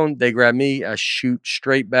microphone. They grab me. I shoot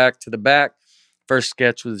straight back to the back. First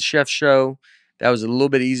sketch was the chef show. That was a little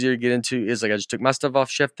bit easier to get into. It's like I just took my stuff off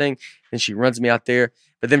chef thing, and she runs me out there.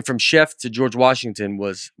 But then from chef to George Washington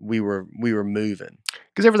we were moving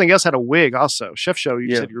because everything else had a wig. Also, chef show,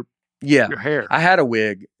 you said your hair. I had a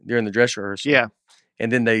wig during the dress rehearsal. Yeah,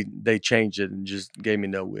 and then they changed it and just gave me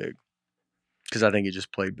no wig because I think it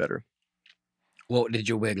just played better. What did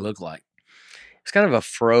your wig look like? It's kind of a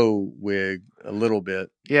fro wig, a little bit.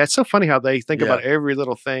 Yeah, it's so funny how they think about every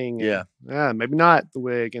little thing. Yeah, maybe not the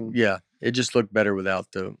wig, and it just looked better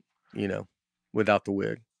without the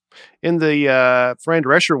wig. In the Fran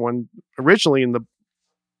Drescher one, originally in the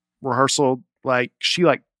rehearsal, like she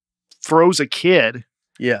throws a kid,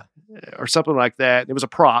 or something like that. It was a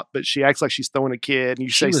prop, but she acts like she's throwing a kid,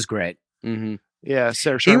 and she was great. Mm-hmm. Yeah,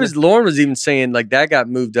 Sarah Sherman. Lauren was even saying like that got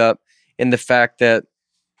moved up in the fact that,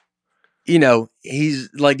 he's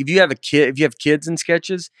like, if you have kids in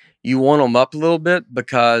sketches, you want them up a little bit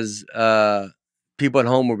because people at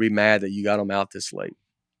home will be mad that you got them out this late.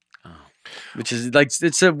 Oh. Which is like,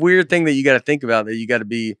 it's a weird thing that you got to think about, that you got to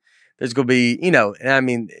be, there's going to be, and I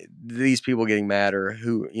mean, these people getting mad, or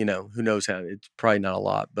who knows how, it's probably not a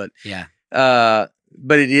lot, but yeah.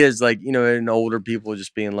 But it is like, and older people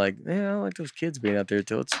just being like, I don't like those kids being out there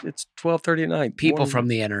till it's 12:30 at night. People from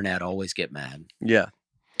the internet always get mad. Yeah.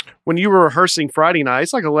 When you were rehearsing Friday night,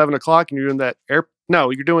 it's like 11 o'clock and you're doing that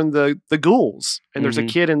you're doing the ghouls, and there's a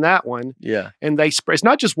kid in that one. Yeah. And they spray, it's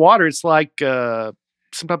not just water, it's like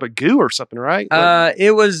some type of goo or something, right?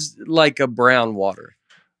 It was like a brown water.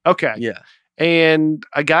 Okay. Yeah. And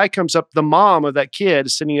a guy comes up, the mom of that kid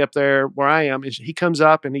is sitting up there where I am, and he comes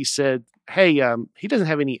up and he said, hey, he doesn't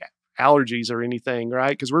have any allergies or anything,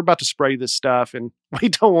 right? Because we're about to spray this stuff, and we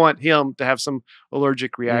don't want him to have some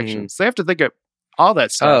allergic reactions. They have to think of all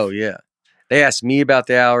that stuff. Oh, yeah. They asked me about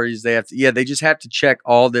the allergies. They just have to check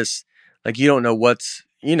all this. Like, you don't know what's,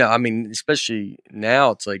 I mean, especially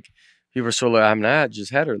now, it's like people are so like, I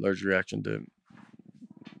just had an allergic reaction to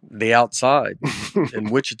the outside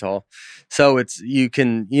in Wichita. So it's, you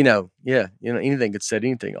can, anything could set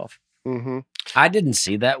anything off. Mm-hmm. I didn't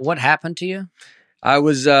see that. What happened to you? I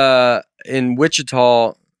was in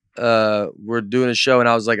Wichita. We're doing a show, and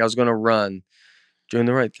I was going to run, doing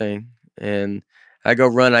the right thing, and I go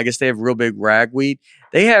run. I guess they have real big ragweed.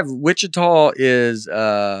 They have Wichita is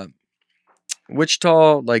like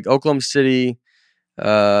Oklahoma City.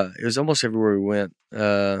 It was almost everywhere we went.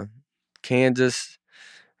 Kansas,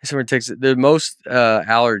 somewhere in Texas. The most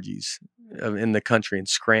allergies in the country, in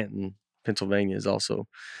Scranton, Pennsylvania, is also.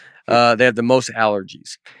 They have the most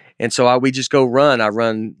allergies, and so we just go run. I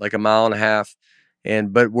run like a mile and a half,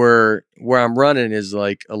 but where I'm running is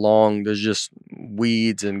like along. There's just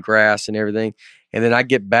weeds and grass and everything, and then I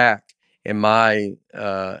get back, and my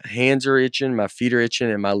hands are itching, my feet are itching,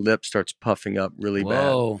 and my lip starts puffing up really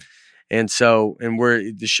bad. And so,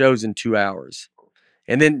 the show's in 2 hours.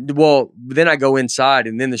 And then I go inside,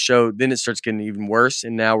 and then it starts getting even worse.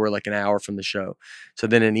 And now we're like an hour from the show. So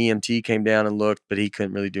then an EMT came down and looked, but he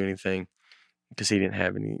couldn't really do anything because he didn't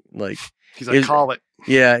have any, like. He's like, call it.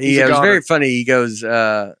 Yeah. It was very funny. He goes,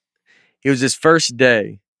 it was his first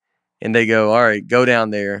day, and they go, all right, go down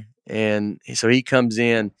there. And so he comes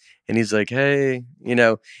in, and he's like, hey, and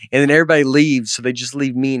then everybody leaves. So they just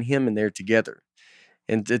leave me and him in there together.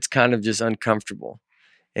 And it's kind of just uncomfortable.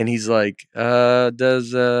 And he's like,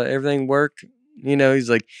 does everything work? He's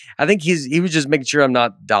like, I think he was just making sure I'm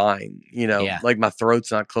not dying, like my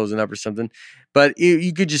throat's not closing up or something. But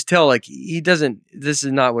you could just tell, like, this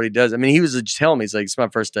is not what he does. I mean, he was just telling me, he's like, it's my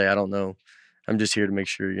first day. I don't know. I'm just here to make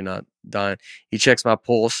sure you're not dying. He checks my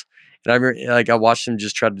pulse. And I remember, I watched him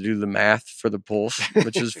just try to do the math for the pulse,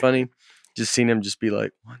 which was funny. Just seeing him just be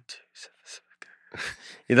like, 1, 2, 7, 7.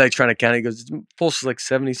 He's like trying to count. He goes, pulse is like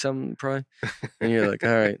 70 something probably. And you're like,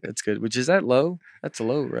 all right, that's good. Which is that low? That's a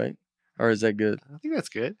low, right? Or is that good? I think that's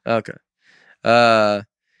good. Okay.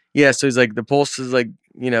 Yeah. So he's like, the pulse is like,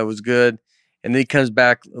 was good. And then he comes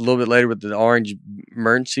back a little bit later with the orange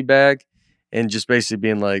emergency bag and just basically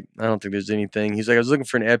being like, I don't think there's anything. He's like, I was looking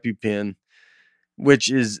for an EpiPen,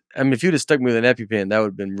 which is, I mean, if you'd have stuck me with an EpiPen, that would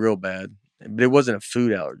have been real bad. But it wasn't a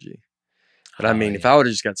food allergy. But I mean, if I would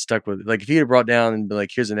have just got stuck with it, like if he had brought down and been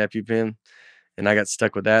like, here's an EpiPen, and I got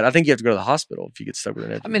stuck with that. I think you have to go to the hospital if you get stuck with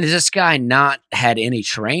an edge. I mean, has this guy not had any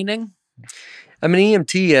training? I'm an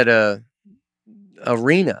EMT at a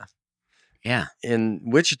arena. Yeah. In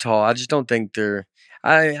Wichita. I just don't think they're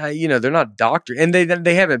they're not doctors, and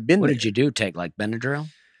they haven't been What there. did you do? Take like Benadryl?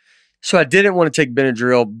 So I didn't want to take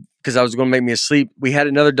Benadryl because I was going to make me asleep. We had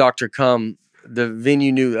another doctor come. The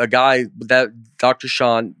venue knew a guy, that Dr.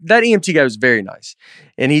 Sean, that EMT guy was very nice,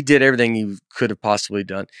 and he did everything he could have possibly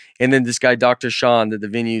done. And then this guy, Dr. Sean, that the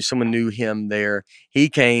venue, someone knew him there. He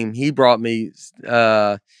came, he brought me,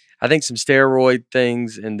 I think some steroid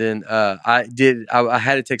things. And then I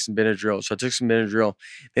had to take some Benadryl. So I took some Benadryl,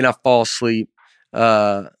 then I fall asleep.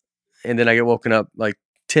 And then I get woken up like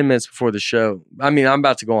 10 minutes before the show. I mean, I'm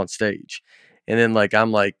about to go on stage. And then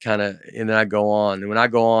I'm like kind of, and then I go on. And when I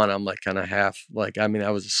go on, I'm like kind of half,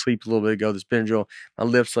 I was asleep a little bit ago, this Benadryl, my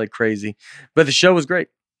lips like crazy. But the show was great.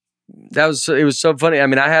 It was so funny. I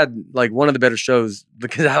mean, I had like one of the better shows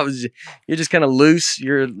because you're just kind of loose.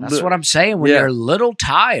 That's what I'm saying. When you're a little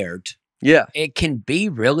tired, it can be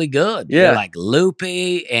really good. Yeah. You're like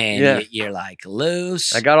loopy and you're like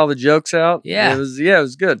loose. I got all the jokes out. Yeah. It was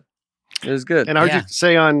good. It was good. And I heard you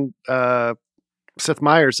say on Seth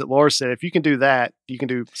Meyers that Laura said, if you can do that, you can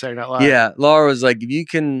do Saturday Night Live. Yeah. Laura was like, if you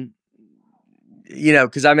can,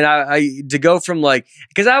 because I mean, I to go from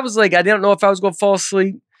because I was like, I didn't know if I was going to fall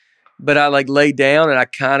asleep, but I laid down and I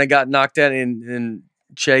kind of got knocked out. And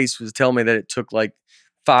Chase was telling me that it took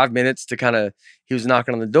 5 minutes to he was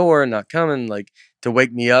knocking on the door and not coming, to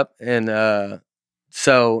wake me up. And and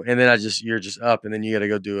then you're just up, and then you got to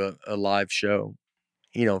go do a live show,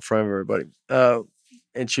 in front of everybody.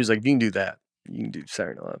 And she was like, you can do that. You can do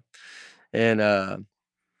Saturday Night Live. And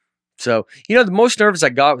so, the most nervous I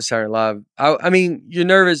got with Saturday Night Live, I mean, you're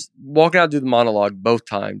nervous walking out to do the monologue both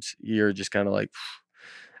times. You're just kind of like,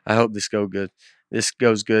 I hope this goes good. This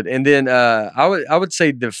goes good. And then I would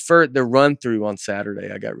say the run through on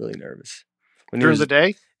Saturday, I got really nervous. During the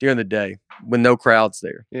day? During the day, when no crowd's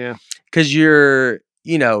there. Yeah. Because you're,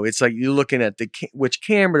 it's like you're looking at which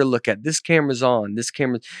camera to look at. This camera's on. This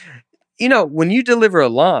camera. When you deliver a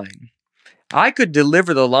line, I could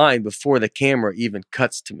deliver the line before the camera even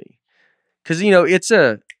cuts to me. Because, it's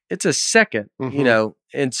a second,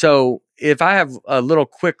 and so if I have a little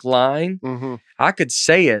quick line, I could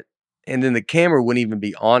say it, and then the camera wouldn't even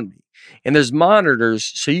be on me. And there's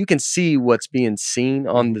monitors, so you can see what's being seen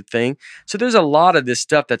on the thing. So there's a lot of this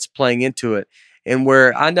stuff that's playing into it. And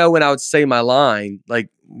where I know when I would say my line,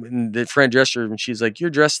 when the friend dressed her, and she's like, "You're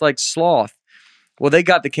dressed like Sloth." Well, they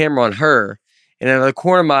got the camera on her, and in the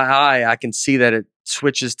corner of my eye, I can see that it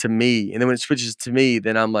switches to me. And then when it switches to me,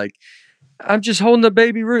 then I'm like, I'm just holding the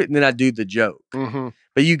baby Ruth, and then I do the joke. Mm-hmm.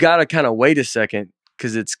 But you got to kind of wait a second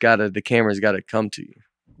because the camera's got to come to you.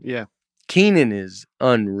 Yeah. Kenan is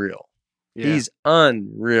unreal. Yeah. He's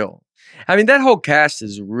unreal. I mean, that whole cast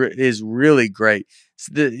is really great.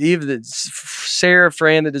 Even Sarah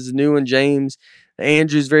Fran that is the new one, James,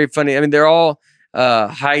 Andrew's very funny. I mean, they're all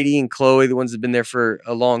Heidi and Chloe, the ones that've been there for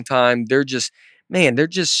a long time. They're just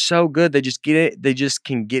so good. They just get it. They just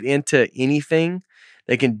can get into anything.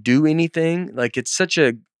 They can do anything. It's such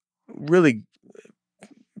a really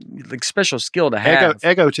special skill to have.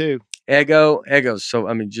 Ego too. Ego. So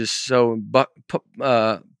I mean, just so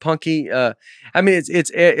punky. I mean,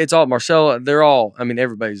 it's all Marcella. They're all. I mean,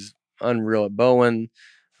 everybody's unreal. At Bowen,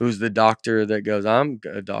 who's the doctor that goes, "I'm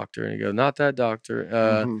a doctor," and he goes, "Not that doctor."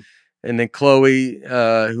 And then Chloe,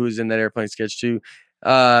 who was in that airplane sketch too.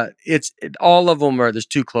 All of them are. There's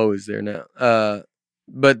 2 Chloes there now.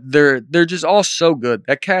 But they're just all so good.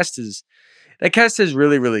 That cast is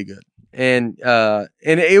really, really good. And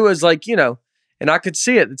it was and I could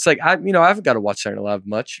see it. It's I haven't got to watch Saturday Night Live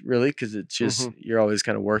much really, because it's just you're always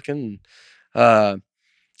kind of working.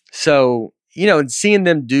 So and seeing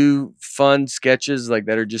them do fun sketches that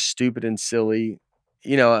are just stupid and silly,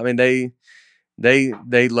 I mean they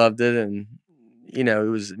loved it, and it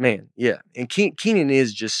was, man, yeah. And Kenan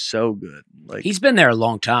is just so good. He's been there a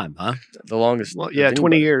long time, huh? The longest. Well, yeah,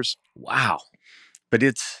 20 years. Wow. But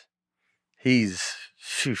he's.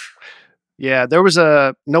 Phew. Yeah, there was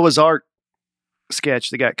a Noah's Ark sketch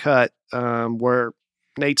that got cut where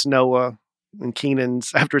Nate's Noah and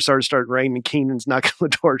Kenan's, after it started raining, Kenan's knocking on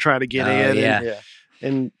the door trying to get in. Yeah.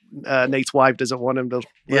 And Nate's wife doesn't want him to.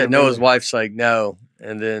 Yeah, Noah's wife's like, no.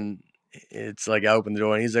 And then it's I open the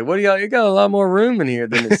door and he's like, "What do you got a lot more room in here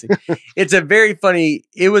than this." It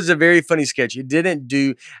was a very funny sketch. It didn't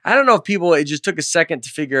do, I don't know if it just took a second to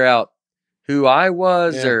figure out who I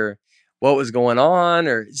was or what was going on,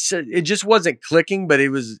 or it just wasn't clicking, but it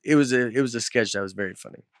was a sketch that was very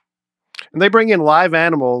funny. And they bring in live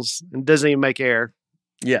animals and doesn't even make air.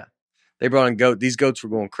 Yeah. They brought in these goats were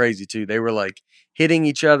going crazy too. They were like hitting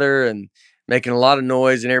each other and making a lot of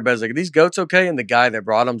noise, and everybody's like, "Are these goats okay?" And the guy that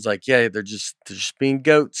brought them's like, "Yeah, they're just being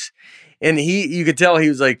goats." And you could tell he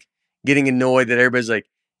was like getting annoyed that everybody's like,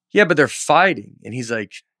 "Yeah, but they're fighting." And he's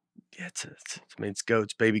like, "Yeah, it's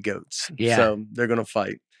goats, baby goats. Yeah. So they're gonna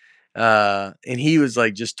fight." And he was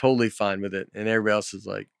like just totally fine with it, and everybody else is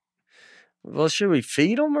like, "Well, should we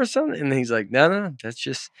feed them or something?" And he's like, no, that's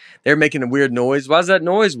just they're making a weird noise. Why is that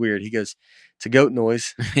noise weird? He goes, "It's a goat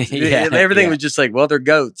noise." Everything was just like, well, they're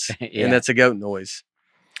goats, and that's a goat noise.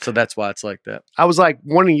 So that's why it's like that. I was like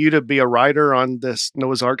wanting you to be a writer on this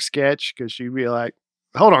Noah's Ark sketch because you'd be like,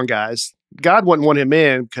 "Hold on, guys. God wouldn't want him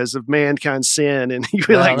in because of mankind's sin," and you'd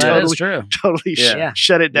be like, totally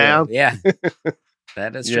shut it down. Yeah.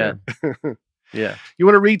 That is true. Yeah. You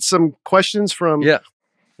want to read some questions from? Yeah.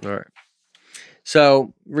 All right.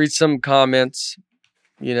 So read some comments,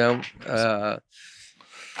 some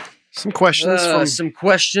questions from some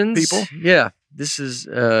questions. People. Yeah. This is,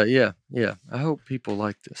 yeah. I hope people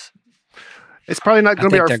like this. It's probably not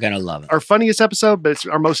going to be they're going to love it. Our funniest episode, but it's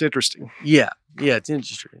our most interesting. Yeah. It's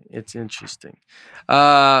interesting.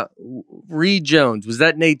 Reed Jones, was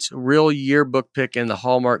that Nate's real yearbook pick in the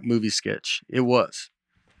Hallmark movie sketch? It was.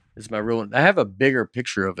 It's my real one. I have a bigger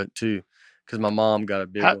picture of it too, because my mom got a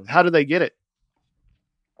big one. How did they get it?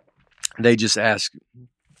 They just ask,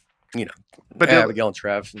 but Abigail and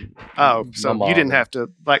Travis. And so you didn't have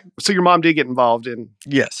to so your mom did get involved in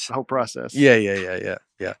the whole process. Yeah.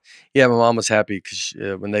 My mom was happy because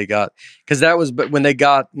when they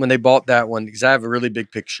bought that one, because I have a really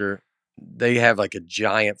big picture. They have like a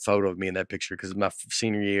giant photo of me in that picture because of my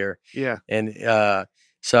senior year. Yeah. And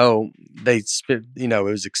so they spent, it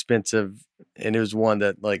was expensive, and it was one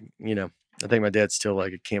that I think my dad's still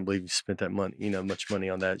like, "I can't believe you spent that money, much money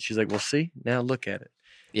on that." She's like, "Well, see, now look at it."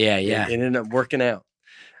 Yeah. It ended up working out.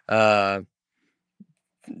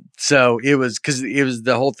 So it was because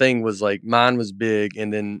the whole thing was like mine was big,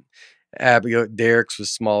 and then Derek's was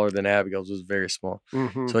smaller than Abigail's was very small.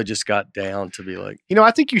 Mm-hmm. So it just got down to be like,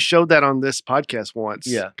 I think you showed that on this podcast once.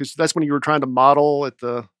 Yeah, because that's when you were trying to model at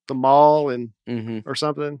the mall and or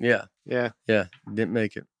something. Yeah. Didn't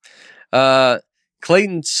make it.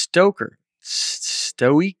 Clayton Stoecker.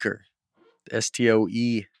 Stoecker.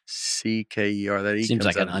 Stoecker. That E seems comes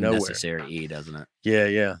like an out of unnecessary nowhere. E, doesn't it?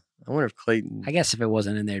 Yeah. I wonder if Clayton. I guess if it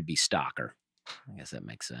wasn't in there, it'd be Stalker. I guess that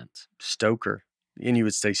makes sense. Stoker. And you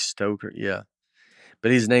would say Stoker. Yeah.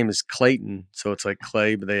 But his name is Clayton, so it's like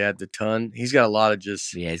Clay, but they add the ton. He's got a lot of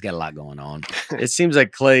just. Yeah, he's got a lot going on. It seems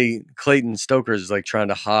like Clayton Stoker is like trying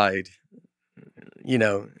to hide.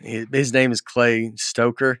 His name is Clay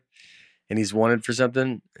Stoker, and he's wanted for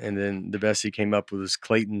something. And then the best he came up with was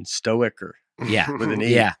Clayton Stoecker. Yeah. With an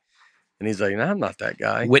E. Yeah. And he's like, "No, I'm not that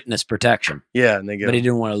guy." Witness protection. Yeah. And they go, but he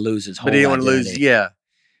didn't want to lose his whole But he didn't want to lose. identity. Yeah.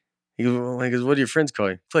 He goes, "What do your friends call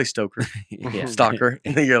you?" "Clay Stoker." Yeah. Stalker.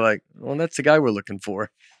 And then you're like, "Well, that's the guy we're looking for."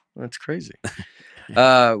 Well, that's crazy.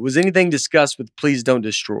 Was anything discussed with Please Don't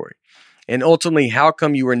Destroy? And ultimately, how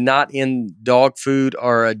come you were not in dog food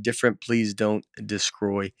or a different Please Don't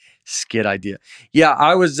Destroy skit idea? Yeah,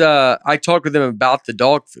 I talked with them about the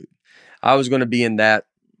dog food. I was going to be in that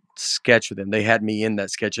sketch with them. They had me in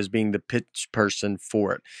that sketch as being the pitch person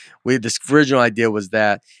for it. This original idea was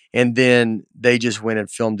that, and then they just went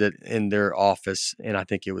and filmed it in their office, and I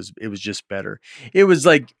think it was just better. It was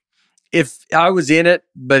like if I was in it,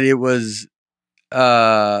 but it was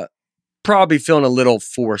probably feeling a little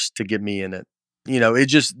forced to get me in it. It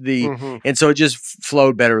just and so it just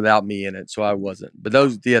flowed better without me in it. So I wasn't. But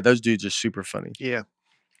those dudes are super funny.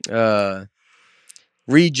 Yeah.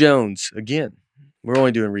 Reed Jones again. We're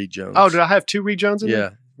only doing Reed Jones. Oh, did I have two Reed Jones in there? Yeah,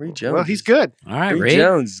 Reed Jones. Well, he's good. All right, Reed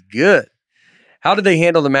Jones is good. How did they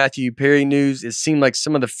handle the Matthew Perry news? It seemed like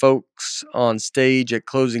some of the folks on stage at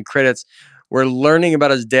closing credits were learning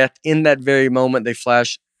about his death in that very moment. They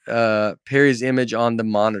flashed Perry's image on the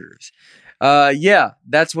monitors. Yeah,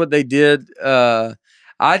 that's what they did. I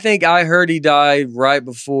think I heard he died right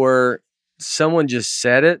before someone just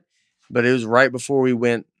said it, but it was right before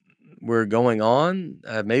we're going on.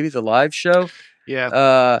 Maybe the live show.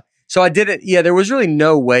 Yeah. So I didn't. Yeah, there was really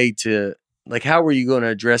no way to how were you going to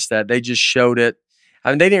address that? They just showed it. I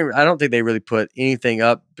mean, they didn't. I don't think they really put anything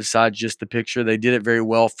up besides just the picture. They did it very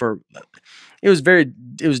well It was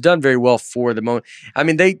done very well for the moment. I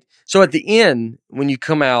mean, so at the end when you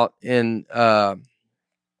come out and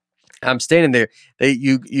I'm standing there,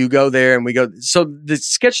 you go there and we go. So the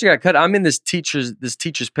sketch that got cut. I'm in this teacher's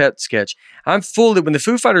pet sketch. I'm fully when the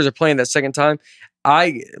Foo Fighters are playing that second time.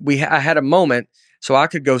 I had a moment so I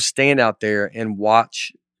could go stand out there and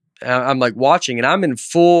watch I'm like watching, and I'm in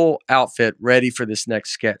full outfit, ready for this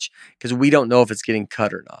next sketch because we don't know if it's getting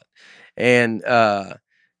cut or not. And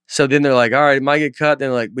so then they're like, "All right, it might get cut." Then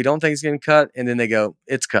they're like, "We don't think it's getting cut," and then they go,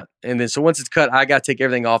 "It's cut." And then so once it's cut, I got to take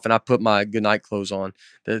everything off, and I put my goodnight clothes on,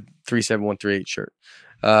 the 37138 shirt,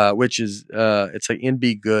 which is it's like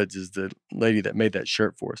NB Goods is the lady that made that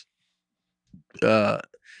shirt for us.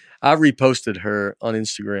 I reposted her on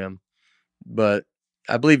Instagram, but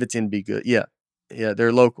I believe it's NB Good. Yeah,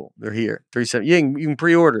 they're local. They're here. 37. Yeah, you can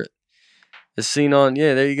pre-order it. It's seen on.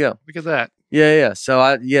 Yeah, there you go. Look at that. Yeah.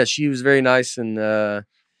 So she was very nice, and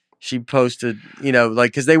she posted,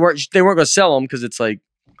 like because they weren't going to sell them because it's like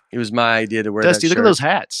it was my idea to wear. Dusty, that look shirt. at those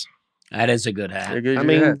hats. That is a good hat. Good, I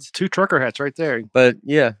mean, hats. 2 trucker hats right there. But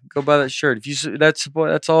yeah, go buy that shirt. If you that's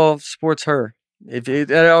all supports her. If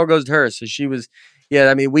that all goes to her. So she was,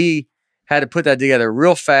 yeah. I mean, we had to put that together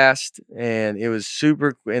real fast, and it was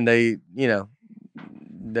super. And they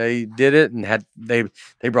did it, and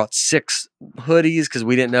they brought 6 hoodies because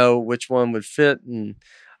we didn't know which one would fit and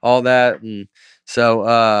all that, and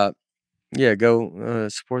so yeah, go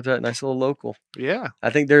support that nice little local. Yeah, I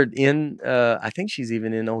think they're in. I think she's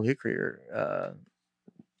even in Old Hickory or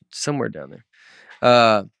somewhere down there.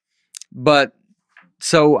 But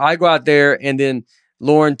so I go out there, and then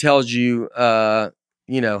Lauren tells you, hey,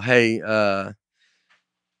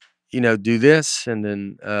 do this, and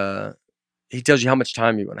then he tells you how much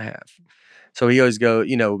time you're going to have. So he always we'll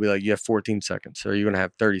be like, you have 14 seconds, or you're going to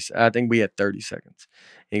have 30. I think we had 30 seconds.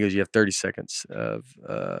 And he goes, you have 30 seconds of,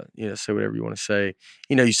 say whatever you want to say.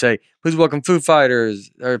 You say, please welcome Foo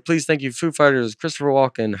Fighters, or please thank you, Foo Fighters, Christopher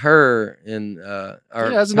Walken, her, and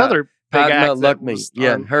that's another big act. Lakshmi.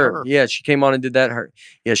 Yeah, and her. Yeah, she came on and did that. Her.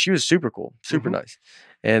 Yeah, she was super cool, super nice.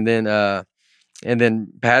 And then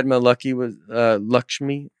Padma Lakshmi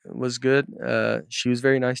was good. She was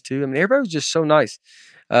very nice too. I mean, everybody was just so nice.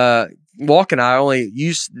 Walken, I only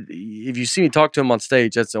used, if you see me talk to him on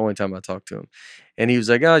stage, that's the only time I talk to him. And he was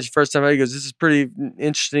like, "Oh, it's your first time." He goes, "This is pretty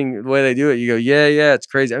interesting the way they do it." You go, "Yeah, it's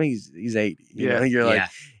crazy." I mean, he's 80. You're like,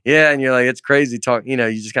 "Yeah," and you're like, "It's crazy." Talk, you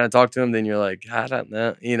just kind of talk to him. Then you're like, "I don't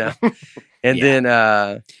know," And then,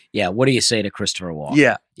 what do you say to Christopher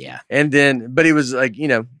Walken? Yeah. And then, but he was like,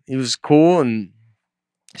 he was cool, and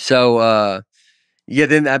so, we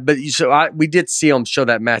did see him show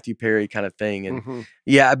that Matthew Perry kind of thing, and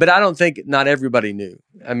but I don't think not everybody knew.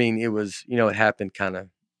 I mean, it was, it happened kind of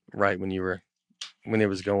right when it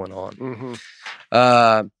was going on.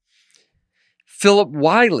 Philip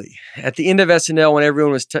Wiley at the end of SNL, when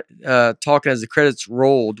everyone was talking as the credits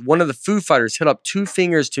rolled, one of the Foo Fighters held up 2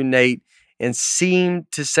 fingers to Nate and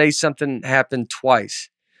seemed to say something happened twice.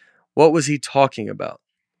 What was he talking about?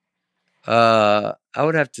 I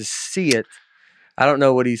would have to see it. I don't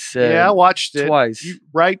know what he said. Yeah, I watched it twice.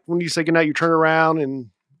 Right when you say goodnight, you turn around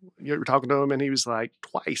and you're talking to him, and he was like,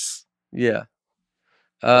 twice. Yeah.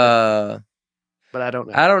 But I don't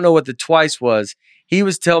know. I don't know what the twice was. He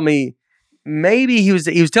was telling me, maybe he was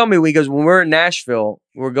telling me, he goes, when we're in Nashville,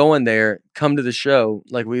 we're going there, come to the show.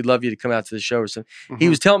 Like, we'd love you to come out to the show or something. He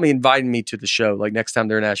was telling me, inviting me to the show. Like, next time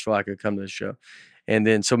they're in Nashville, I could come to the show. And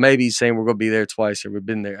then, so maybe he's saying we're going to be there twice, or we've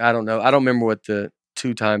been there. I don't know. I don't remember what the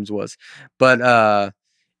 2 times was, but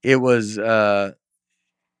it was, or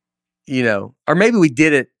maybe we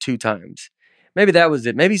did it 2 times. Maybe that was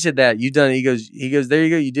it. Maybe he said that you done it. He goes, there you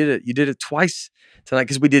go. You did it twice tonight.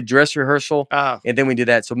 Cause we did dress rehearsal and then we did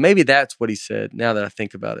that. So maybe that's what he said now that I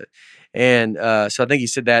think about it. And, so I think he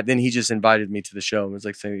said that, then he just invited me to the show and was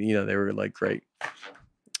like saying, they were like, great.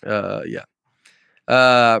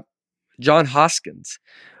 John Hoskins.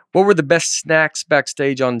 What were the best snacks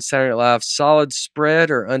backstage on Saturday Night Live? Solid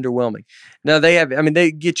spread or underwhelming? Now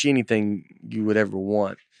they get you anything you would ever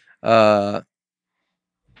want.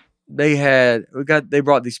 They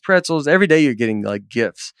brought these pretzels. Every day you're getting like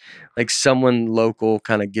gifts. Like someone local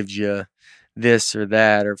kind of gives you this or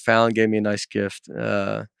that, or Fallon gave me a nice gift.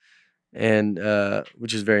 And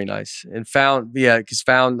which is very nice. And because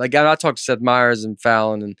Fallon, like I talked to Seth Meyers and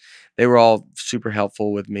Fallon, and they were all super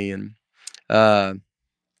helpful with me. And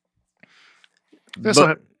they also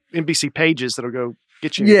have NBC pages that'll go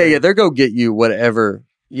get you. Yeah, they'll go get you whatever.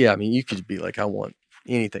 Yeah, I mean, you could be like, I want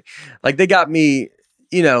anything. Like they got me,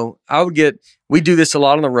 we do this a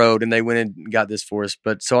lot on the road, and they went and got this for us.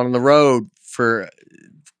 But so on the road for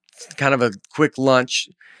kind of a quick lunch,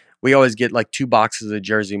 we always get like 2 boxes of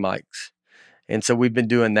Jersey Mike's. And so we've been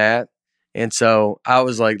doing that. And so I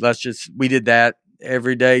was like, we did that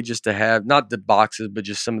every day just to have, not the boxes, but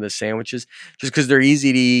just some of the sandwiches, just because they're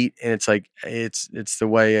easy to eat. And it's like, it's the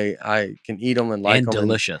way I can eat them and like them. And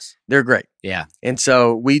delicious. They're great. Yeah. And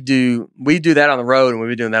so we do that on the road, and we've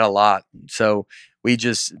been doing that a lot. So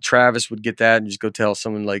Travis would get that and just go tell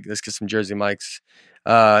someone like, let's get some Jersey Mike's.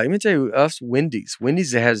 Let me tell you,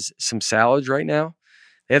 Wendy's has some salads right now.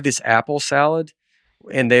 They have this apple salad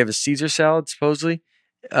and they have a Caesar salad, supposedly.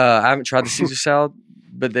 I haven't tried the Caesar salad,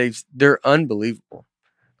 but they're unbelievable.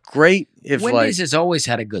 Great. If Wendy's has always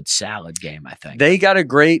had a good salad game, I think. They got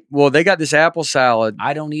this apple salad.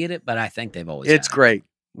 I don't eat it, but I think they've always It's great.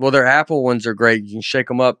 Well, their apple ones are great. You can shake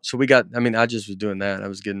them up. So I just was doing that. I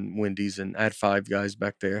was getting Wendy's and I had Five Guys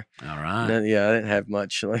back there. All right. Then, I didn't have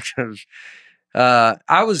much.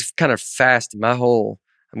 I was kind of fasting.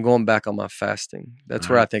 I'm going back on my fasting. That's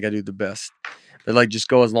where I think I do the best. But just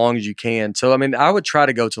go as long as you can. So, I would try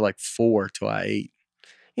to go to 4 till I ate.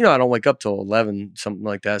 I don't wake up till 11, something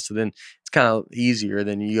like that. So then it's kind of easier.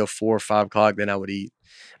 Then you go 4 or 5 o'clock, then I would eat.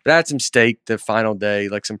 But I had some steak the final day,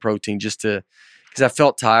 some protein because I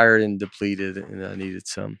felt tired and depleted and I needed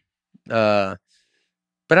some. But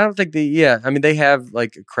I don't think they have a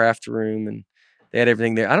craft room and they had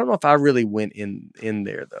everything there. I don't know if I really went in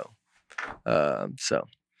there though.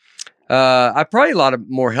 I probably a lot of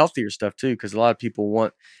more healthier stuff too, because a lot of people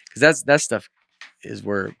because that stuff is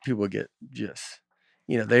where people get just,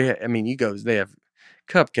 they have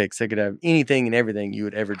cupcakes. They could have anything and everything you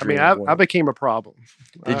would ever dream of. I became a problem.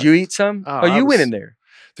 Did you eat some? You went in there.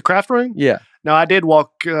 The craft room? Yeah. No, I did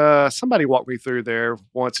walk. Somebody walked me through there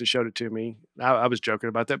once and showed it to me. I was joking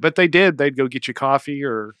about that, but they did. They'd go get you coffee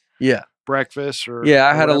or breakfast or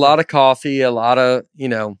I had a lot of coffee, a lot of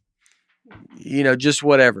just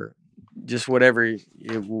whatever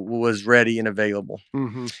it was ready and available.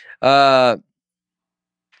 Mm-hmm.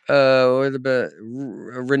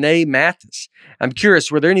 Renee Mathis. I'm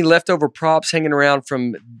curious, were there any leftover props hanging around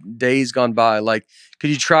from days gone by? Could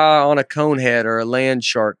you try on a cone head or a land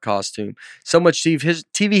shark costume? So much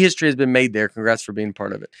TV history has been made there. Congrats for being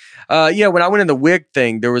part of it. When I went in the wig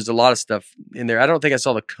thing, there was a lot of stuff in there. I don't think I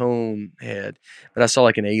saw the cone head, but I saw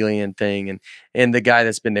an alien thing. And the guy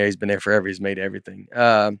that's been there, he's been there forever. He's made everything.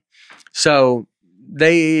 So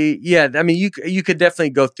you could definitely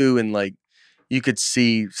go through and you could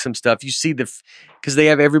see some stuff. You see because they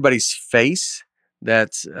have everybody's face.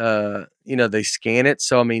 That's they scan it.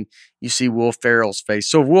 So you see Will Ferrell's face.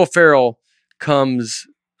 So if Will Ferrell comes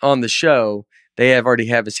on the show, they already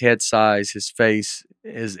have his head size, his face,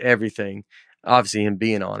 his everything. Obviously, him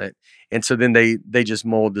being on it, and so then they just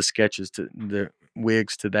mold the sketches to the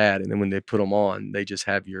wigs to that, and then when they put them on, they just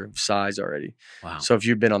have your size already. Wow. So if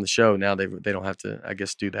you've been on the show now, they don't have to, I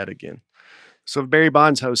guess, do that again. So Barry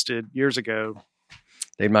Bonds hosted years ago.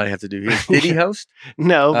 They might have to do his. Did he host?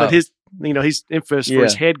 No, but he's infamous for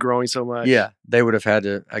his head growing so much. Yeah, they would have had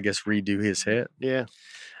to, I guess, redo his head. Yeah.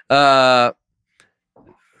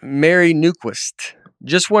 Mary Newquist.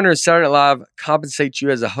 Just wondering if Saturday Night Live compensates you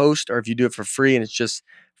as a host or if you do it for free and it's just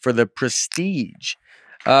for the prestige.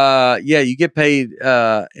 You get paid,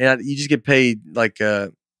 and you just get paid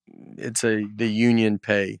it's the union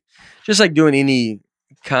pay. Just like doing any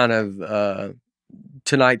kind of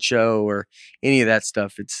Tonight Show or any of that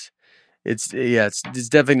stuff. It's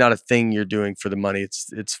definitely not a thing you're doing for the money.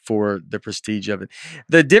 It's for the prestige of it.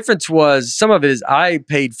 The difference was some of it is I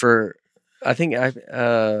paid for. I think I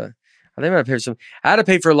might have paid some. I had to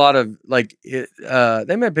pay for a lot of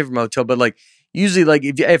they might pay for my hotel, but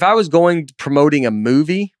usually if I was promoting a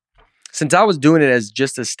movie, since I was doing it as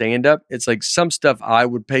just a stand up, it's some stuff I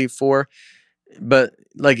would pay for, but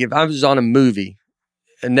if I was on a movie,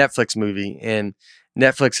 a Netflix movie, and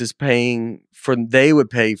Netflix is paying for, they would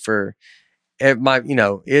pay for my,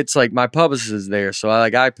 it's my publicist is there. So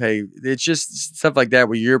I pay, it's just stuff like that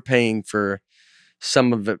where you're paying for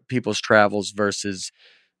some of people's travels versus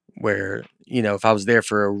where, if I was there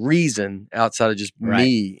for a reason outside of just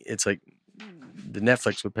me, it's the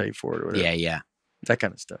Netflix would pay for it or whatever. Yeah. That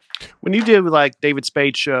kind of stuff. When you do David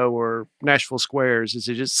Spade show or Nashville Squares, is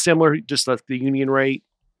it just similar, just like the union rate?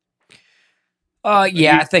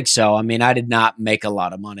 I think so. I did not make a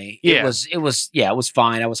lot of money. Yeah. It was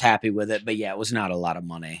fine. I was happy with it, but it was not a lot of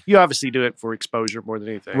money. You obviously do it for exposure more than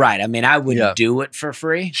anything. Right. I wouldn't do it for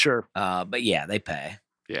free. Sure. But they pay.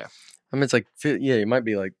 Yeah. It's it might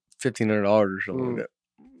be $1,500 or something like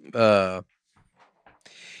that.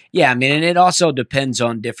 And it also depends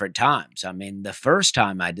on different times. The first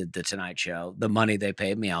time I did the Tonight Show, the money they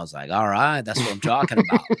paid me, I was like, all right, that's what I'm talking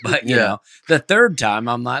about. But, the third time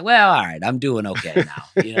I'm like, well, all right, I'm doing okay now.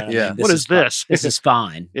 You know what What is this? This is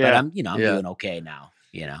fine. Yeah. But I'm doing okay now,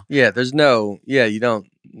 Yeah, there's no, you don't,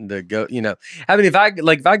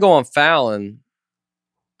 if I go on Fallon,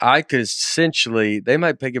 I could essentially, they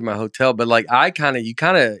might pay for my hotel, but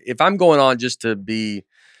if I'm going on just to be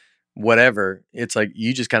whatever, it's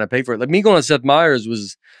you just kind of pay for it. Me going on Seth Meyers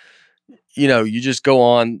was, you just go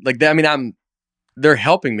on like that. I mean, they're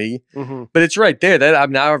helping me, but it's right there.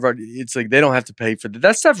 That it's like they don't have to pay for that.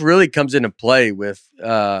 That stuff really comes into play with.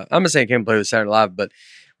 I'm not saying I can't play with Saturday Night Live, but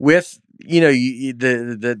with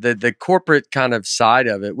the corporate kind of side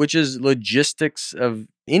of it, which is logistics of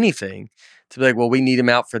anything. To be like, well, we need him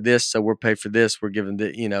out for this, so we're paid for this. We're giving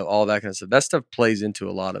the all that kind of stuff. That stuff plays into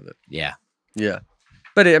a lot of it. Yeah.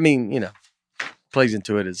 But I mean, plays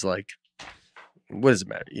into it is like, what does it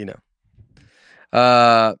matter?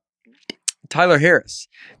 Tyler Harris,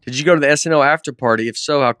 did you go to the SNL after party? If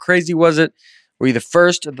so, how crazy was it? Were you the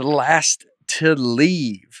first or the last to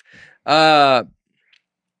leave? We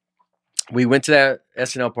went to that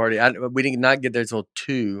SNL party. We did not get there till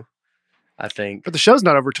 2, I think. But the show's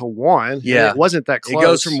not over till 1. Yeah. It wasn't that close. It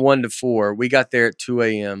goes from 1 to 4. We got there at 2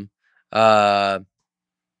 a.m.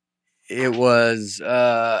 It was,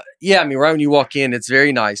 I mean, right when you walk in, it's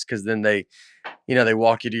very nice because then they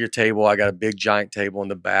walk you to your table. I got a big giant table in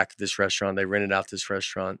the back of this restaurant. They rented out this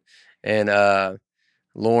restaurant. And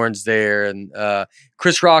Lauren's there. And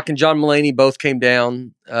Chris Rock and John Mulaney both came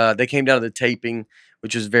down. They came down to the taping,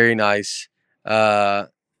 which was very nice. And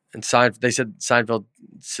they said Seinfeld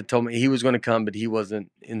told me he was going to come, but he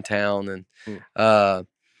wasn't in town. And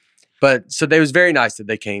but so it was very nice that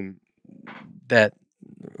they came, that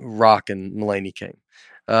Rock and Mulaney came.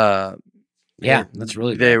 Yeah, that's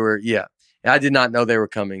really good. They were, yeah. I did not know they were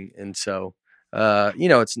coming, and so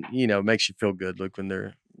it's makes you feel good. Look when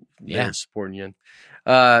they're supporting you.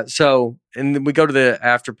 So and then we go to the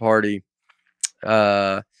after party.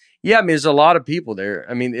 I mean, there's a lot of people there.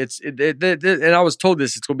 I mean, and I was told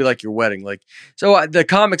it's going to be like your wedding. Like, so the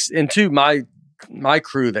comics and my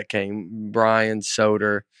crew that came, Brian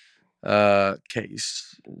Soder,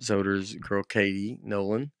 Case Soder's girl Katie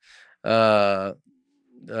Nolan, Julian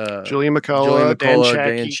McCullough,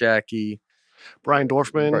 Dan Shackey, Brian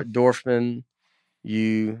Dorfman,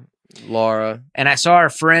 you, Laura, and I saw our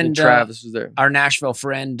friend Travis was there. Our Nashville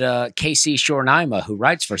friend KC Shornima, who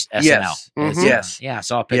writes for SNL. Yes, yes, yeah. I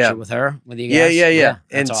saw a picture with her with you guys. Yeah.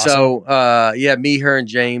 And awesome. So, me, her, and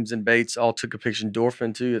James and Bates all took a picture.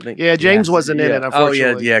 Dorfman too, I think. Yeah, James wasn't in it. Unfortunately.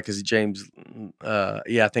 Oh yeah, because James.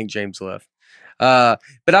 I think James left.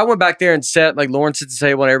 But I went back there and sat, like Lauren sits at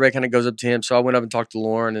the table and everybody kind of goes up to him. So I went up and talked to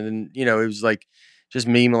Lauren, and then, it was like just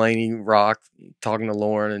me, Mulaney, Rock talking to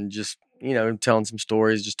Lauren and just, telling some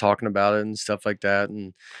stories, just talking about it and stuff like that.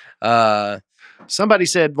 And, somebody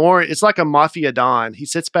said Lauren, it's like a mafia don. He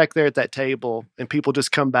sits back there at that table and people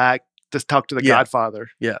just come back to talk to the Godfather.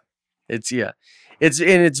 Yeah. It's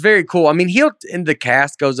very cool. I mean, the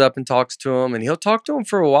cast goes up and talks to him, and he'll talk to him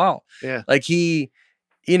for a while. Yeah. Like he's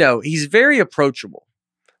very approachable,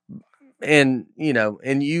 and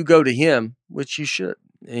you go to him, which you should,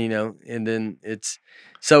 and then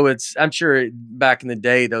I'm sure back in the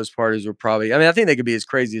day, those parties were probably, I mean, I think they could be as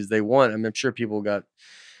crazy as they want. I mean, I'm sure people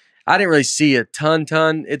I didn't really see a ton.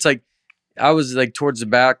 It's like, I was like towards the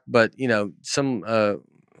back, but some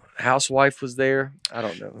housewife was there. I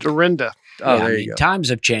don't know. Dorinda. Oh, there you go. Times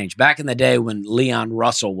have changed. Back in the day when Leon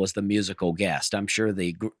Russell was the musical guest, I'm sure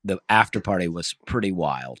the after party was pretty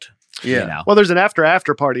wild. Yeah. Well, there's an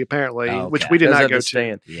after party apparently, which we did not go to.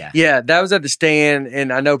 Stand. Yeah, that was at the Stand,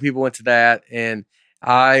 and I know people went to that, and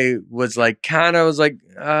I was like, you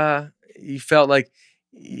felt like,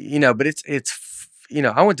 but it's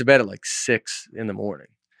I went to bed at like 6 a.m.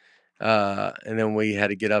 And then we had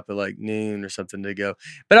to get up at like noon or something to go.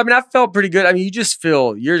 But I mean, I felt pretty good. I mean, you just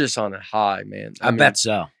feel you're just on a high, man. I bet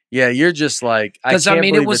so. Yeah, you're just like, because I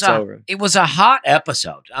mean, it was a hot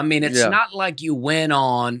episode. I mean, it's not like you went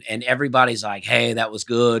on and everybody's like, "Hey, that was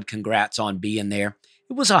good. Congrats on being there."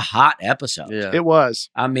 It was a hot episode. Yeah, it was.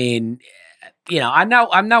 I mean, I've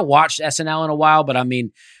not watched SNL in a while, but I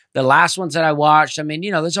mean, the last ones that I watched, I mean,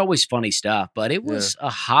 there's always funny stuff, but it was a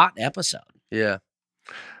hot episode. Yeah.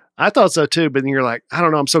 I thought so too, but then you're like, I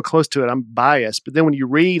don't know, I'm so close to it, I'm biased. But then when you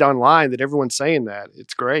read online that everyone's saying that,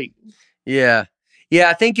 it's great. Yeah. Yeah,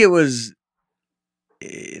 I think it was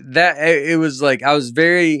like I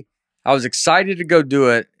was excited to go do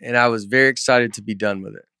it, and I was very excited to be done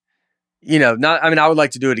with it. I would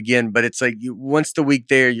like to do it again, but it's like once the week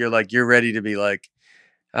there, you're like, you're ready to be like,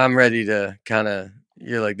 I'm ready to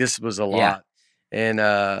you're like, this was a lot. And,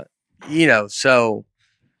 so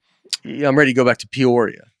I'm ready to go back to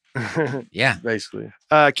Peoria. Yeah. Basically.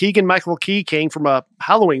 Keegan Michael Key came from a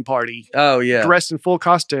Halloween party. Oh, yeah. Dressed in full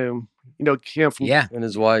costume. Him from, and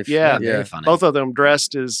his wife. Yeah. Very funny. Both of them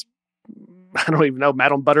dressed as, I don't even know,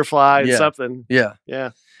 Madame Butterfly or something. Yeah.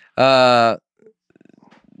 Yeah.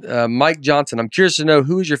 Mike Johnson, I'm curious to know,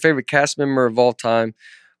 who is your favorite cast member of all time?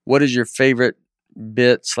 What is your favorite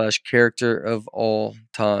bit / character of all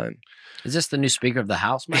time? Is this the new Speaker of the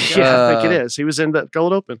House? Yeah, I think it is. He was in the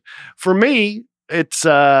Gold Open. For me, it's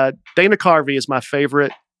Dana Carvey is my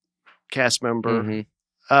favorite cast member.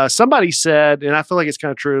 Mm-hmm. Somebody said, and I feel like it's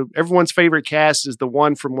kind of true, everyone's favorite cast is the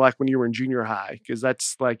one from like when you were in junior high, because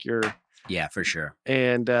that's like your... Yeah, for sure.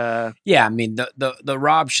 And yeah, I mean the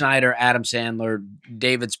Rob Schneider, Adam Sandler,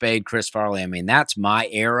 David Spade, Chris Farley. I mean, that's my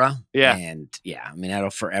era. Yeah. And yeah, I mean,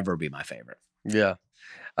 that'll forever be my favorite. Yeah.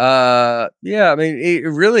 Yeah, I mean, it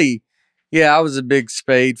really, yeah, I was a big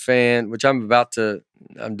Spade fan, which I'm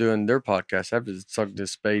doing their podcast. I have to talk to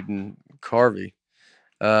Spade and Carvey.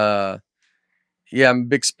 Yeah, I'm a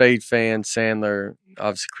big Spade fan. Sandler,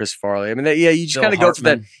 obviously Chris Farley. I mean, you just kind of go for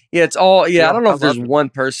that. Yeah, it's all. Yeah, I don't know if there's one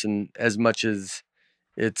person as much as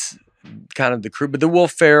it's kind of the crew, but the Will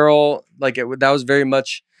Ferrell, like that was very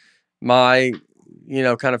much my,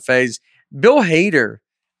 kind of phase. Bill Hader,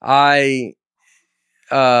 I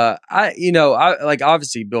like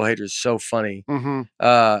obviously Bill Hader is so funny, mm-hmm.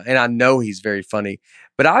 And I know he's very funny,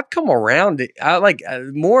 but I've come around it. I like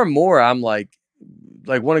more and more. I'm like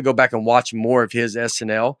want to go back and watch more of his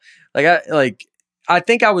SNL. I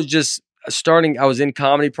think I was just starting. I was in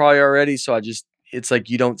comedy probably already, so it's like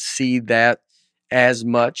you don't see that as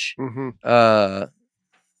much mm-hmm.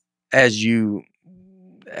 As you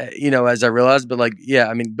as I realized. But like, yeah,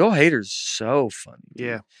 I mean, Bill Hader's so funny.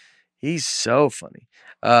 Yeah, he's so funny.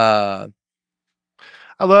 I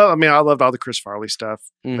loved all the Chris Farley stuff.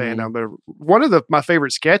 Mm-hmm. And one of my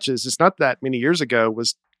favorite sketches, it's not that many years ago,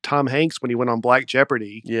 was Tom Hanks when he went on Black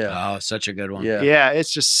Jeopardy. Yeah. Oh, such a good one. Yeah. Yeah,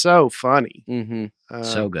 it's just so funny. Mm-hmm.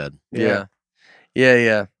 So good. Yeah.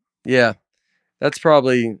 That's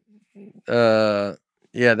probably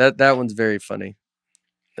that one's very funny.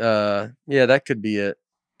 That could be it.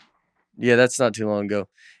 Yeah, that's not too long ago.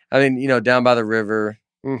 I mean, Down by the River.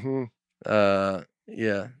 Mm-hmm.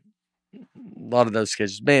 Yeah. A lot of those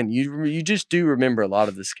sketches. Man, you just do remember a lot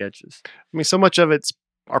of the sketches. I mean, so much of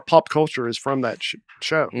our pop culture is from that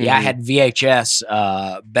show. Yeah, I had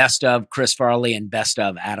VHS, best of Chris Farley and best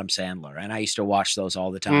of Adam Sandler. And I used to watch those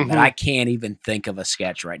all the time. Mm-hmm. And I can't even think of a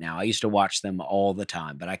sketch right now. I used to watch them all the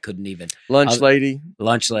time, but I couldn't even. Lunch Lady.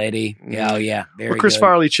 Yeah, oh, yeah. Very Chris good.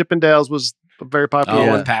 Farley, Chippendales was very popular.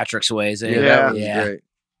 Oh, and Patrick Swayze. Yeah, that was great.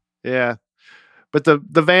 Yeah. But the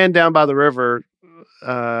van Down by the River,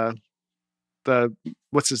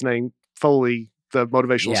 what's his name? Foley, the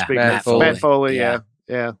motivational speaker. Matt Foley, yeah.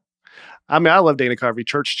 I mean, I love Dana Carvey,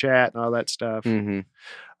 Church Chat and all that stuff. Mm-hmm.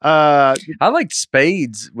 I liked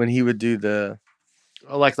Spades when he would do the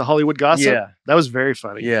Hollywood Gossip. Yeah, that was very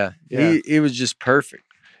funny. Yeah. It was just perfect.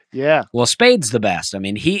 Yeah. Well, Spade's the best. I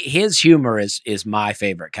mean, his humor is my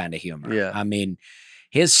favorite kind of humor. Yeah. I mean,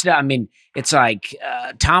 his stuff. I mean, it's like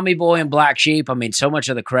Tommy Boy and Black Sheep. I mean, so much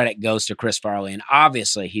of the credit goes to Chris Farley, and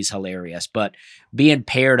obviously he's hilarious. But being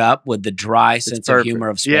paired up with the dry sense of humor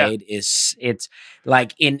of Spade it's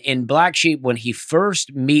like in Black Sheep when he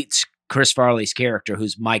first meets Chris Farley's character,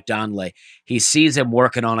 who's Mike Donnelly, he sees him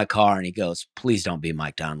working on a car and he goes, "Please don't be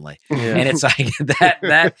Mike Donnelly." Yeah. And it's like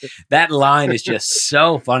that line is just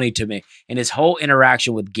so funny to me. And his whole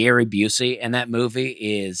interaction with Gary Busey in that movie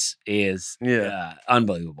is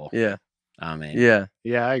unbelievable. Yeah. I mean, yeah,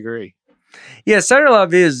 I agree. Yeah, Saturday Night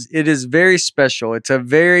Live is very special. It's a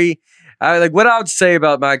very like what I would say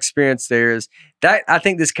about my experience there is that I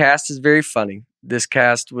think this cast is very funny. This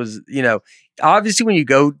cast was, obviously when you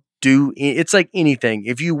go it's like anything.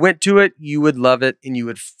 If you went to it, you would love it, and you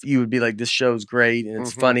would be like, this show's great and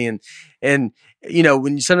it's funny, and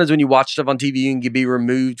sometimes when you watch stuff on TV, you can be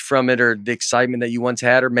removed from it or the excitement that you once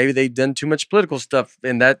had, or maybe they've done too much political stuff,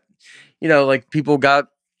 and that like people got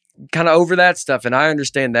kind of over that stuff, and I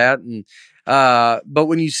understand that, and but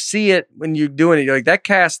when you see it, when you're doing it, like that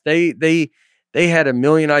cast, they had a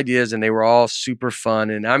million ideas and they were all super fun.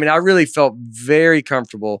 And I mean, I really felt very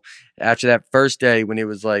comfortable after that first day when it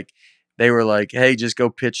was like, they were like, hey, just go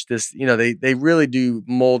pitch this. They really do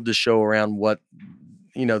mold the show around what,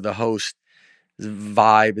 the host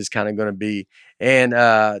vibe is kind of going to be. And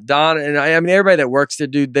Don, and I mean, everybody that works there,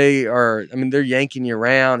 dude, they're yanking you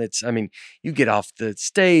around. You get off the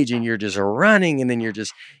stage and you're just running, and then your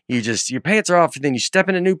pants are off, and then you step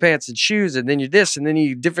into new pants and shoes, and then you're this, and then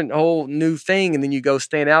you different whole new thing, and then you go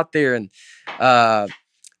stand out there, and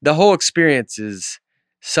the whole experience is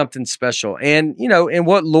something special. And, and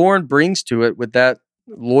what Lorne brings to it with that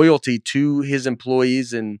loyalty to his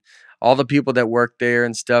employees and all the people that work there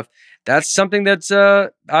and stuff, that's something that's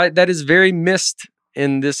that is very missed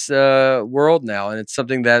in this world now, and it's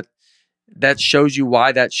something that shows you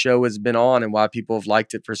why that show has been on and why people have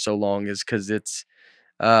liked it for so long, is because it's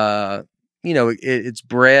it's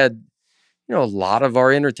bred a lot of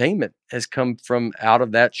our entertainment has come from out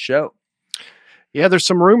of that show. Yeah, there's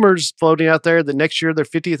some rumors floating out there that next year their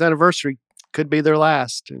 50th anniversary could be their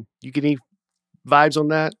last. You get any vibes on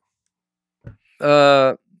that?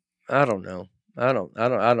 I don't know. I don't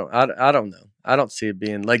know. I don't see it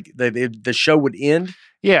being like the show would end.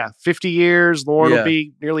 Yeah, 50 years. Lauren will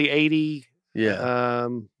be nearly 80. Yeah.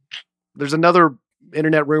 There's another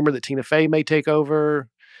internet rumor that Tina Fey may take over.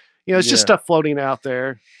 It's just stuff floating out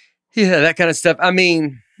there. Yeah, that kind of stuff. I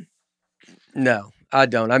mean, no, I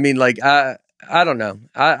don't. I mean, like I don't know.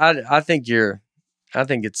 I think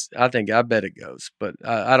I bet it goes, but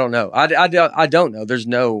I don't know. I don't know. There's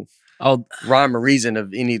no rhyme or reason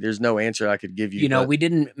of any. There's no answer I could give you. We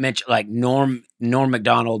didn't mention like Norm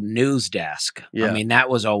Macdonald News Desk. Yeah. I mean, that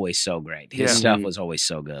was always so great. His stuff was always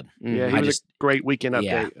so good. Yeah, he was a great weekend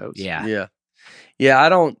update. Yeah, I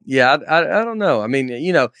don't know. I mean,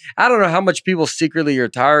 I don't know how much people secretly are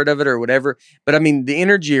tired of it or whatever, but I mean, the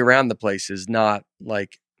energy around the place is not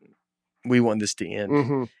like we want this to end.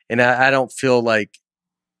 Mm-hmm. And I didn't feel like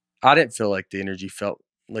the energy felt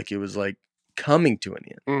like it was like coming to an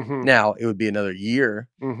end. Mm-hmm. Now it would be another year.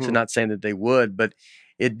 Mm-hmm. So not saying that they would, but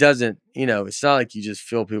it doesn't, it's not like you just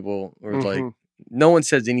feel people or like no one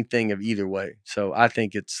says anything of either way. So I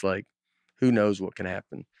think it's like, who knows what can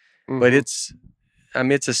happen, but it's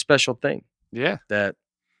a special thing. Yeah. That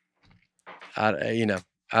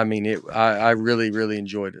I really, really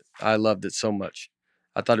enjoyed it. I loved it so much.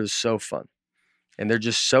 I thought it was so fun. And they're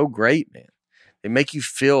just so great, man. They make you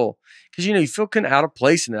feel, because, you feel kind of out of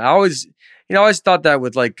place. And I always thought that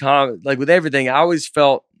with like with everything, I always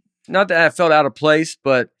felt, not that I felt out of place,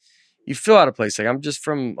 but you feel out of place. Like, I'm just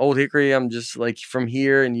from Old Hickory. I'm just like from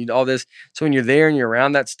here and all this. So when you're there and you're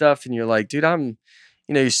around that stuff and you're like, dude,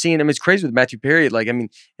 you're seeing, it's crazy with Matthew Perry. Like, in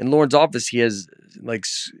Lauren's office, he has like,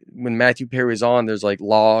 when Matthew Perry is on, there's like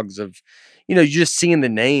logs of, you're just seeing the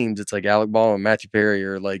names. It's like Alec Baldwin and Matthew Perry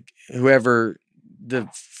or like whoever the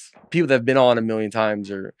people that have been on a million times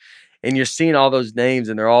and you're seeing all those names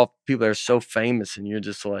and they're all people that are so famous and you're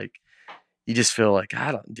just like, you just feel like,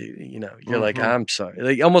 I don't do, you're like, I'm sorry.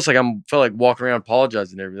 Like, almost like felt like walking around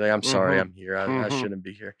apologizing to everybody. Like, I'm sorry I'm here. I shouldn't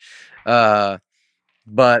be here. But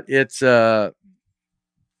it's, yeah,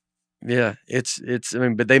 it's,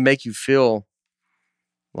 but they make you feel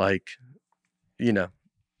like,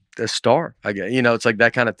 a star, I guess, it's like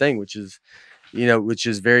that kind of thing, which is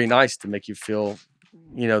very nice to make you feel,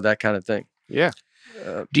 that kind of thing. Yeah.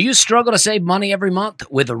 Do you struggle to save money every month?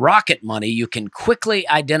 With Rocket Money, you can quickly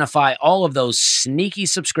identify all of those sneaky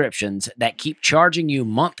subscriptions that keep charging you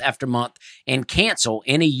month after month and cancel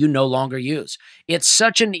any you no longer use. It's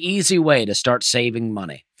such an easy way to start saving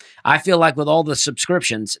money. I feel like with all the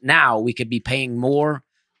subscriptions, now we could be paying more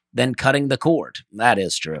than cutting the cord. That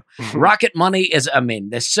is true. Rocket Money is,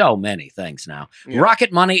 there's so many things now. Yeah.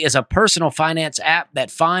 Rocket Money is a personal finance app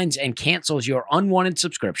that finds and cancels your unwanted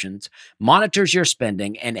subscriptions, monitors your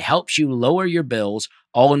spending, and helps you lower your bills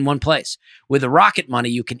all in one place. With Rocket Money,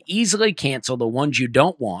 you can easily cancel the ones you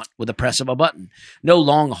don't want with a press of a button. No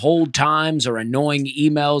long hold times or annoying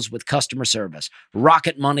emails with customer service.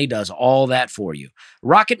 Rocket Money does all that for you.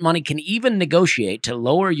 Rocket Money can even negotiate to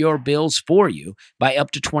lower your bills for you by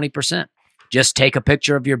up to 20%. Just take a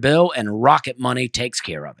picture of your bill and Rocket Money takes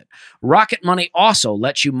care of it. Rocket Money also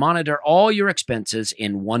lets you monitor all your expenses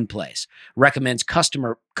in one place, recommends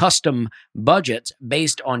custom budgets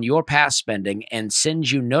based on your past spending, and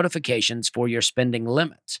sends you notifications for your spending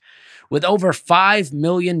limits. With over 5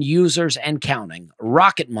 million users and counting,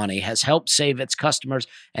 Rocket Money has helped save its customers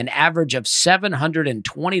an average of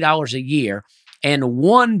 $720 a year and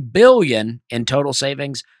 $1 billion in total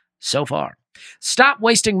savings so far. Stop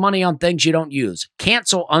wasting money on things you don't use.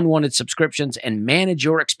 Cancel unwanted subscriptions and manage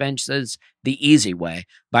your expenses the easy way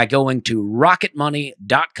by going to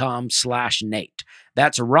rocketmoney.com/Nate.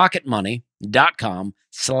 That's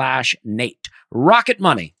rocketmoney.com/Nate.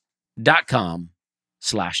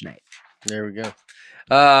 rocketmoney.com/Nate. There we go.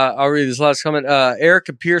 I'll read this last comment.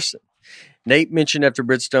 Erica Pearson. Nate mentioned after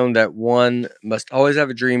Bridgestone that one must always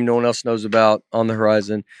have a dream no one else knows about on the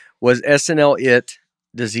horizon. Was SNL it?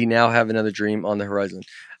 Does he now have another dream on the horizon?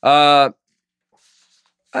 SNL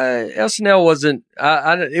wasn't.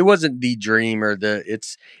 It wasn't the dream or the.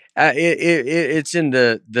 It's in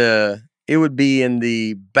the. It would be in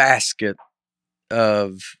the basket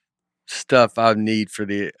of stuff I need for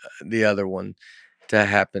the other one to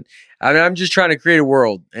happen. I'm just trying to create a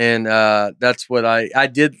world, and that's what I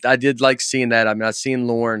did. I did like seeing that. I've seen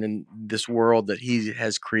Lauren and this world that he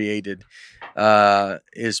has created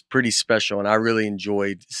is pretty special, and I really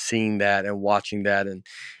enjoyed seeing that and watching that. And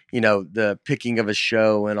the picking of a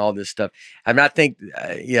show and all this stuff. I mean, I think,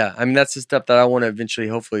 that's the stuff that I want to eventually,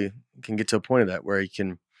 hopefully, can get to a point of that where you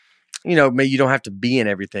can, maybe you don't have to be in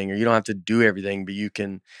everything or you don't have to do everything, but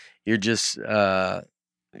you're just,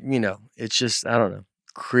 it's just, I don't know,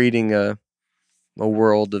 creating a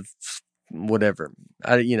world of whatever,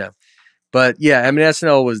 but yeah, I mean,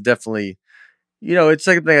 SNL was definitely, it's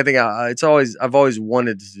like a thing I think I've always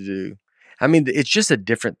wanted to do. I mean, it's just a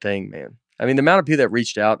different thing, man. I mean, the amount of people that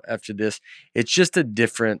reached out after this, it's just a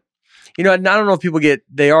different, I don't know if people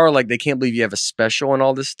they can't believe you have a special and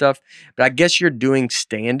all this stuff, but I guess you're doing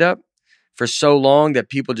stand-up for so long that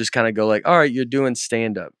people just kind of go like, all right, you're doing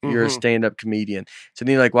stand-up. You're a stand-up comedian. So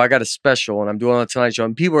then you're like, well, I got a special and I'm doing on the Tonight Show.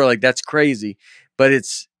 And people are like, that's crazy. But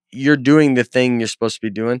you're doing the thing you're supposed to be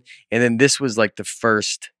doing. And then this was like the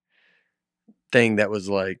first thing that was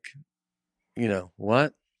like,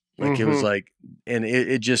 what? Like it was like, and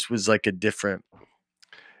it just was like a different.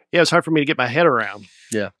 Yeah, it's hard for me to get my head around.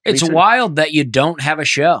 Yeah. It's wild that you don't have a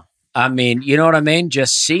show. I mean, you know what I mean?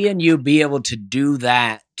 Just seeing you be able to do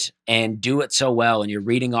that and do it so well, and you're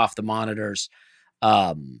reading off the monitors.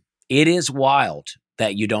 It is wild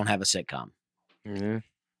that you don't have a sitcom. Mm-hmm.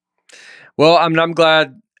 Well, I'm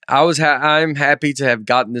glad. I'm happy to have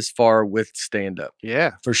gotten this far with stand-up.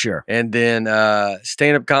 Yeah, for sure. And then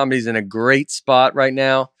stand-up comedy's in a great spot right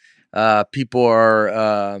now. People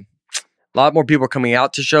are a lot more people are coming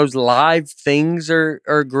out to shows. Live things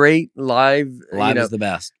are great. Live is the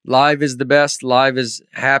best. Live is the best. Live is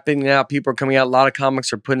happening now. People are coming out. A lot of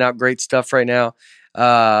comics are putting out great stuff right now.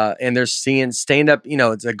 And they're seeing stand-up.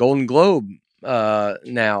 It's a Golden Globe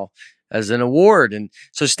now as an award. And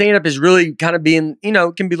so stand-up is really kind of being,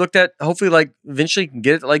 can be looked at, hopefully, like eventually can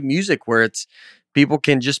get it like music, where it's people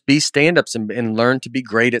can just be stand-ups and learn to be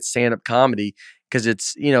great at stand-up comedy, because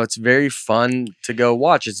it's, it's very fun to go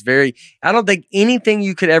watch. I don't think anything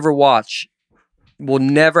you could ever watch will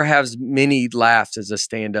never have as many laughs as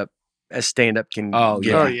stand-up can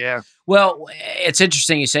get. Oh, yeah. Well, it's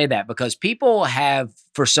interesting you say that, because people have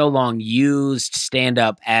for so long used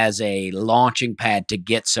stand-up as a launching pad to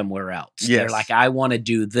get somewhere else. Yes. They're like, I want to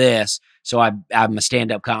do this, so I'm a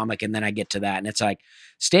stand-up comic, and then I get to that. And it's like,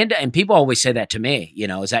 stand-up, and people always say that to me,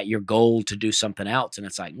 is that your goal to do something else? And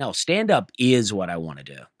it's like, no, stand-up is what I want to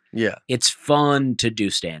do. Yeah. It's fun to do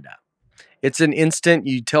stand-up. It's an instant,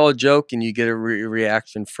 you tell a joke and you get a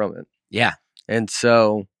reaction from it. Yeah. And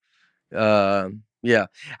so... yeah,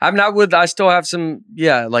 I still have some,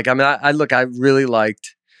 I really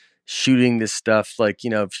liked shooting this stuff. Like,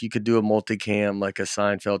 if you could do a multicam, like a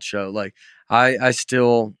Seinfeld show, like I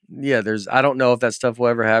still, I don't know if that stuff will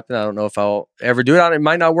ever happen. I don't know if I'll ever do it. It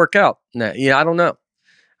might not work out. I don't know.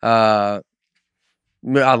 I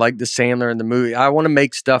like the Sandler and the movie. I want to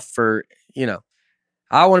make stuff for,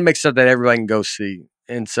 I want to make stuff that everybody can go see.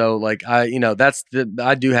 And so like, I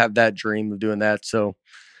do have that dream of doing that. So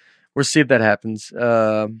we'll see if that happens.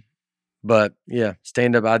 But yeah,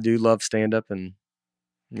 stand-up, I do love stand-up, and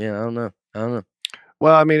yeah, I don't know.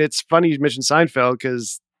 Well, I mean, it's funny you mentioned Seinfeld,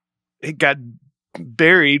 because it got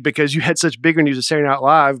buried because you had such bigger news of Saturday Night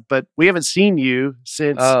Live, but we haven't seen you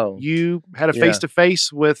since you had a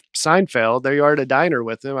face-to-face with Seinfeld. There you are at a diner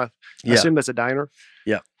with him. I assume that's a diner.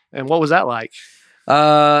 Yeah. And what was that like?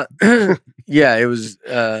 Yeah, it was.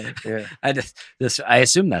 Yeah, I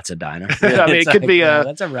assume that's a diner. I mean, it could be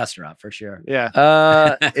that's a restaurant for sure.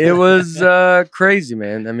 Yeah. It was crazy,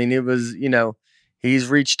 man. I mean, it was. He's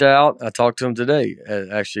reached out. I talked to him today,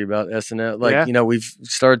 actually, about SNL. Like, we've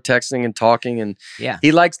started texting and talking, and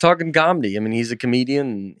he likes talking comedy. I mean, he's a comedian,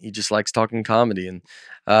 and he just likes talking comedy. And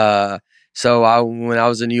so when I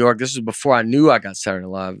was in New York, this was before I knew I got Saturday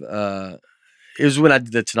Night Live. It was when I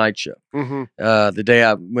did the Tonight Show. Mm-hmm. The day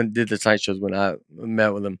I did the Tonight Show is when I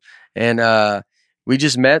met with him, and we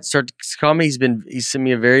just met. Started to call me. He sent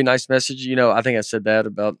me a very nice message. I think I said that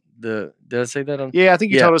about the. Did I say that on? Yeah, I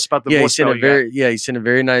think you told us about the. He sent he sent a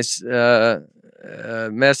very nice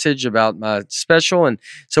message about my special, and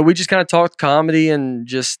so we just kind of talked comedy, and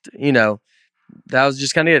just that was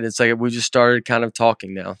just kind of it. It's like we just started kind of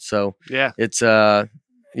talking now. So it's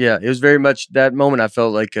it was very much that moment. I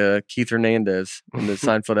felt like Keith Hernandez in the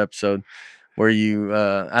Seinfeld episode where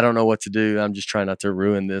I don't know what to do. I'm just trying not to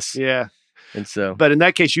ruin this. Yeah. And so, but in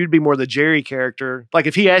that case, you'd be more the Jerry character. Like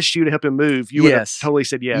if he asked you to help him move, you would have totally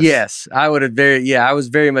said yes. Yes, I would have I was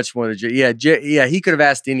very much more the Jerry. Yeah, he could have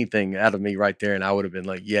asked anything out of me right there, and I would have been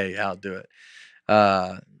like, yeah, I'll do it.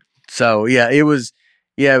 So it was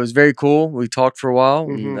very cool. We talked for a while,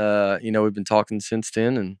 and we've been talking since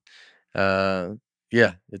then, and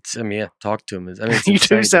Yeah, talk to him. It's You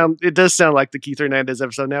do it does sound like the Keith Hernandez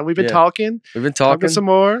episode now. We've been talking. We've been talking some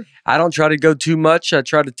more. I don't try to go too much. I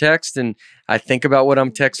try to text and I think about what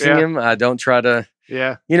I'm texting him. I don't try to,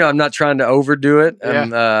 I'm not trying to overdo it.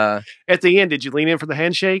 Yeah. At the end, did you lean in for the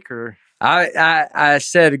handshake or? I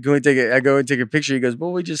said, I go and take a picture. He goes,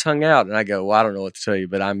 well, we just hung out. And I go, well, I don't know what to tell you,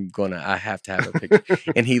 but I have to have a picture.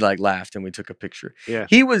 And he laughed and we took a picture. Yeah.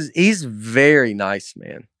 He's very nice,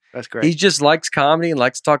 man. That's great. He just likes comedy and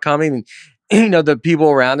likes to talk comedy. And, the people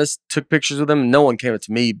around us took pictures with him. No one came up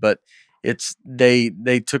to me, but they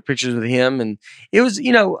took pictures with him. And it was,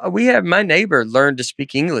 my neighbor learned to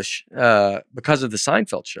speak English because of the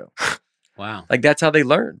Seinfeld show. Wow. That's how they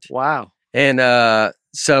learned. Wow. And,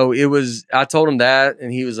 so I told him that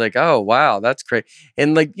and he was like, oh, wow, that's great.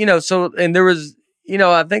 And and there was,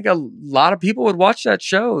 I think a lot of people would watch that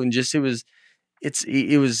show and just, it's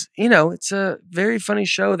a very funny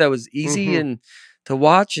show that was easy and to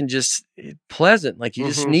watch and just pleasant. You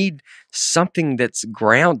just need something that's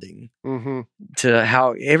grounding to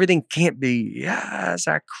how everything can't be, it's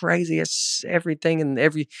that crazy. It's everything and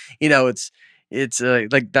it's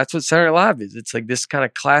that's what Saturday Night Live is. It's this kind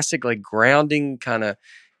of classic, grounding kind of,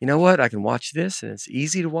 you know what? I can watch this and it's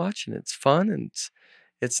easy to watch and it's fun and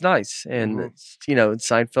it's nice. And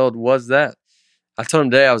Seinfeld was that. I told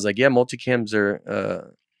him today, I was like, yeah, multicams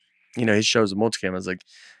are, his show's a multicam. I was like,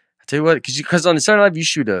 I tell you what, because on the Saturday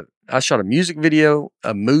Night Live, I shot a music video,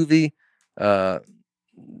 a movie, a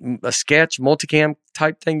sketch, multicam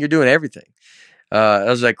type thing. You're doing everything. I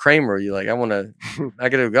was like Kramer. You're like, I'll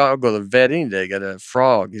go to the vet any day. Got a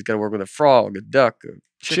frog. He's got to work with a frog, a duck, a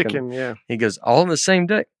chicken. Yeah. He goes, all on the same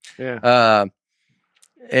day. Yeah.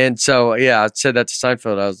 And so, I said that to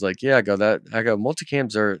Seinfeld. I was like, I go,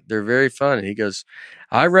 multicams they're very fun. And he goes,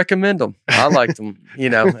 I recommend them. I like them.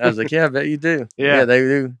 I was like, I bet you do. Yeah, they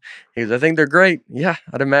do. He goes, I think they're great. Yeah,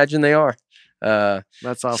 I'd imagine they are.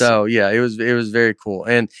 That's awesome. So it was very cool.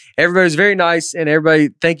 And everybody was very nice. And everybody,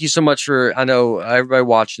 thank you so much I know everybody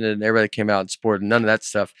watching it and everybody came out and supported. None of that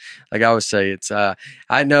stuff. Like I always say, it's,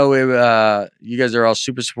 I know you guys are all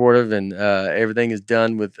super supportive and everything is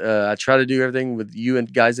done with, I try to do everything with you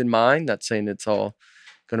and guys in mind. Not saying it's all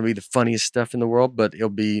going to be the funniest stuff in the world, but it'll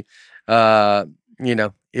be,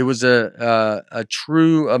 it was a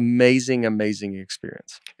true, amazing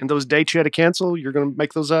experience. And those dates you had to cancel, you're going to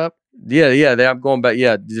make those up? Yeah. I'm going back.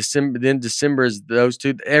 Yeah. December is those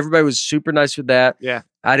two. Everybody was super nice with that. Yeah.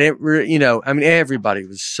 I didn't everybody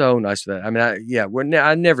was so nice with that.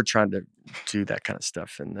 I never tried to do that kind of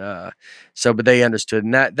stuff. And, but they understood.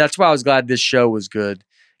 And that's why I was glad this show was good.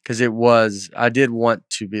 Cause I did want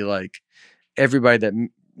to be like everybody that,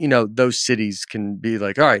 those cities can be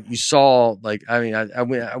like, all right, you saw, I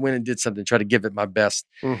went and did something, try to give it my best,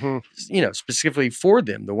 specifically for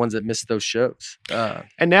them, the ones that missed those shows.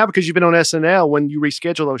 And now because you've been on SNL, when you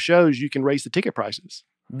reschedule those shows, you can raise the ticket prices.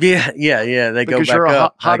 Yeah. They because go back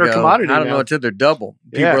up. Hotter commodity. I don't know until they're double.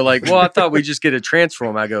 People are like, well, I thought we just get to transfer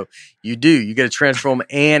them. I go, you do. You get to transfer them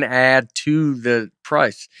and add to the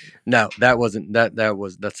price. No, that's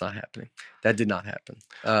not happening. That did not happen.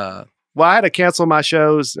 Well, I had to cancel my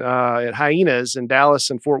shows at Hyenas in Dallas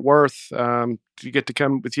and Fort Worth to get to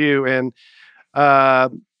come with you. And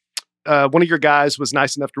one of your guys was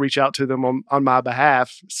nice enough to reach out to them on my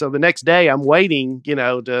behalf. So the next day I'm waiting,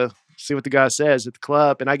 to see what the guy says at the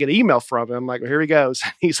club. And I get an email from him. I'm like, well, here he goes.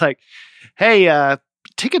 He's like, hey,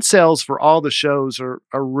 ticket sales for all the shows are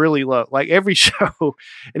really low, like every show.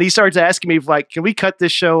 And he starts asking me, can we cut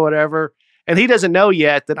this show, whatever? And he doesn't know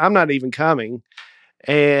yet that I'm not even coming.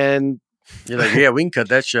 And you're like, yeah, we can cut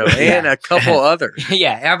that show and a couple others.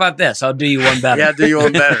 Yeah, how about this? I'll do you one better. Yeah, do you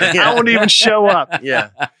one better. Yeah. I won't even show up. Yeah.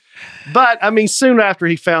 But soon after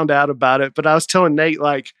he found out about it, but I was telling Nate,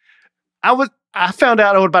 I found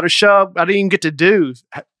out about a show I didn't even get to do.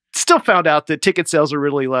 Still found out that ticket sales are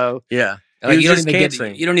really low. Yeah. You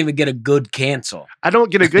don't even get a good cancel. I don't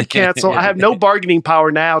get a good cancel. I have no bargaining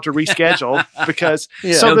power now to reschedule because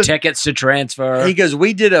no tickets to transfer. He goes,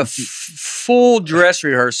 we did a full dress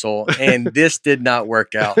rehearsal and this did not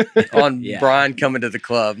work out on Brian coming to the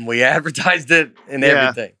club. And we advertised it and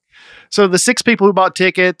everything. So the 6 people who bought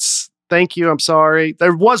tickets, thank you. I'm sorry.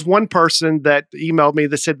 There was one person that emailed me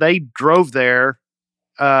that said they drove there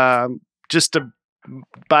just to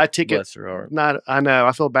buy a ticket. Bless her heart. I know.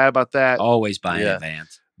 I feel bad about that. Always buy in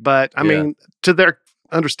advance. But I mean, to their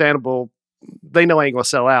understandable, they know I ain't gonna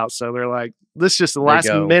sell out. So they're like, this is just the last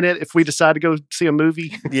minute if we decide to go see a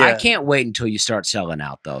movie. Yeah. I can't wait until you start selling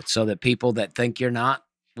out though, so that people that think you're not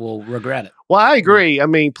will regret it. Well, I agree.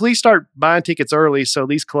 Please start buying tickets early so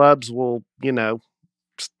these clubs will,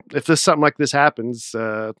 if something like this happens,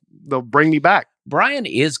 they'll bring me back. Brian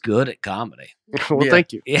is good at comedy. Well,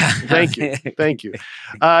 thank you. Yeah. Thank you. Thank you.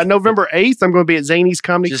 November 8th, I'm going to be at Zany's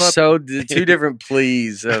Comedy Club. Just so the two different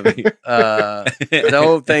pleas of the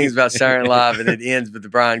whole thing's about Saturday Night Live, and it ends with the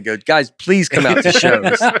Brian goes, guys, please come out to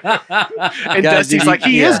shows. And Guys, Dusty's like,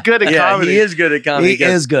 he is good at comedy. He is good at comedy. He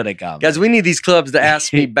is good at comedy. Guys, we need these clubs to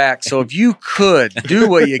ask me back. So if you could do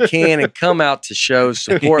what you can and come out to shows,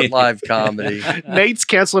 support live comedy. Nate's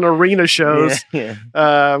canceling arena shows Yeah.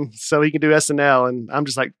 so he can do SNL. And I'm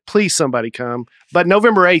just like, please, somebody come. But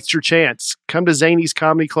November 8th, your chance. Come to Zany's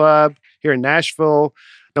Comedy Club here in Nashville.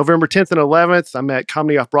 November 10th and 11th, I'm at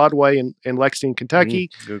Comedy Off Broadway in Lexington,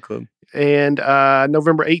 Kentucky. Good club. And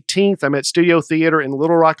November 18th, I'm at Studio Theater in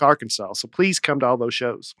Little Rock, Arkansas. So please come to all those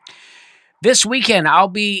shows. This weekend, I'll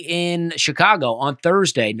be in Chicago on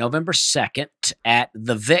Thursday, November 2nd at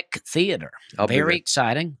the Vic Theater. Very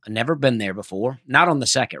exciting. I've never been there before. Not on the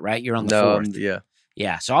 2nd, right? You're on the 4th. Yeah.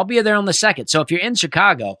 Yeah, so I'll be there on the 2nd. So if you're in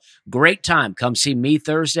Chicago, great time. Come see me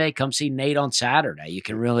Thursday. Come see Nate on Saturday. You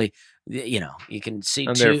can really, you can see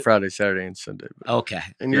I'm there Friday, Saturday, and Sunday. Okay.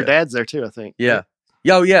 And your dad's there too, I think. Yeah.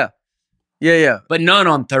 Oh, yeah. Yeah. But none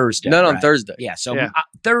on Thursday. None on Thursday. Yeah, so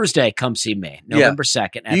Thursday, come see me, November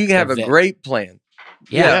 2nd. You can have a great plan.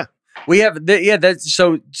 Yeah. We have, that's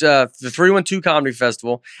so the 312 Comedy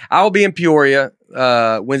Festival. I will be in Peoria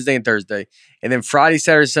Wednesday and Thursday. And then Friday,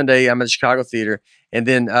 Saturday, Sunday, I'm at the Chicago Theater. And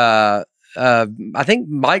then I think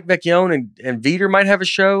Mike Vecchione and Veter might have a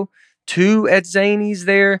show too at Zany's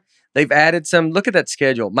there. They've added some. Look at that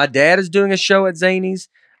schedule. My dad is doing a show at Zany's.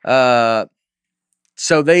 So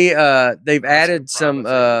they've added some.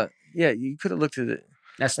 Yeah, you could have looked at it.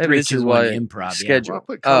 That's 321 Improv schedule. Well, I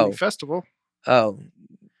put Comedy Festival. Oh.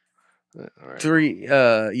 All right.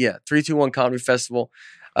 321 Comedy Festival.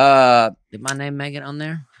 Did my name make it on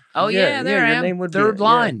there? Oh yeah, there I am. Name would Third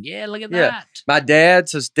line. Yeah, look at that. My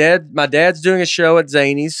dad's doing a show at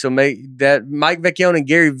Zany's. So Mike Vecchione and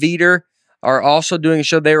Gary Veter are also doing a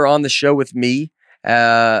show. They were on the show with me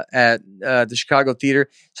at the Chicago Theater.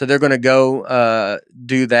 So they're going to go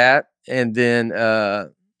do that, and then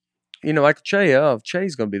Michael Che. Oh,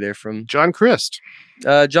 Che's going to be there from John Christ.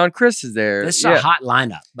 John Christ is there. This is a hot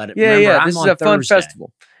lineup, but remember, I'm this on is a fun Thursday.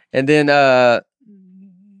 festival, and then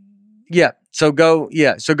So go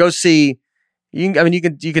see. You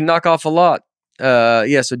can knock off a lot.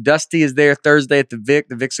 So Dusty is there Thursday at the Vic.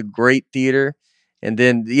 The Vic's a great theater, and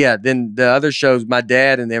then the other shows. My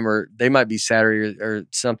dad and them they might be Saturday or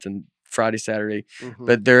something, Friday, Saturday,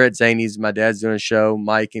 but they're at Zany's. My dad's doing a show.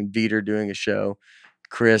 Mike and Veter doing a show.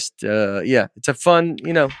 Chris, it's a fun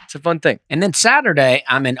thing. And then Saturday,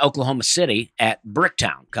 I'm in Oklahoma City at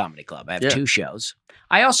Bricktown Comedy Club. I have 2 shows.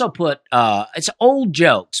 I also put, it's old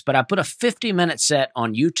jokes, but I put a 50-minute set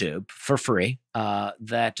on YouTube for free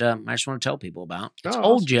that I just want to tell people about. It's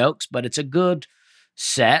old jokes, but it's a good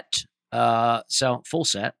set. So full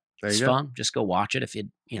set. It's fun. Just go watch it if you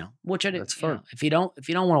watch it. That's fun. If you don't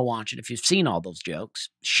want to watch it, if you've seen all those jokes,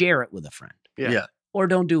 share it with a friend. Yeah. Or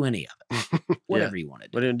don't do any of it. Whatever you want to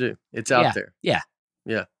do. What do you do? It's out there. Yeah.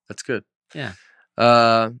 Yeah. That's good. Yeah.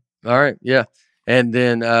 All right. Yeah. And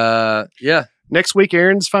then, next week,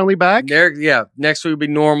 Aaron's finally back. Next week will be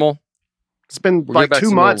normal. It's been like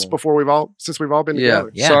 2 months since we've all been together.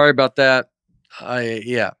 Yeah. Sorry about that.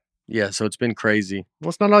 So it's been crazy. Well,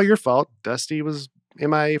 it's not all your fault. Dusty was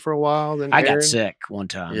MIA for a while. Then I got sick one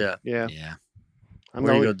time. Yeah. I'm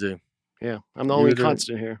what are you gonna do? Yeah, I'm the only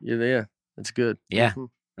constant here. Yeah. That's good. Yeah.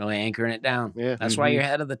 Really anchoring it down. Yeah. That's why you're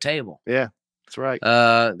head of the table. Yeah. That's right.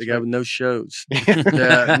 The guy with no shows.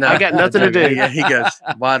 I got nothing to do. Yeah, he goes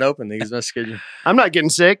wide open. He's not scheduled. I'm not getting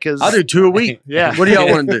sick because I'll do 2 a week. Yeah. What do y'all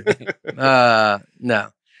want to do?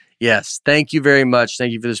 No. Yes. Thank you very much.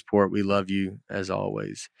 Thank you for the support. We love you as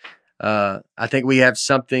always. I think we have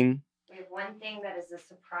something. We have one thing that is a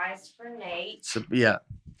surprise for Nate. So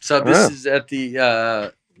this is at the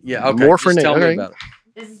okay. More for Nate. Tell me about it.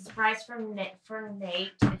 This is a surprise for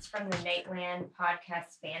Nate. It's from the Nateland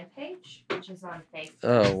podcast fan page, which is on Facebook.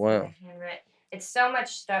 Oh, wow. It's so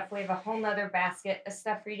much stuff. We have a whole nother basket of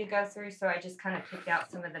stuff for you to go through, so I just kind of picked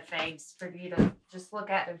out some of the faves for you to just look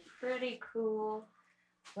at. They're pretty cool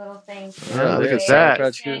little things. Oh, look at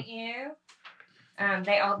that.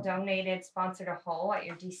 They all donated, sponsored a hole at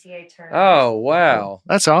your DCA tournament. Oh, wow.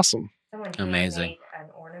 That's awesome. Someone amazing. An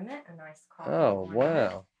ornament, a nice coffee ornament.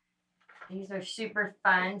 Wow. These are super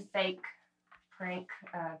fun, fake prank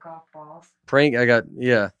golf balls. Prank,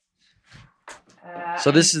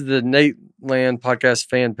 so this is the Nateland podcast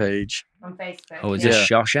fan page. On Facebook. Oh, is this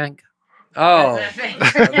Shawshank? Oh,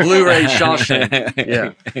 Blu-ray Shawshank.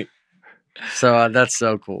 Yeah. So that's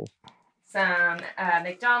so cool. some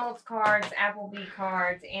McDonald's cards, Applebee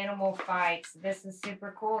cards, Animal Fights. This is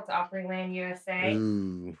super cool. It's Opryland USA.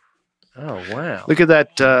 Ooh. Oh, wow. Look at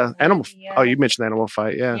that animal. Oh, you mentioned Animal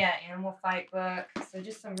Fight, yeah. Yeah, Animal Fight book. So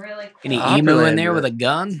just some really cool. Any emu in there with a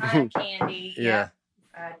gun? Ton of candy. Yeah.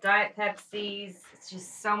 Diet Pepsis. It's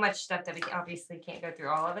just so much stuff that we obviously can't go through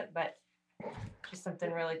all of it, but just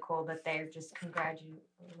something really cool that they're just congratulating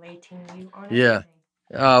you on. Yeah. Everything.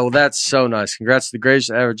 Oh, well, that's so nice. Congrats to the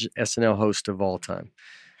greatest average SNL host of all time.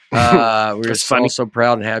 We're so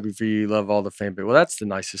proud and happy for you. Love all the fan base. Well, that's the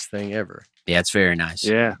nicest thing ever. Yeah, it's very nice.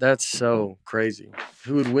 Yeah. That's so crazy.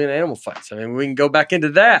 Who would win Animal Fights? I mean, we can go back into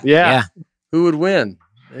that. Yeah. Who would win?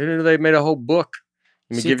 They made a whole book.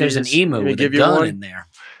 See if there's an emu with a gun in there.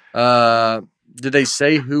 Did they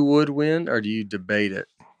say who would win, or do you debate it?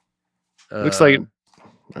 Looks like,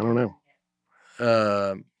 I don't know.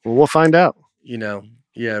 Well, we'll find out. You know,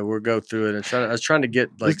 yeah, we'll go through it. I was trying to get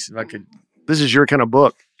like if I could. This is your kind of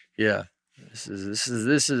book. Yeah, this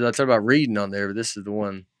is. I talk about reading on there, but this is the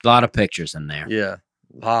one. A lot of pictures in there. Yeah,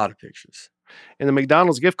 a lot of pictures. And the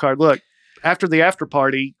McDonald's gift card. Look, after the after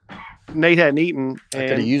party, Nate hadn't eaten, I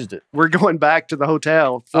could have used it. We're going back to the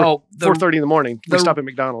hotel. 4:30 in the morning. We stop at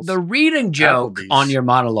McDonald's. The reading joke Applebee's. on your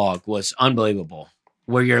monologue was unbelievable.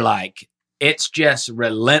 Where you're like, it's just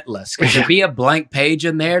relentless. Because there'd be a blank page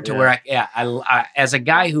in there to where I, as a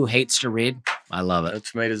guy who hates to read, I love it. No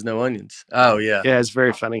tomatoes, no onions. Oh yeah, yeah, it's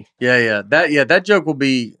very funny. Yeah. That joke will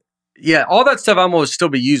be. Yeah, all that stuff I'm going to still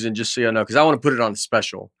be using, just so you know, because I want to put it on a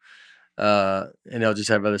special. And they'll just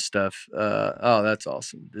have other stuff. Oh, that's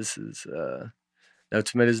awesome. This is no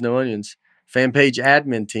tomatoes, no onions. Fan page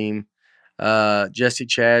admin team. Jesse,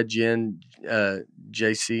 Chad, Jen,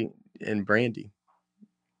 JC, and Brandy.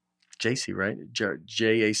 JC, right?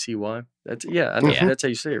 Jacy. That's I know, that's how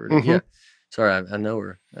you say it. Right? Yeah. Sorry, I know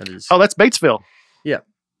her. That is. Oh, that's Batesville. Yeah.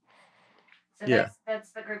 So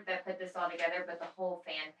that's the group that put this all together, but the whole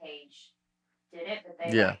fan page did it. But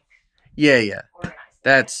they yeah. organized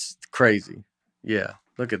That's crazy. Yeah.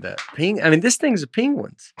 Look at that. I mean, this thing's a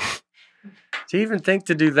penguins. To even think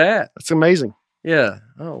to do that. That's amazing. Yeah.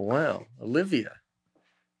 Oh, wow. Olivia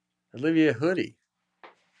hoodie.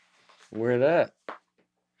 Wear that.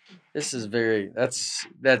 This is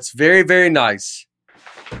that's very, very nice.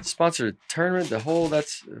 Sponsored tournament,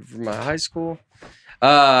 that's from my high school.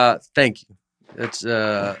 Thank you. That's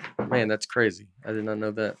man, that's crazy. I did not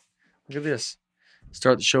know that. Look at this.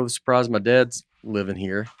 Start the show with a surprise. My dad's living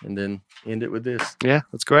here, and then end it with this. Yeah,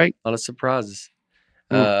 that's great. A lot of surprises.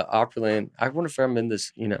 Opryland. I wonder if I'm in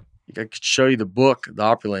this, I could show you the book, the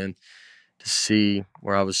Opryland, to see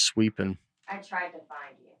where I was sweeping. I tried to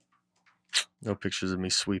find you. No pictures of me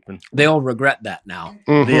sweeping. They all regret that now.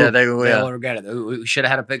 Mm-hmm. Yeah, They all regret it. We should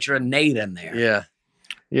have had a picture of Nate in there. Yeah.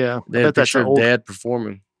 Yeah. They had a picture of Dad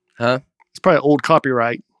performing. Huh? It's probably old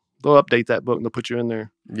copyright. They'll update that book and they'll put you in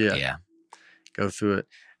there. Yeah. Go through it.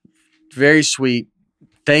 Very sweet.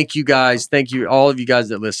 Thank you guys. Thank you, all of you guys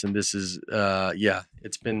that listen. This is,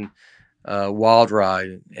 it's been a wild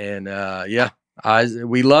ride. And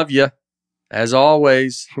we love you as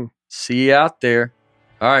always. See you out there.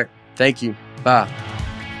 All right. Thank you. Bye.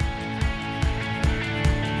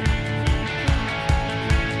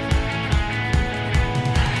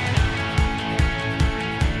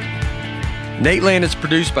 Nateland is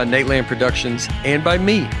produced by Nateland Productions and by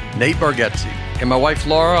me, Nate Bargatze, and my wife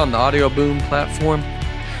Laura on the Audio Boom platform.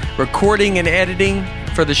 Recording and editing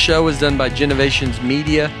for the show is done by Genovations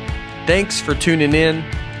Media. Thanks for tuning in.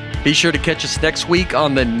 Be sure to catch us next week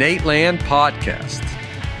on the Nateland Podcast.